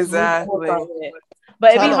and just move forward from Exactly. it. But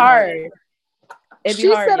it'd Tell be them. hard. It'd be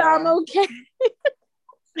She hard, said I'm y'all. okay.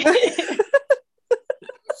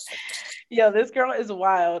 Yo, this girl is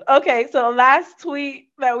wild. Okay, so last tweet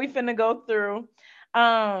that we finna go through.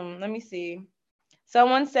 Let me see.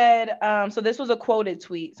 Someone said, so this was a quoted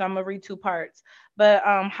tweet, so I'm gonna read two parts. But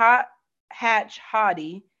Hot Hatch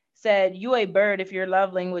Hottie said, "You a bird if your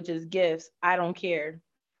love language is gifts. I don't care."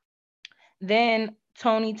 Then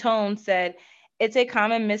Tony Tone said, it's a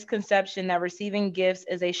common misconception that receiving gifts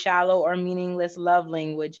is a shallow or meaningless love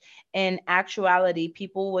language. In actuality,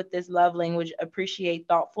 people with this love language appreciate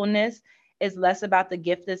thoughtfulness. It's less about the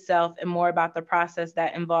gift itself and more about the process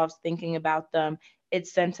that involves thinking about them.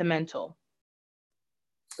 It's sentimental.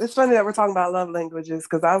 It's funny that we're talking about love languages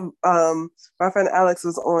because I'm my friend Alex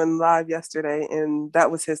was on live yesterday and that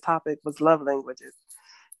was his topic was love languages.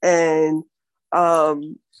 And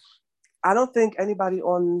um I don't think anybody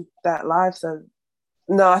on that live said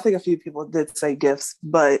no, I think a few people did say gifts,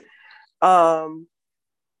 but um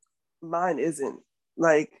mine isn't.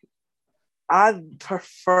 Like I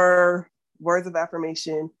prefer words of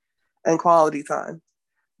affirmation and quality time.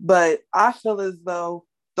 But I feel as though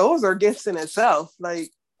those are gifts in itself. Like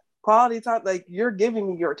quality time, like you're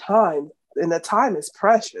giving me your time, and the time is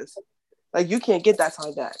precious. Like you can't get that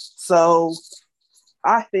time back. So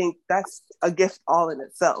I think that's a gift all in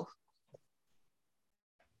itself.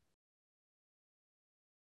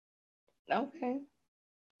 Okay.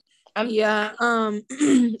 Yeah,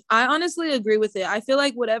 I honestly agree with it. I feel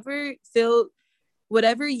like whatever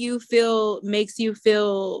you feel makes you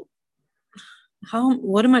feel how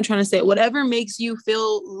what am I trying to say? Whatever makes you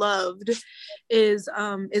feel loved is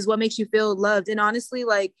what makes you feel loved. And honestly,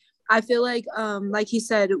 like I feel like he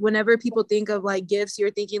said, whenever people think of like gifts, you're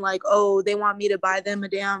thinking like, oh, they want me to buy them a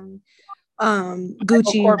damn A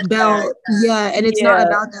Gucci corpse bag. belt. Yeah, and it's not Yeah.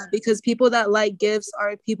 about that because people that like gifts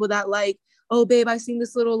are people that like, oh babe, I seen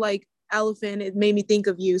this little like elephant, it made me think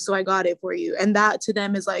of you, so I got it for you. And that to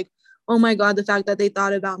them is like, oh my god, the fact that they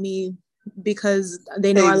thought about me because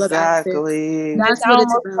they know I love elephants. Exactly. Bitch, That's I what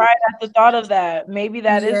it's almost about. cried at the thought of that. Maybe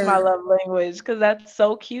that is my Yeah. love language because that's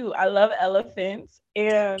so cute. I love elephants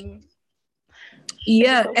and it's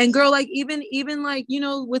Yeah, so and cute. girl, like even like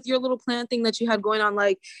with your little plan thing that you had going on,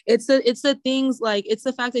 like it's the things like it's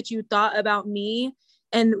the fact that you thought about me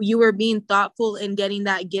and you were being thoughtful in getting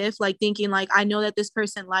that gift, like thinking like I know that this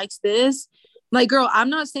person likes this. Like, girl,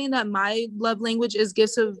 I'm not saying that my love language is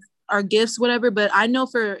gifts of our gifts, whatever, but I know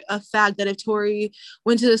for a fact that if Tori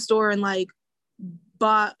went to the store and like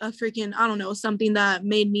bought a freaking I don't know something that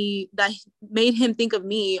made him think of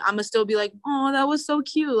me, I'm gonna still be like, oh, that was so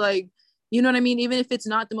cute, like you know what I mean? Even if it's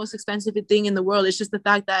not the most expensive thing in the world, it's just the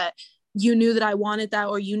fact that you knew that I wanted that,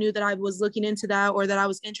 or you knew that I was looking into that, or that I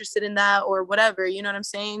was interested in that, or whatever. You know what I'm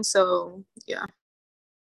saying? So yeah.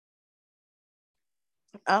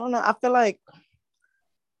 I don't know. I feel like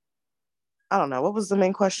I don't know. What was the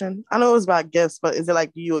main question? I know it was about gifts, but is it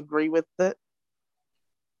like, do you agree with it?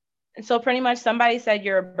 So pretty much somebody said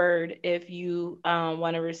you're a bird if you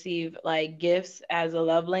want to receive like gifts as a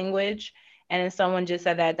love language. And then someone just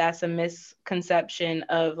said that that's a misconception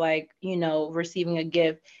of like, receiving a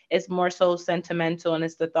gift. It's more so sentimental and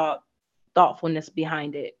it's the thoughtfulness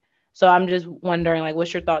behind it. So I'm just wondering like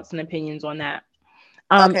what's your thoughts and opinions on that?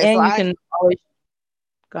 Okay, so And you can always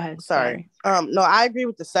go ahead. sorry. Sorry. No, I agree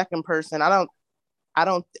with the second person. But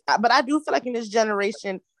I do feel like in this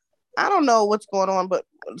generation, I don't know what's going on, but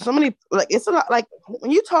so many like it's a lot like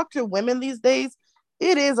when you talk to women these days,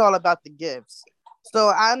 it is all about the gifts. So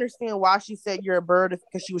I understand why she said you're a bird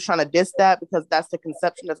because she was trying to diss that because that's the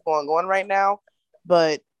conception that's going on right now.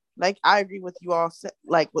 But like I agree with you all,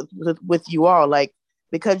 like with you all, like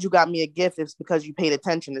because you got me a gift, it's because you paid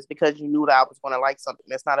attention. It's because you knew that I was going to like something.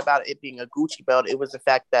 It's not about it being a Gucci belt. It was the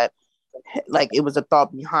fact that like it was a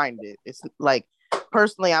thought behind it. It's like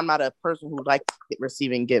personally, I'm not a person who likes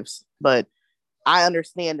receiving gifts, but I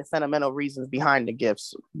understand the sentimental reasons behind the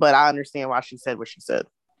gifts. But I understand why she said what she said.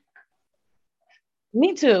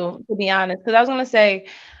 Me too, to be honest. Because I was gonna say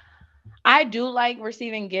I do like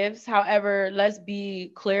receiving gifts. However, let's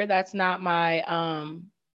be clear, that's not my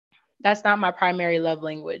primary love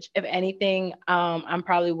language. If anything, I'm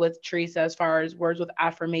probably with Theresa as far as words with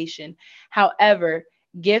affirmation. However,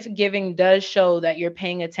 gift giving does show that you're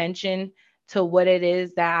paying attention to what it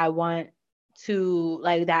is that I want to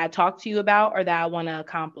like that I talk to you about or that I want to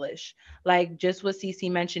accomplish. Like just what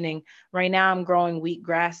CC mentioning, right now I'm growing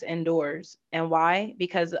wheatgrass indoors. And why?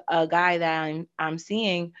 Because a guy that I'm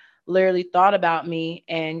seeing literally thought about me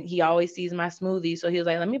and he always sees my smoothies. So he was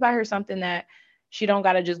like, let me buy her something that she don't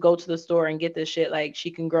gotta just go to the store and get this shit. Like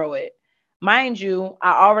she can grow it. Mind you,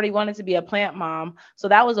 I already wanted to be a plant mom, so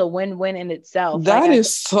that was a win-win in itself. Like That I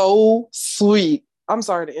is so sweet. I'm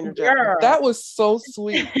sorry to interject, but girl, that was so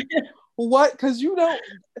sweet. What? Because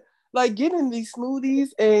like getting these smoothies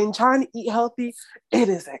and trying to eat healthy, it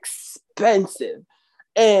is expensive.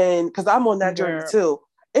 And because I'm on that journey girl. too,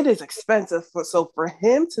 it is expensive. So for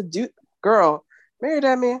him to do, girl, marry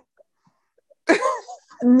that man.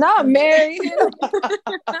 Not marry him.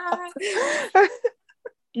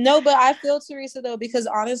 No, but I feel Theresa though, because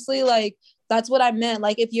honestly, like that's what I meant.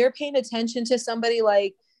 Like if you're paying attention to somebody,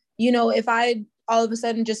 like, you know, if I all of a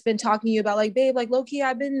sudden just been talking to you about like, babe, like low key,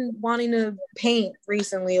 I've been wanting to paint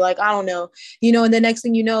recently. Like, I don't know, you know, and the next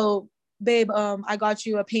thing you know, babe, I got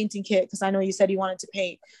you a painting kit because I know you said you wanted to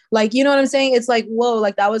paint. Like, you know what I'm saying? It's like, whoa,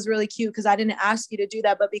 like that was really cute because I didn't ask you to do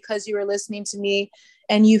that, but because you were listening to me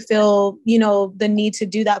and you feel, you know, the need to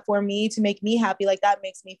do that for me to make me happy, like that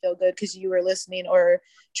makes me feel good because you were listening or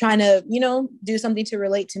trying to, you know, do something to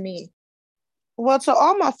relate to me. Well, to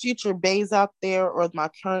all my future bays out there or my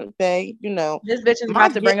current bay, you know, This bitch is my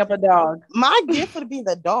about to bring gift up a dog. my gift would be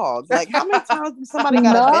the dog. Like, how many times do somebody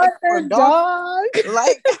got to Not beg for a the dog? dog.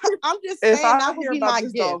 Like, I'm just If saying I that would hear be about my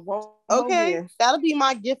this gift. dog one more Okay, again, that'll be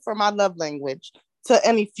my gift for my love language to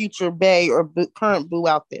any future bay or current boo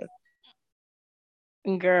out there.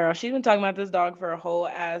 Girl, she's been talking about this dog for a whole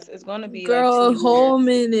ass. It's gonna be like Girl, a 2 years. whole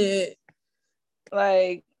minute.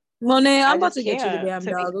 Like, Monet, I I'm about just to get you the can't. damn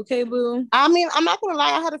To me, dog, okay, boo? I mean, I'm not gonna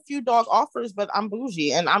lie, I had a few dog offers, but I'm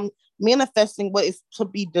bougie and I'm manifesting what is to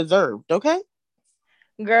be deserved. Okay,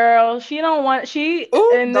 girl, she don't want she,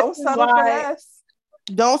 ooh, and this don't is settle for why. less.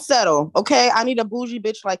 don't settle. Okay, I need a bougie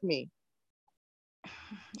bitch like me.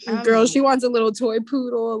 I Girl, mean, she wants a little toy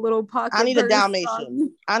poodle, a little I pocket need a purse.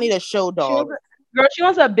 Dalmatian. I need a show she dog. wants girl, she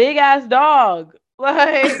wants a big ass dog.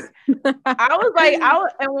 Like, I was like,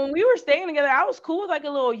 and when we were staying together, I was cool with like a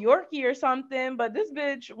little Yorkie or something, but this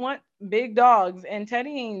bitch want big dogs, and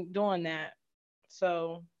Teddy ain't doing that.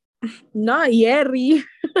 So Not Yeri.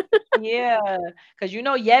 yeah, because you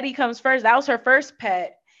know Yeti comes first. That was her first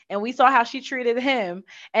pet, and we saw how she treated him.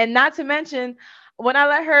 And not to mention, when I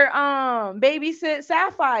let her babysit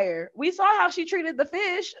Sapphire, we saw how she treated the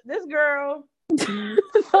fish. This girl, Not you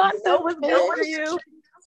know the what's good for fish. you.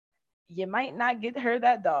 You might not get her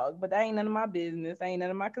that dog, but that ain't none of my business. That ain't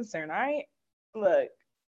none of my concern. All right. Look,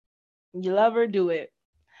 you love her, do it.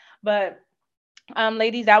 But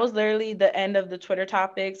ladies, that was literally the end of the Twitter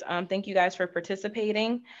topics. Thank you guys for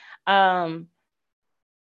participating. Um,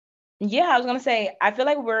 yeah, I was gonna say, I feel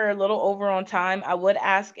like we're a little over on time. I would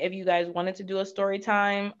ask if you guys wanted to do a story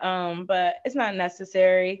time, but it's not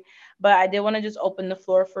necessary. But I did want to just open the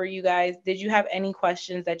floor for you guys. Did you have any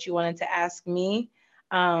questions that you wanted to ask me?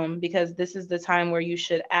 Because this is the time where you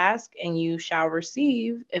should ask and you shall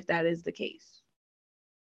receive if that is the case.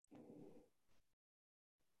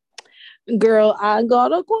 Girl, I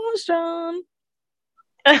got a question.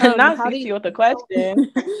 Not How do CC you with the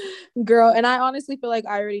question. girl, and I honestly feel like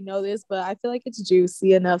I already know this, but I feel like it's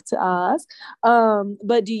juicy enough to ask.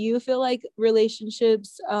 But do you feel like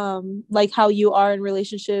relationships, like how you are in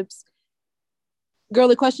relationships, girl,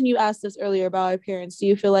 the question you asked us earlier about our parents, do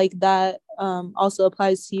you feel like that also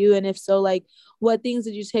applies to you? And if so, like what things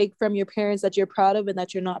did you take from your parents that you're proud of and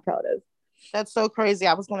that you're not proud of? That's so crazy.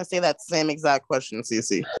 I was going to say that same exact question,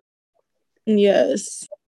 Cece. Yes.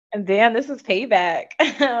 And damn, this is payback.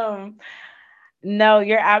 No,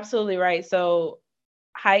 you're absolutely right. So,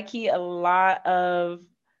 high key, a lot of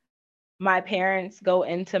my parents go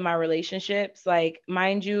into my relationships. Like,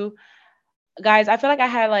 mind you, guys, I feel like I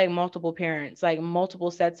had like multiple parents, like multiple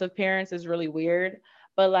sets of parents is really weird.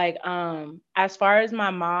 But like, as far as my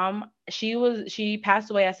mom, she passed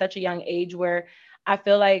away at such a young age where I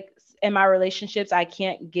feel like in my relationships I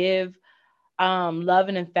can't give love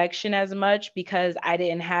and affection as much because I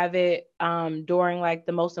didn't have it during like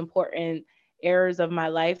the most important eras of my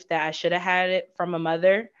life that I should have had it from a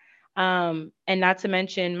mother. And not to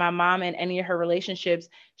mention my mom and any of her relationships,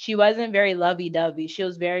 she wasn't very lovey-dovey. She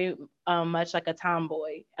was very much like a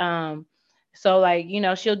tomboy. So like, you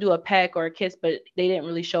know, she'll do a peck or a kiss, but they didn't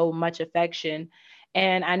really show much affection.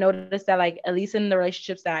 And I noticed that like at least in the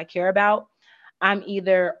relationships that I care about, I'm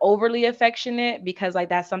either overly affectionate because like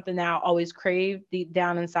that's something that I always crave deep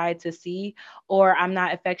down inside to see, or I'm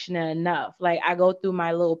not affectionate enough. Like I go through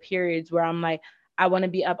my little periods where I'm like, I want to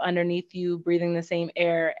be up underneath you, breathing the same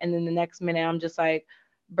air, and then the next minute I'm just like,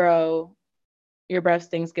 bro, your breath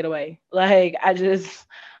stinks, get away. Like I just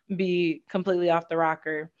be completely off the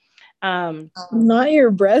rocker. Um, Not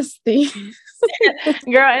your breasty.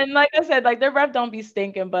 Girl, and like I said, like their breath don't be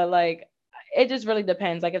stinking, but like it just really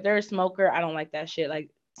depends. Like if they're a smoker, I don't like that shit. Like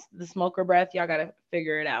the smoker breath, y'all gotta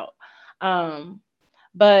figure it out. Um,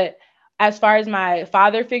 but as far as my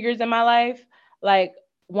father figures in my life, like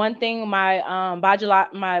one thing, my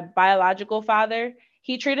biological father,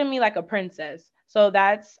 he treated me like a princess. So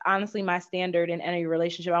that's honestly my standard in any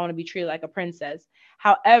relationship. I want to be treated like a princess.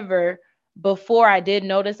 However, before I did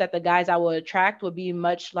notice that the guys I would attract would be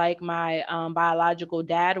much like my biological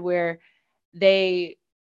dad, where they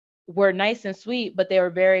were nice and sweet, but they were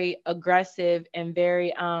very aggressive and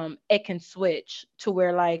very it can switch to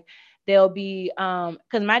where like they'll be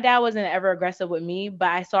because my dad wasn't ever aggressive with me, but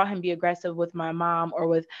I saw him be aggressive with my mom or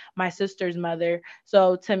with my sister's mother.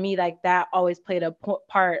 So to me, like that always played a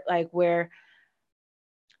part, like where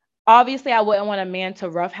obviously I wouldn't want a man to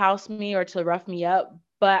roughhouse me or to rough me up,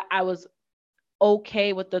 but I was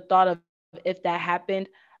okay with the thought of if that happened,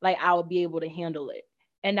 like I would be able to handle it.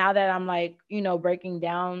 And now that I'm like, breaking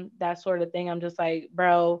down that sort of thing, I'm just like,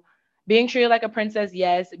 bro, being treated like a princess,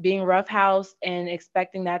 yes. Being roughhoused and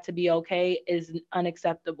expecting that to be okay is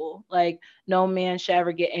unacceptable. Like, no man should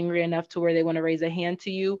ever get angry enough to where they want to raise a hand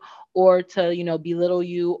to you or to, belittle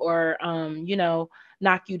you or,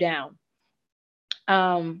 knock you down.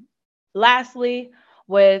 Um, Lastly,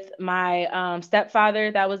 with my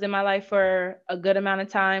stepfather that was in my life for a good amount of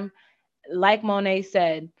time, like Monet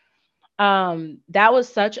said, that was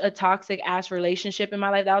such a toxic ass relationship in my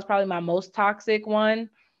life. That was probably my most toxic one,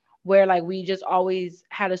 where like we just always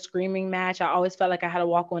had a screaming match. I always felt like I had to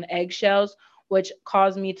walk on eggshells, which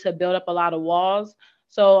caused me to build up a lot of walls.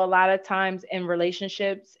 So a lot of times in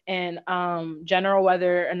relationships and general,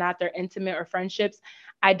 whether or not they're intimate or friendships,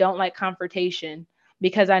 I don't like confrontation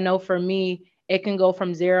because I know for me it can go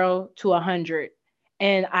from 0 to 100,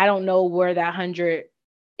 and I don't know where that 100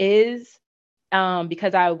 is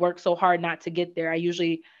because I work so hard not to get there. I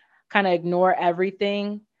usually kind of ignore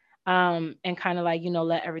everything and kind of like,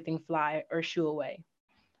 let everything fly or shoo away.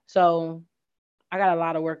 So I got a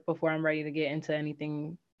lot of work before I'm ready to get into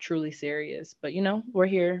anything truly serious. But, we're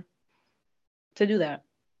here to do that.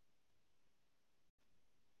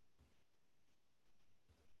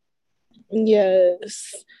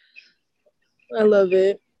 Yes, I love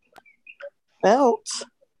it. Felt.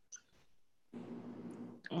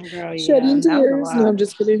 Girl, yeah, Shedding that was a tears. No, lot. I'm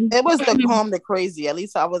just kidding. It was the calm the crazy. At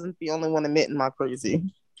least I wasn't the only one admitting my crazy.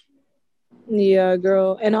 Yeah,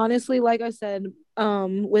 girl. And honestly, like I said,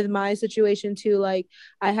 with my situation too, like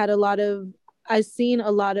I had a lot of I seen a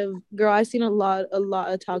lot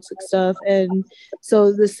of toxic stuff. And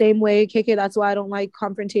so the same way, KK, that's why I don't like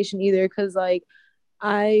confrontation either. Cause like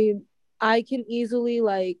I I can easily,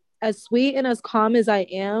 like, as sweet and as calm as I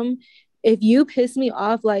am, if you piss me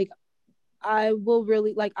off, like I will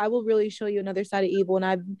really show you another side of evil. And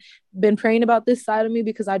I've been praying about this side of me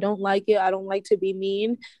because I don't like it. I don't like to be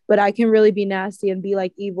mean, but I can really be nasty and be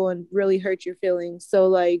like evil and really hurt your feelings. So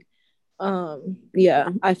like, yeah,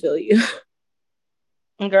 I feel you.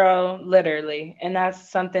 Girl, literally. And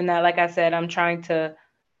that's something that, like I said, I'm trying to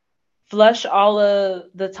flush all of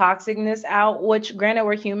the toxicness out, which granted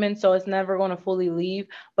we're human, so it's never going to fully leave.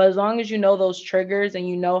 But as long as you know those triggers and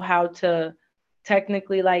you know how to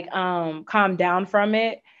technically like calm down from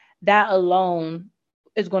it, that alone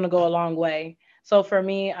is going to go a long way. So for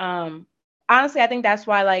me, honestly, I think that's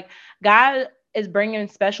why like God is bringing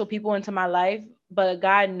special people into my life, but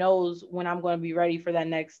God knows when I'm going to be ready for that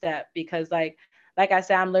next step because like I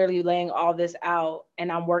said, I'm literally laying all this out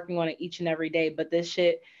and I'm working on it each and every day, but this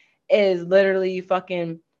shit is literally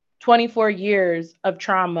fucking 24 years of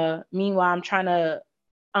trauma. Meanwhile, I'm trying to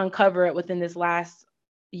uncover it within this last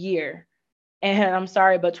year. And I'm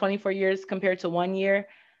sorry, but 24 years compared to 1 year,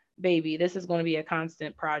 baby, this is going to be a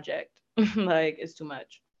constant project. Like, it's too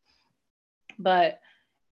much. But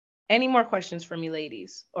any more questions for me,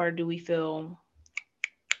 ladies? Or do we feel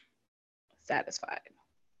satisfied?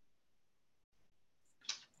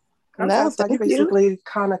 I'm No, satisfied. You thank you. basically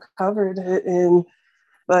kind of covered it, and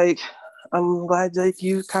like I'm glad that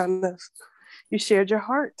you shared your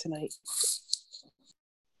heart tonight.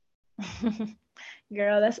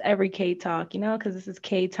 Girl, that's every K talk, because this is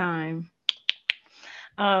K time.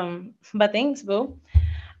 But thanks, boo.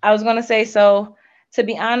 I was gonna say so. To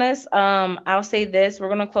be honest, I'll say this: we're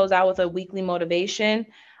gonna close out with a weekly motivation.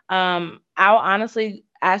 I'll honestly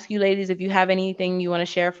ask you, ladies, if you have anything you want to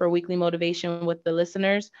share for weekly motivation with the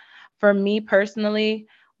listeners. For me personally,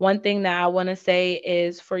 one thing that I want to say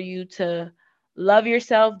is for you to love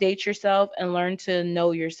yourself, date yourself, and learn to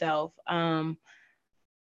know yourself.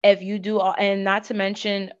 If you do all, and not to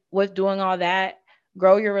mention with doing all that,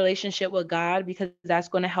 grow your relationship with God because that's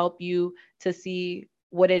going to help you to see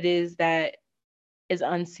what it is that is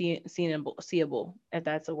seeable, if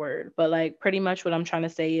that's a word. But like pretty much what I'm trying to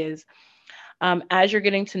say is, as you're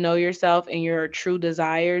getting to know yourself and your true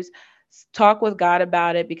desires, talk with God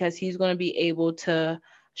about it because He's going to be able to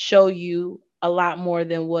show you a lot more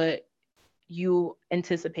than what you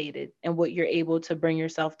anticipated and what you're able to bring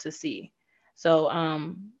yourself to see. So,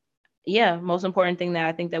 yeah, most important thing that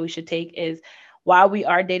I think that we should take is while we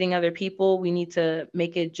are dating other people, we need to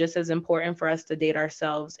make it just as important for us to date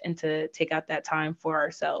ourselves and to take out that time for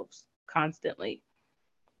ourselves constantly.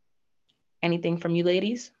 Anything from you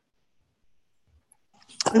ladies?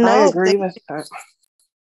 I No, agree with that.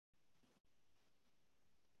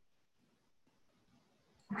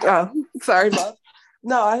 Oh, sorry, Bob.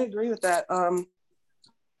 No, I agree with that.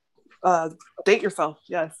 Uh, date yourself.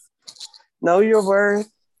 Yes, know your worth.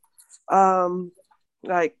 Um,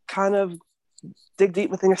 like kind of dig deep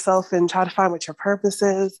within yourself and try to find what your purpose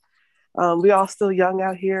is. We all still young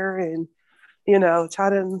out here, and try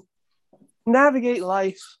to navigate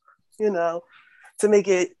life. You know, to make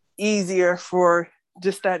it easier for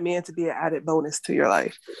just that man to be an added bonus to your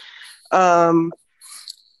life. Um,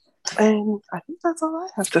 and I think that's all I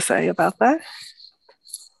have to say about that.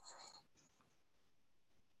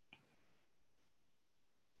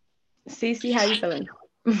 Cece, how you feeling?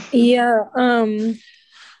 Yeah,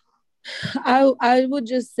 I would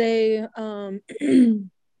just say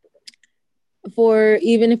for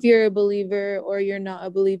even if you're a believer or you're not a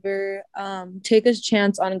believer, take a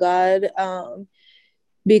chance on God,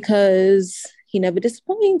 because he never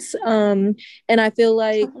disappoints. And I feel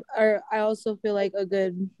like, or I also feel like a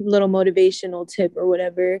good little motivational tip or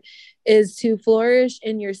whatever is to flourish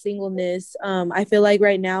in your singleness. I feel like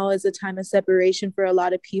right now is a time of separation for a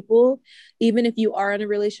lot of people. Even if you are in a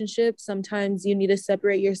relationship, sometimes you need to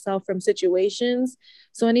separate yourself from situations.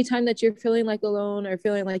 So anytime that you're feeling like alone or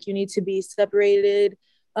feeling like you need to be separated,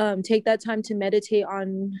 take that time to meditate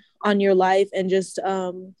on your life and just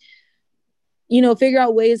figure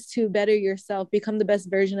out ways to better yourself, become the best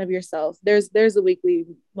version of yourself. There's a weekly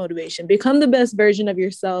motivation. Become the best version of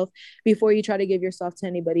yourself before you try to give yourself to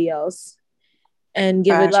anybody else, and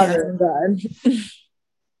give a Love chance it. on God.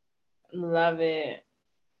 Love it.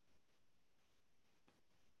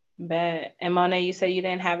 Bet. And Monet, you said you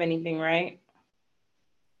didn't have anything, right?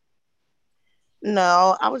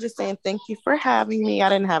 no. I was just saying thank you for having me. I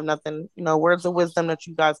didn't have nothing. Words of wisdom that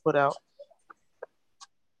you guys put out.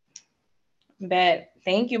 Bet.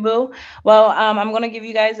 Thank you, boo. Well, I'm gonna give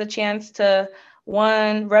you guys a chance to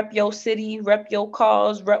one rep your city, rep your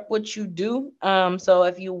cause, rep what you do. So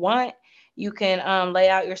if you want, you can lay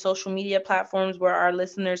out your social media platforms where our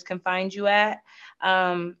listeners can find you at.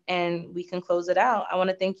 And we can close it out. I want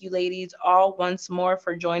to thank you, ladies, all once more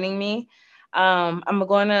for joining me. I'm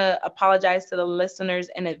going to apologize to the listeners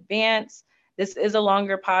in advance. This is a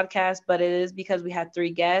longer podcast, but it is because we had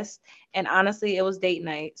three guests, and honestly, it was date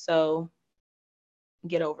night. So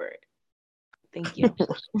get over it. Thank you.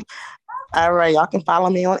 All right, y'all can follow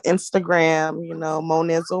me on Instagram.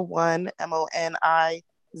 Monizzle1,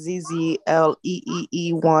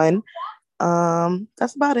 Monizzlee1.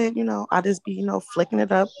 That's about it. I just be flicking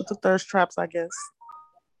it up with the thirst traps, I guess.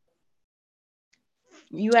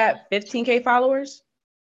 You at 15K followers?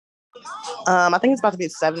 I think it's about to be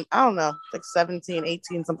 7. I don't know, like 17,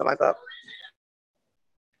 18, something like that.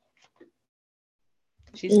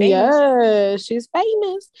 She's famous. Yeah, she's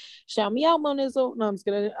famous. Shout me out, Monizzle. No, I'm just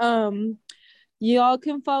kidding. Y'all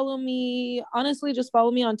can follow me. Honestly, just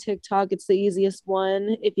follow me on TikTok. It's the easiest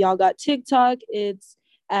one. If y'all got TikTok, it's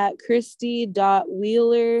at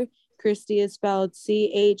Christi.Wheeler. Christi is spelled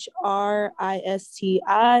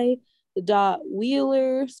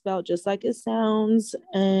Christi.Wheeler, spelled just like it sounds.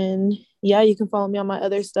 And yeah, you can follow me on my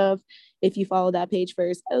other stuff if you follow that page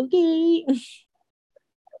first. Okay.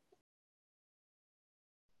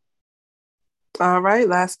 All right.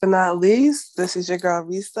 Last but not least, this is your girl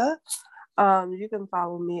Risa. You can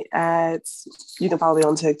follow me on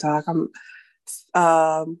TikTok. I'm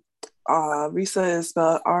Risa is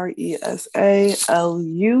spelled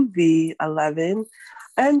RESALUV11.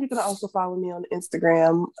 And you can also follow me on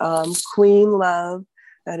Instagram, Queen Love,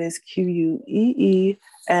 that is QUEE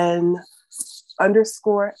and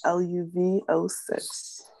underscore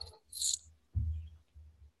LUV06.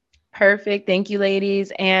 Perfect. Thank you,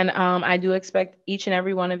 ladies. And I do expect each and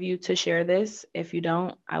every one of you to share this. If you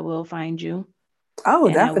don't, I will find you Oh,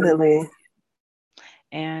 and definitely.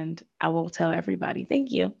 I will tell everybody.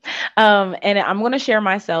 Thank you. And I'm going to share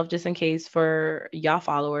myself just in case for y'all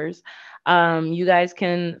followers. You guys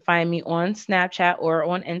can find me on Snapchat or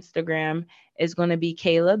on Instagram. It's going to be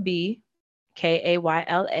Kayla B,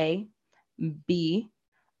 KAYLA B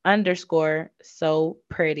 _ so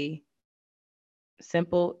pretty.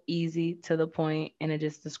 Simple, easy, to the point, and it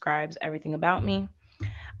just describes everything about me.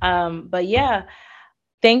 But yeah,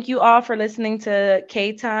 thank you all for listening to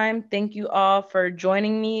K Time. Thank you all for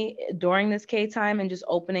joining me during this K Time and just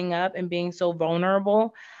opening up and being so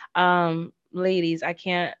vulnerable. Ladies, I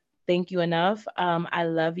can't thank you enough. I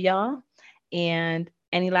love y'all. And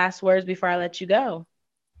any last words before I let you go?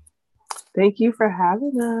 Thank you for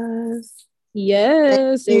having us. Thank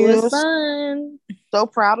Yes, it was you. fun. So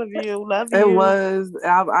proud of you. Love It you. was,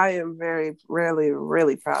 I am very, really,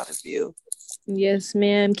 really proud of you. Yes,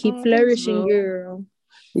 ma'am. Keep Oh, thanks, flourishing, boo. girl.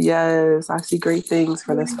 Yes, I see great things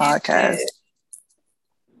for this podcast.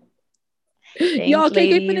 Y'all, Thanks, KK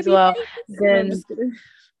finna ladies. be Well, famous. No, I'm then, just kidding.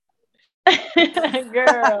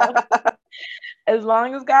 girl, as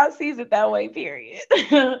long as God sees it that way, period.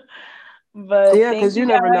 But Yeah, thank because you you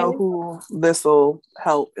never know guys. who this will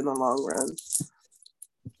help in the long run.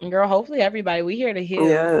 Girl, hopefully everybody, we here to heal.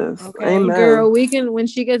 Yes, Okay. amen. Girl, we can when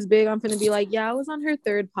she gets big, I'm gonna be like, yeah, I was on her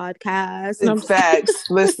third podcast. And I'm just kidding. Facts.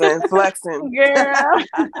 Listen, flexing. Girl.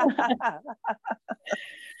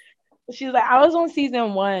 She's like, I was on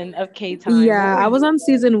season 1 of K Time. What Yeah, were I was you on on?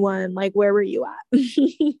 season 1. Like, where were you at?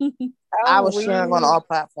 I Oh, was sharing on we all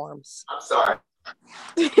platforms.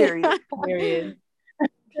 Period. period.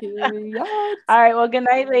 Period. All right. Well, good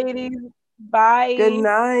night, ladies. Good Bye.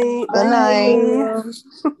 night. Good Bye, Bye. night.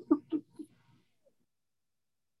 girl.